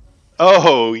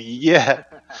 Oh, yeah.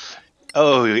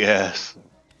 Oh, yes.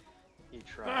 He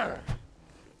tried.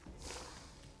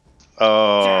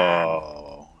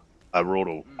 Oh. I rolled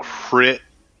a crit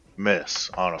miss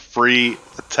on a free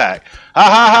attack. Ha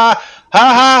ha ha! Ha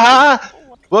ha ha!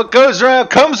 What goes around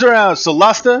comes around,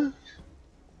 Solasta.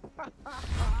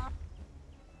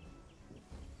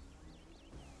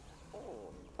 Oh,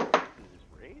 this is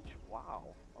rage? Wow.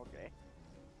 Okay.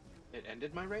 It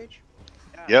ended my rage?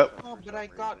 Yeah, Yep. for Oh, but some I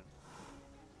got... reason.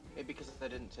 Maybe because I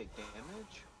didn't take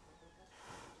damage?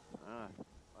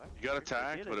 What? You got You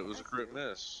attacked, did but it was a attack crit you.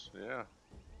 miss. Yeah.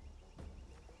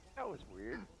 That was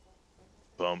weird.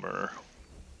 Bummer.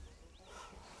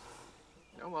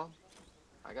 Oh well.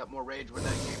 I got more rage where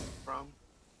that came from.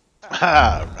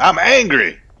 I'm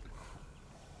angry.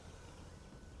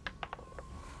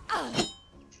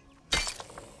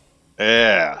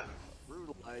 Yeah,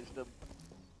 Brutalized him.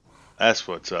 that's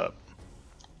what's up.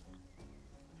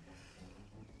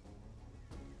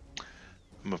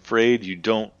 I'm afraid you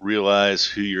don't realize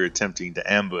who you're attempting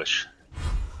to ambush.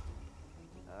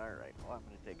 Alright, well, I'm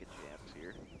gonna take a chance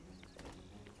here.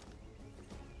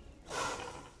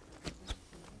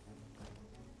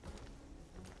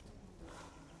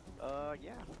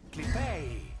 Yeah.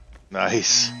 Clippé.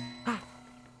 Nice.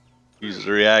 Use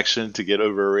the reaction to get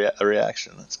over a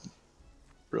reaction. That's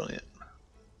brilliant.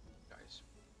 Guys.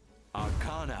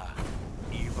 Arcana.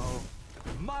 Evo.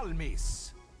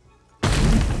 Malmis.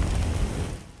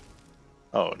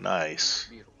 Oh, nice.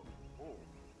 Beautiful.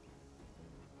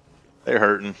 They're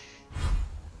hurting.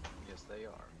 Yes, they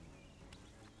are.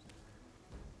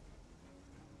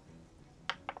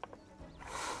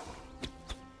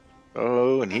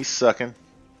 Oh, and he's sucking.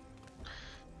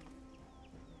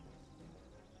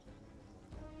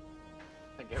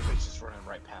 I think everybody's just running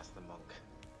right past the monk.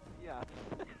 Yeah.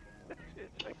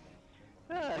 It's like,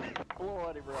 blow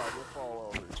on him wrong, you'll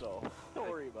fall over, so don't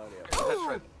worry about him. That's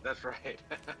right. That's right.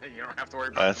 You don't have to worry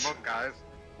about the That's- monk, guys.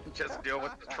 Just deal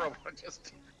with the trouble.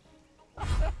 Just.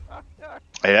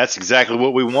 Hey, that's exactly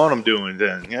what we want them doing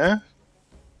then, yeah?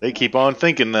 They keep on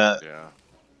thinking that. Yeah.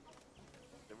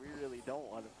 We really don't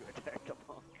want him to attack the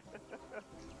monk.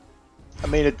 I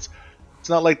mean, it's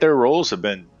not like their roles have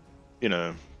been, you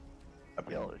know. I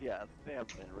mean, Well, yeah, they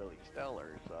haven't been really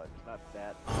stellar, so it's not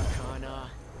that. Arcana.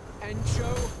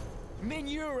 Encho.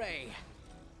 Minure.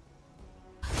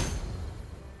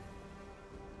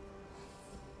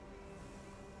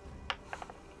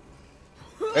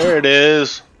 there it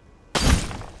is.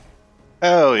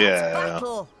 Hell yeah.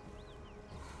 Battle.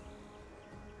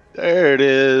 There it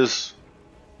is.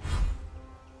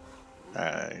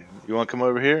 Alright. You want to come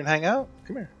over here and hang out?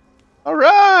 Come here.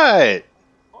 Alright.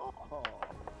 Oh,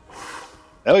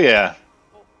 Hell yeah.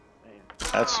 man.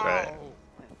 That's right.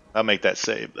 I'll make that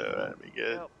save though. That'd be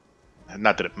good. Yep.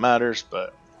 Not that it matters,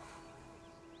 but.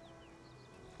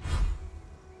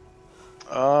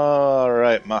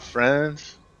 Alright, my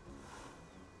friends.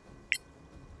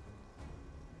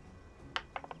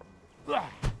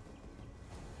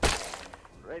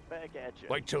 Right back at you.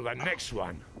 Wait till the next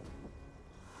one.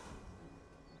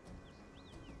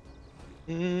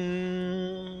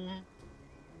 Mm.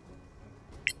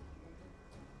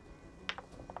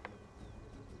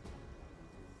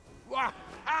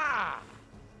 Wah-ha!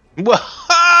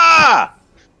 Waha!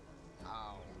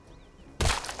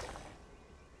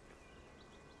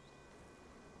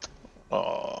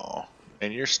 Oh,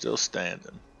 and you're still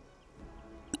standing.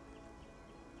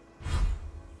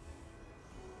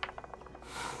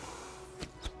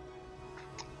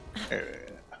 There.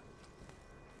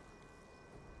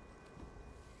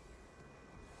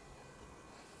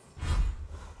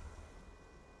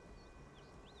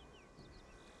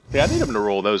 Yeah, I need them to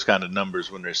roll those kind of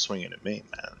numbers when they're swinging at me,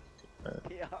 man.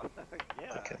 Yeah.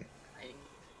 Yeah. Okay.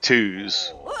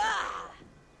 Twos.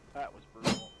 That was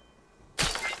brutal.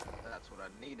 That's what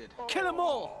I needed. Kill 'em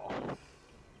all.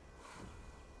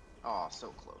 Oh, so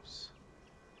close.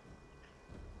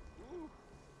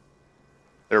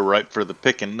 They're ripe for the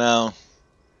picking now.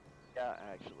 Yeah,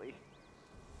 actually.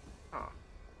 Huh.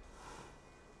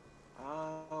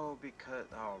 Oh, because.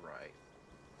 Alright.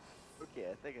 Okay,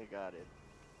 I think I got it.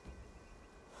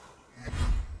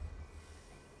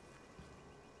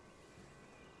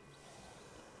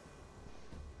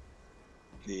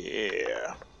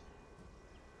 Yeah.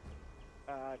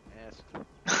 I missed.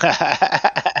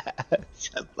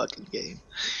 That fucking game.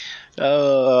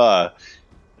 Oh.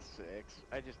 6.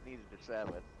 I just needed a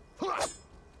 7.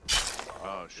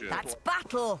 Oh shit. That's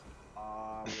battle. We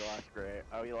lost Gray.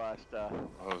 Oh, we lost,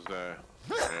 What was that?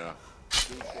 Yeah.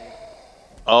 DC.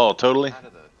 Oh, totally. Out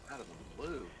of the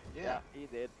blue. Yeah, Yeah. he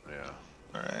did. Yeah.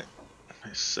 All right.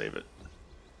 Let's save it.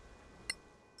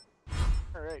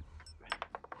 Alright.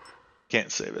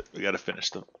 Can't save it. We gotta finish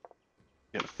the.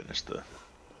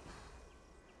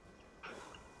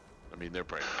 I mean, they're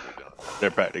practically done.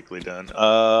 They're practically done.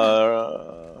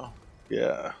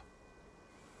 Yeah.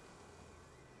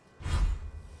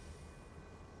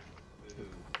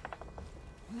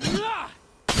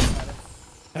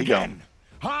 Keep going. Again.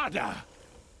 Harder.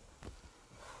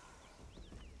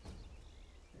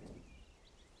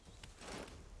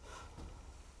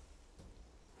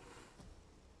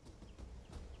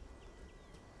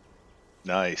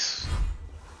 Nice.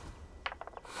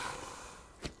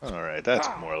 Alright, that's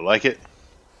more like it.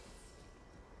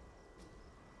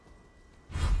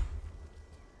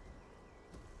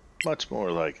 Much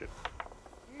more like it.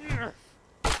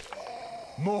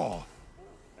 More.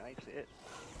 Nice hit.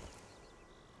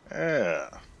 Yeah.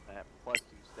 That +2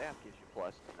 staff gives you +9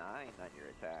 on your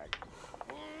attack.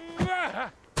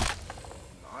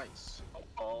 Nice.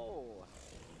 Oh.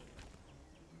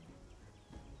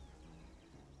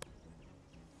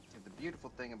 See, the beautiful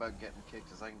thing about getting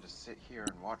kicked is I can just sit here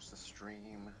and watch the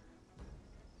stream.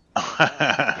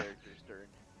 Character's turn.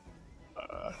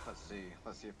 Let's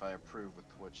see if I approve with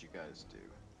what you guys do.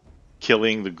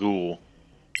 Killing the ghoul.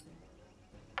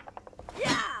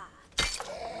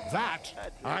 That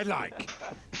I like.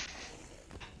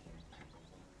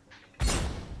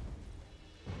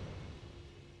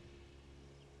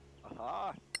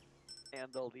 Aha!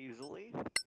 Handled easily. You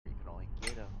can only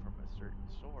get them from a certain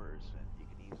source, and you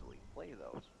can easily play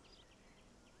those.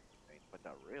 I mean, but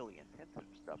the really intensive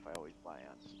stuff I always buy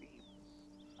on Steam.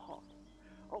 Huh.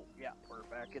 Oh yeah, we're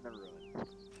back in the ruins.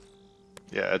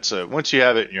 Yeah, it's once you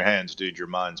have it in your hands, dude, your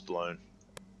mind's blown.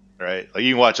 Right? Like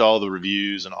you can watch all the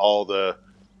reviews and all the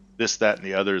this, that, and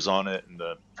the others on it, and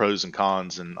the pros and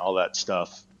cons and all that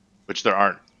stuff, which there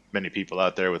aren't many people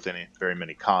out there with very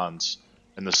many cons.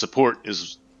 And the support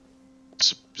is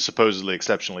supposedly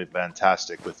exceptionally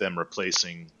fantastic with them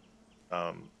replacing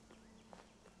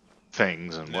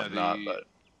things and whatnot. But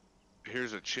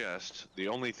here's a chest. The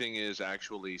only thing is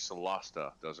actually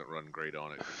Solasta doesn't run great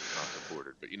on it because it's not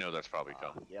supported. But you know that's probably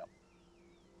coming. Yep.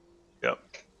 Yep.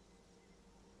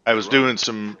 I was doing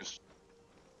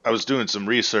some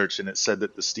research, and it said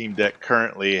that the Steam Deck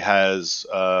currently has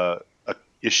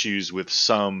issues with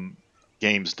some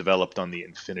games developed on the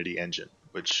Infinity engine,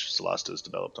 which Solasta is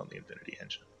developed on the Infinity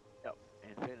engine. Yep.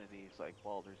 Infinity's like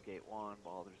Baldur's Gate 1,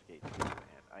 Baldur's Gate 2, and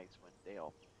Icewind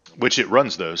Dale. Which it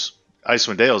runs those.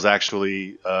 Icewind Dale is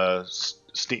actually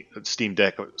Steam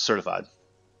Deck certified.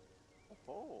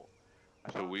 Oh.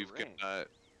 So we've got.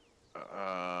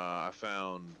 I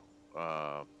found.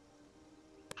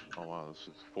 Oh wow, this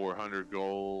is 400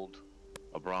 gold,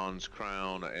 a bronze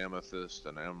crown, an amethyst,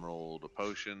 an emerald, a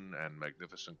potion, and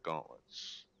magnificent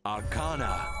gauntlets.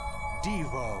 Arcana.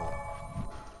 Devo.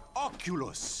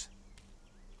 Oculus.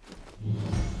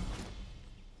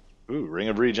 Ooh, Ring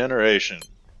of Regeneration.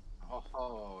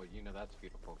 Oh, you know that's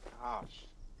beautiful. Gosh.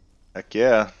 Heck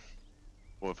yeah.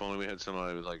 Well, if only we had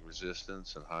somebody with like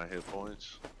resistance and high hit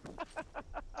points.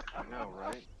 I know,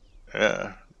 right?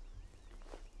 Yeah.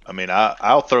 I mean,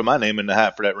 I'll throw my name in the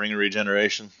hat for that Ring of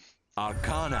Regeneration.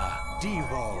 Arcana.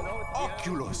 Devo. You know,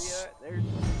 Oculus. there's a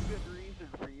good reason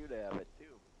for you to have it too.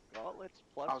 Gauntlets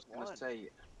 +1. I was gonna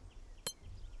say.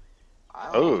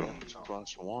 Oh.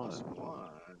 +1.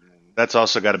 That's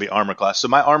also got to be armor class. So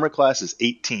my armor class is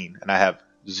 18, and I have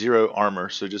 0 armor.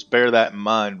 So just bear that in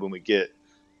mind when we get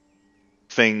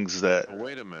things that.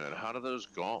 Wait a minute. How do those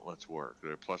gauntlets work?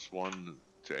 They're +1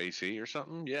 to AC or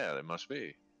something? Yeah, they must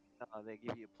be. They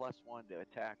give you +1 to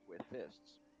attack with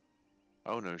fists.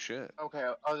 Oh no shit.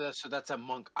 Okay. Oh, so that's a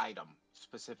monk item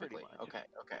specifically. Much. Okay.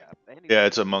 Yeah,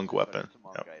 it's a monk weapon. It's a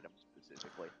monk item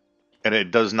specifically. And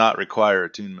it does not require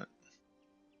attunement.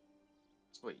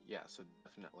 Sweet. Yeah. So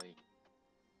definitely.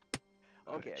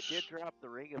 Okay, I did drop the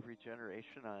Ring of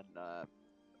Regeneration on.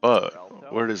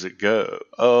 But where does it go?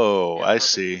 Oh, Yeah, I perfect,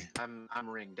 see. 'cause I'm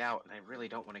ringed out, and I really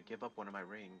don't want to give up one of my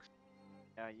rings.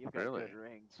 Yeah, you've got good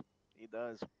rings. He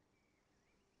does.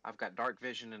 I've got dark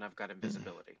vision and I've got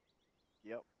invisibility.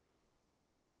 Yep.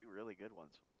 Two really good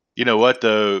ones. You know what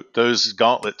though? Those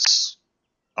gauntlets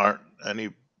aren't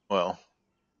any. Well,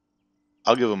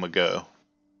 I'll give them a go.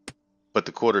 But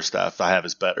the quarterstaff I have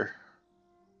is better.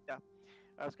 Yeah,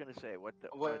 I was gonna say what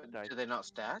Do they not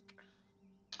stack?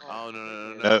 Oh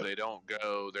no, No. they don't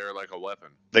go. They're like a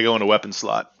weapon. They go in a weapon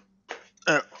slot.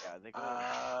 Yeah, they go.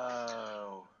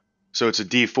 Oh. So it's a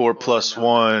D4 plus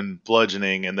 1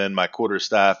 bludgeoning, and then my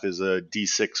quarterstaff is a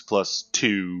D6 plus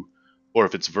 2, or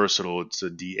if it's versatile, it's a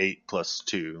D8 plus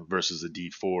 2 versus a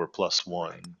D4 plus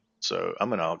 1. Right. So I'm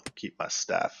gonna keep my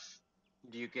staff.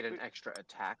 Do you get an extra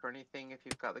attack or anything if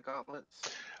you've got the gauntlets?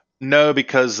 No,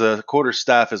 because the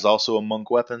quarterstaff is also a monk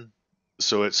weapon,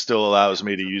 so it still allows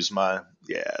me to use my.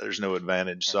 Yeah, there's no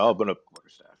advantage. So I'm gonna.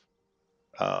 Quarterstaff.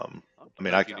 I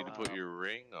mean, You need to put your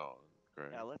ring on.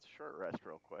 Great. Yeah, let's short rest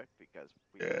real quick because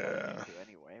we Yeah. need to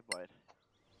anyway. But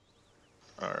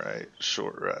all right,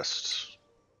 short rest.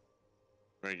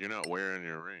 Right, you're not wearing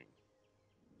your ring.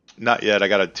 Not yet. I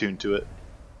got to tune to it.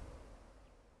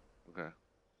 Okay.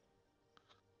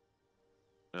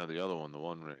 Now the other one, the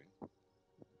one ring.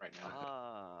 Right now.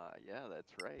 Ah, yeah,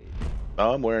 that's right.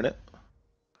 Oh, I'm wearing it.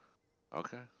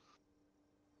 Okay.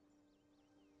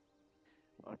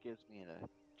 Well, it gives me a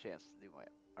chance to do my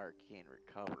arcane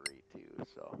recovery too.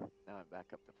 So now I'm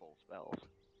back up to full spells.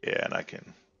 Yeah, and I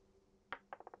can.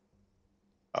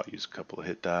 I'll use a couple of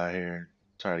hit die here.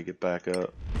 Try to get back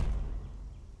up.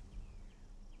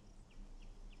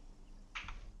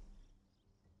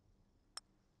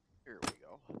 Here we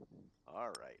go. All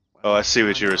right. Oh, I see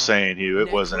what you were Arcana, saying, Hugh.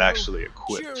 It wasn't Necro, actually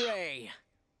equipped.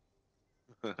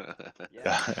 Jure.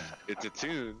 Yeah. It's a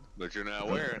tune, but you're not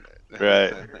wearing it.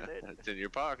 Right. It's in your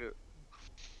pocket.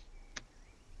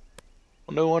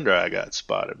 Well, no wonder I got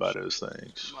spotted by those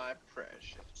things. My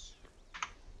precious.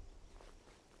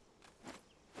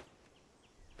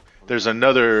 There's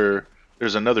another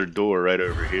door right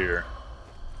over here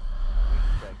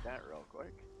Check that real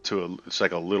quick. to a. It's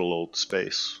like a little old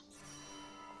space.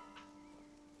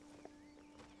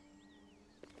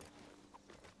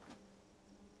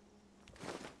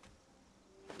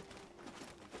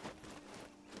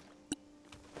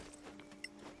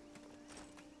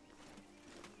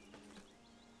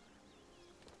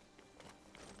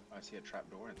 I see a trap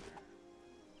door in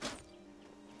there.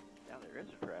 Yeah, there is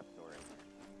a trap door in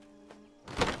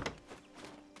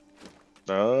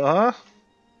Uh huh.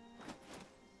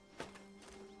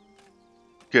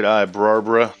 Good eye,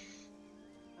 Barbara.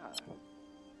 there. Ah.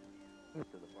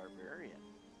 To the barbarian.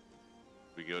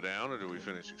 We go down, or do we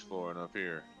finish exploring up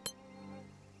here?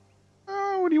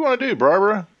 What do you want to do,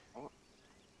 Barbara?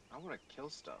 I want to kill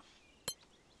stuff.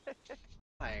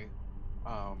 I,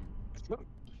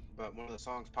 but one of the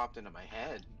songs popped into my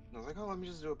head, and I was like, oh, let me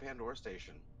just do a Pandora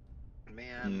station.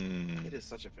 Man, it is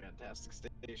such a fantastic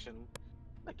station.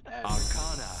 Like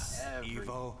Arcana, everything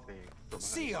Evo, from high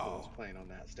school was playing on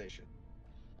that station.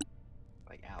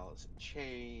 Like Alice in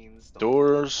Chains, The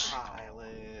Doors.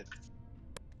 Pilot,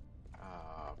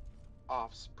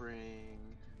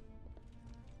 Offspring,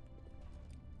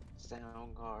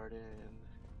 Soundgarden.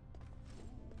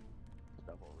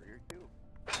 Stuff over here too.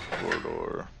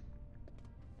 Corridor.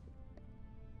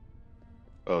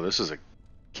 Oh, this is a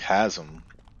chasm.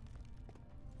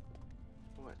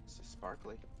 What? Is this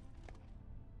sparkly?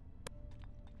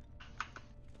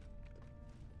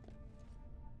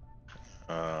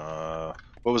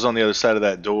 What was on the other side of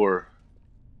that door?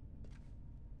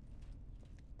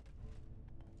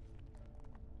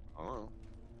 Oh.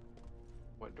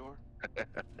 What door?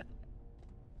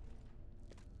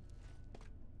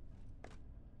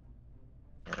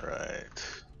 Alright.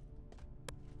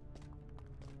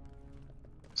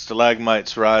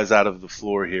 Stalagmites rise out of the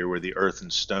floor here where the earth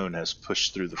and stone has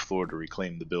pushed through the floor to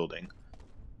reclaim the building.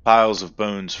 Piles of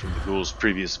bones from the ghoul's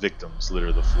previous victims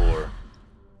litter the floor.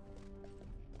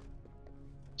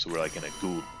 So we're like in a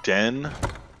ghoul den.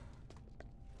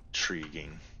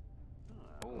 Intriguing.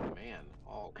 Oh man,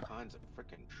 all kinds of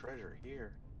freaking treasure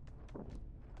here.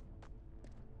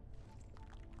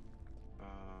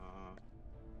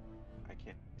 I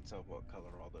can't tell what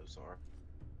color all those are.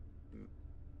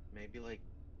 Maybe like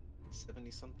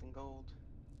 70 something gold.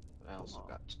 I also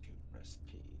got 2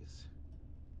 recipes.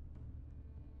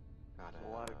 Got A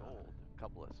lot of gold. A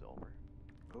couple of silver.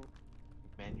 Oh,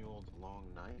 manual the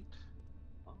long night.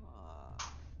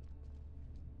 Ah.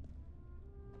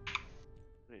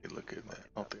 Hey, look at that.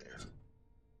 Oh, there.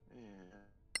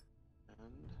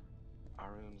 And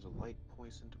Ruins of light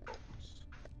poisoned bolts.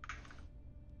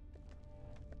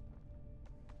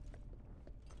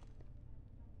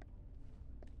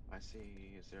 I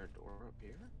see. Is there a door up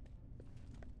here?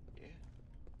 Yeah.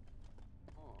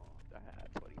 Oh,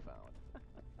 that's what he found.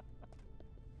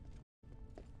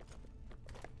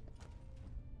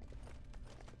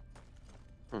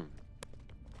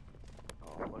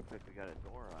 Oh, looks like we got a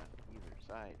door on either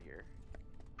side here.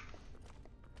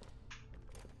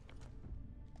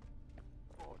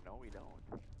 Oh, no, we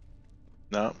don't.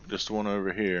 No, just one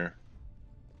over here.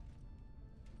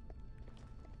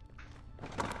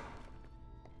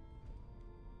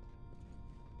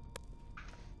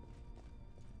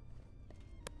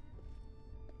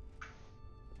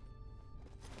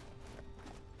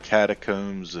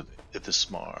 Catacombs of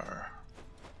Ithismir.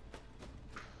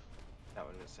 That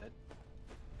what it said?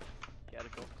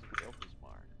 Catacombs of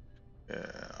Ilthismir.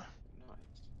 Yeah.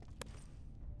 Nice.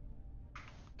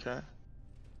 Okay.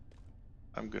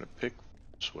 I'm gonna pick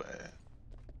this way.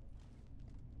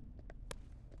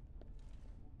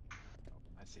 Oh,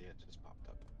 I see it just popped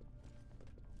up.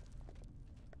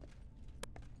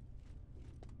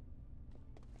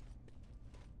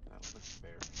 That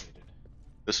barricaded.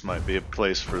 This might be a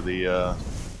place for the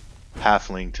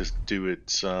halfling to do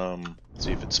its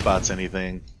see if it spots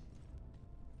anything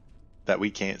that we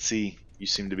can't see. You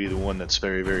seem to be the one that's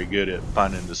very, very good at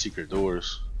finding the secret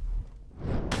doors.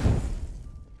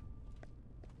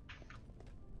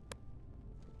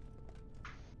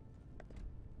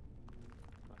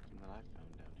 Nothing that I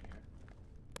found down here.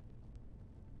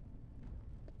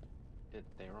 Did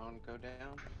Theron go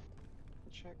down?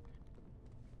 Check.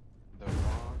 The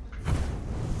Ron.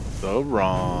 The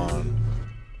Ron.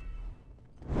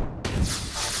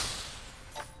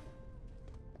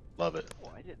 Love it. Oh,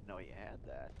 I didn't know you had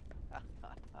that.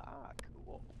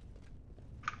 Cool.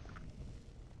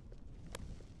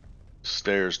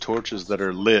 Stairs, torches that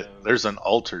are lit. There's an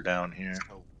altar down here.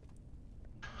 Oh,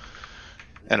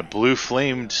 And a blue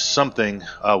flamed something.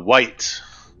 White.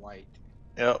 white.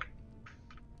 Yep.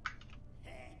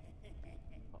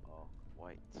 Uh-oh.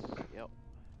 Whites. Yep.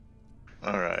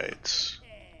 Alright.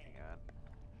 Hang on.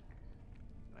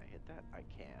 Can I hit that? I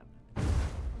can.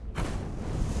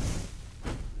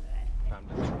 Found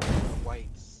the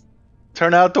whites.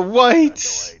 Turn out the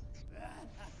whites!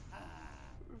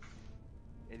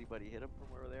 Anybody hit him from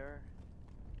over there?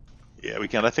 Yeah, we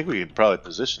can. I think we can probably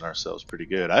position ourselves pretty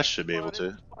good. I should be able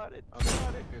to. Spotted. Okay,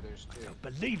 here there's two.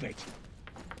 Believe it.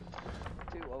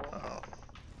 Two of them. Oh.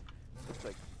 Looks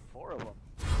like 4 of them.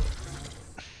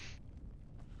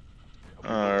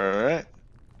 Alright.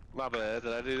 My bad.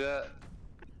 Did I do that?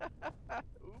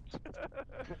 Oops.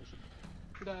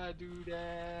 Did I do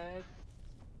that?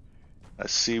 I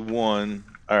see one.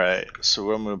 Alright,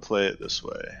 so I'm going to play it this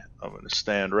way. I'm going to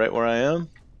stand right where I am.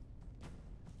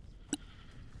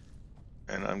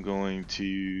 And I'm going to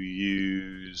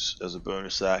use, as a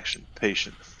bonus action,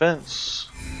 patient defense.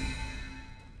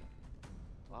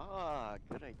 Ah,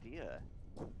 good idea.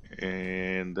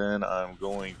 And then I'm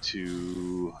going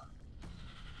to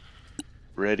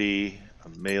ready a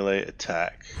melee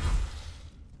attack.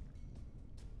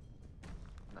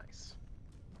 Nice.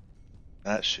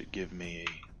 That should give me.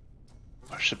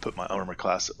 I should put my armor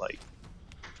class at like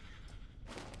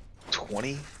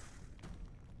 20-ish.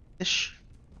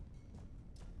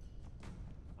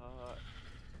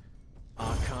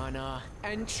 Arcana.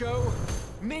 Ancho.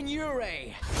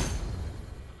 Minure.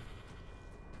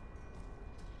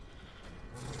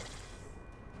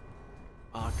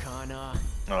 Arcana.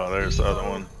 Oh, there's the other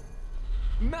one.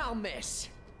 Malmis.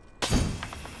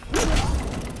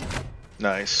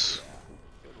 Nice.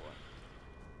 Good one.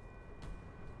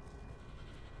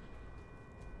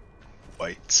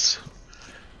 Whites.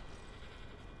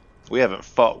 We haven't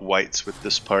fought whites with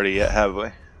this party yet, have we? Oh,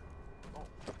 in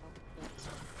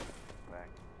fact,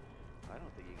 I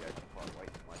don't think you guys have fought white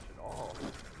much at all.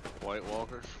 White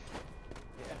Walkers?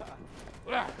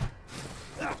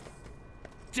 Yeah.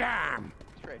 Damn!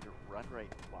 Tried to run right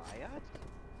by us?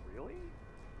 Really?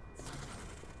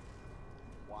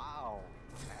 Wow.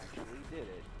 Actually did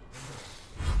it.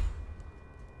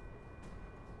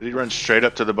 Did he run straight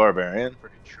up to the barbarian?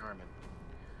 Pretty charming.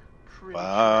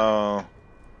 Wow.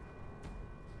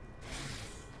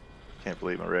 Can't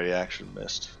believe my ready action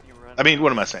missed. You run I mean,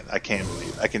 what am I saying? I can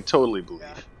believe. I can totally believe.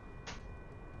 Yeah.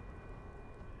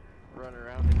 Run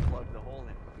around and plug the hole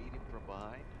and beat him from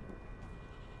behind.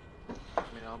 I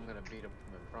mean, I'm gonna beat him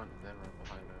from in front and then run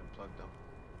behind him and plug them.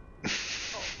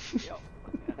 Oh,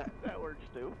 yep. That works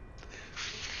too.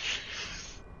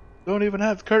 Don't even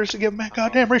have the courage to give me a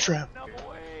goddamn reach around. No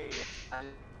way. I,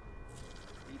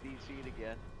 EDC'd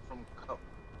again. from co-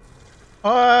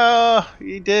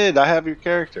 He did. I have your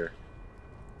character.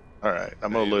 Alright,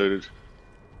 I'm gonna load.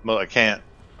 Well, I can't.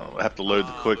 I'll have to load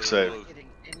the quick but save. not getting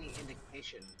any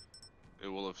indication. It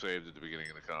will have saved at the beginning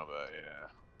of the combat, yeah.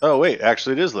 Oh, wait.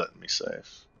 Actually, it is letting me save.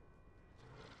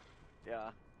 Yeah.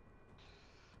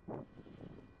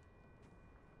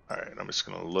 Alright, I'm just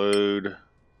gonna load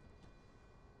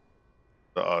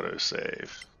the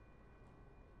autosave.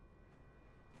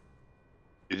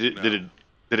 Did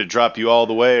it drop you all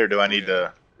the way, or do I need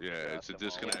to? Yeah, it's a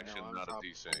disconnection, not a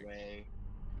desync.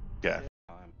 Yeah.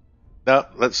 No,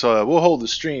 let's we'll hold the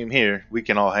stream here. We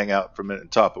can all hang out for a minute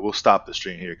and talk, but we'll stop the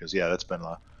stream here because yeah, it's been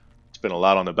a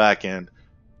lot on the back end.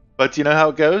 But you know how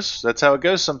it goes. That's how it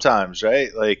goes sometimes,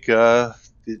 right? Like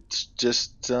it's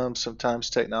just sometimes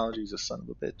technology's a son of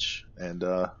a bitch, and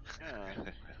Yeah.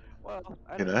 Well,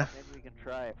 I You don't know? know. Maybe we can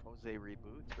try if Jose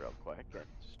reboots real quick and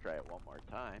just try it one more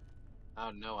time.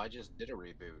 Oh no, I just did a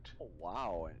reboot. Oh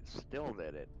wow, and it still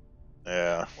did it.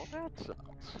 yeah, Well, that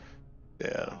sucks.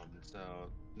 yeah. So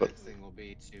But- next thing will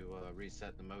be to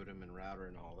reset the modem and router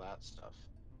and all that stuff.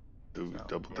 Ooh, So,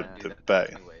 double yeah. the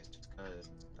back. Anyways, just because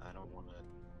I don't want to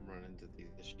run into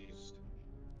these issues.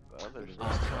 There's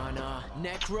Arcana,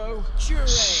 Necro, Jure.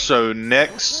 So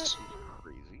next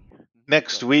Crazy.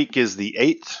 next week is the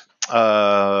 8th.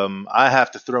 I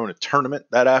have to throw in a tournament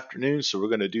that afternoon, so we're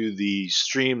going to do the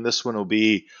stream. This one will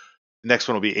be next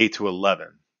one will be 8 to 11.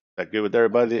 That good with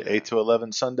everybody? Yeah. 8 to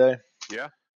 11 Sunday. Yeah.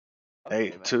 Okay,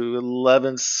 8 man. to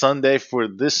 11 Sunday for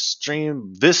this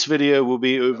stream. This video will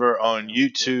be over on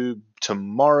YouTube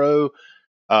tomorrow.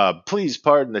 Please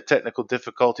pardon the technical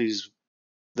difficulties.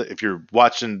 If you're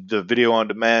watching the video on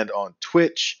demand on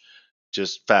Twitch,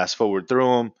 just fast forward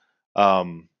through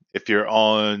them. If you're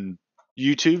on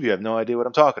YouTube, you have no idea what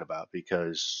I'm talking about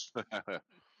because,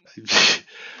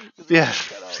 yeah,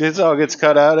 it all gets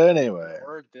cut out anyway.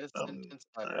 Word this Um, sentence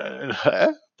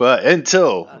but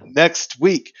until next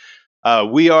week,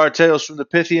 we are Tales from the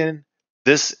Pythian.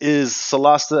 This is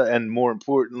Solasta, and more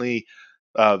importantly,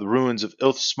 the Ruins of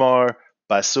Ilthismir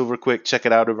by Silverquick. Check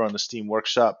it out over on the Steam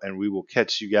Workshop, and we will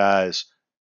catch you guys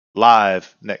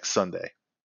live next Sunday.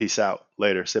 Peace out.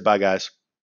 Later. Say bye, guys.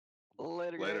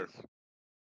 Later, Later. guys.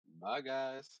 Bye,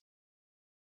 guys.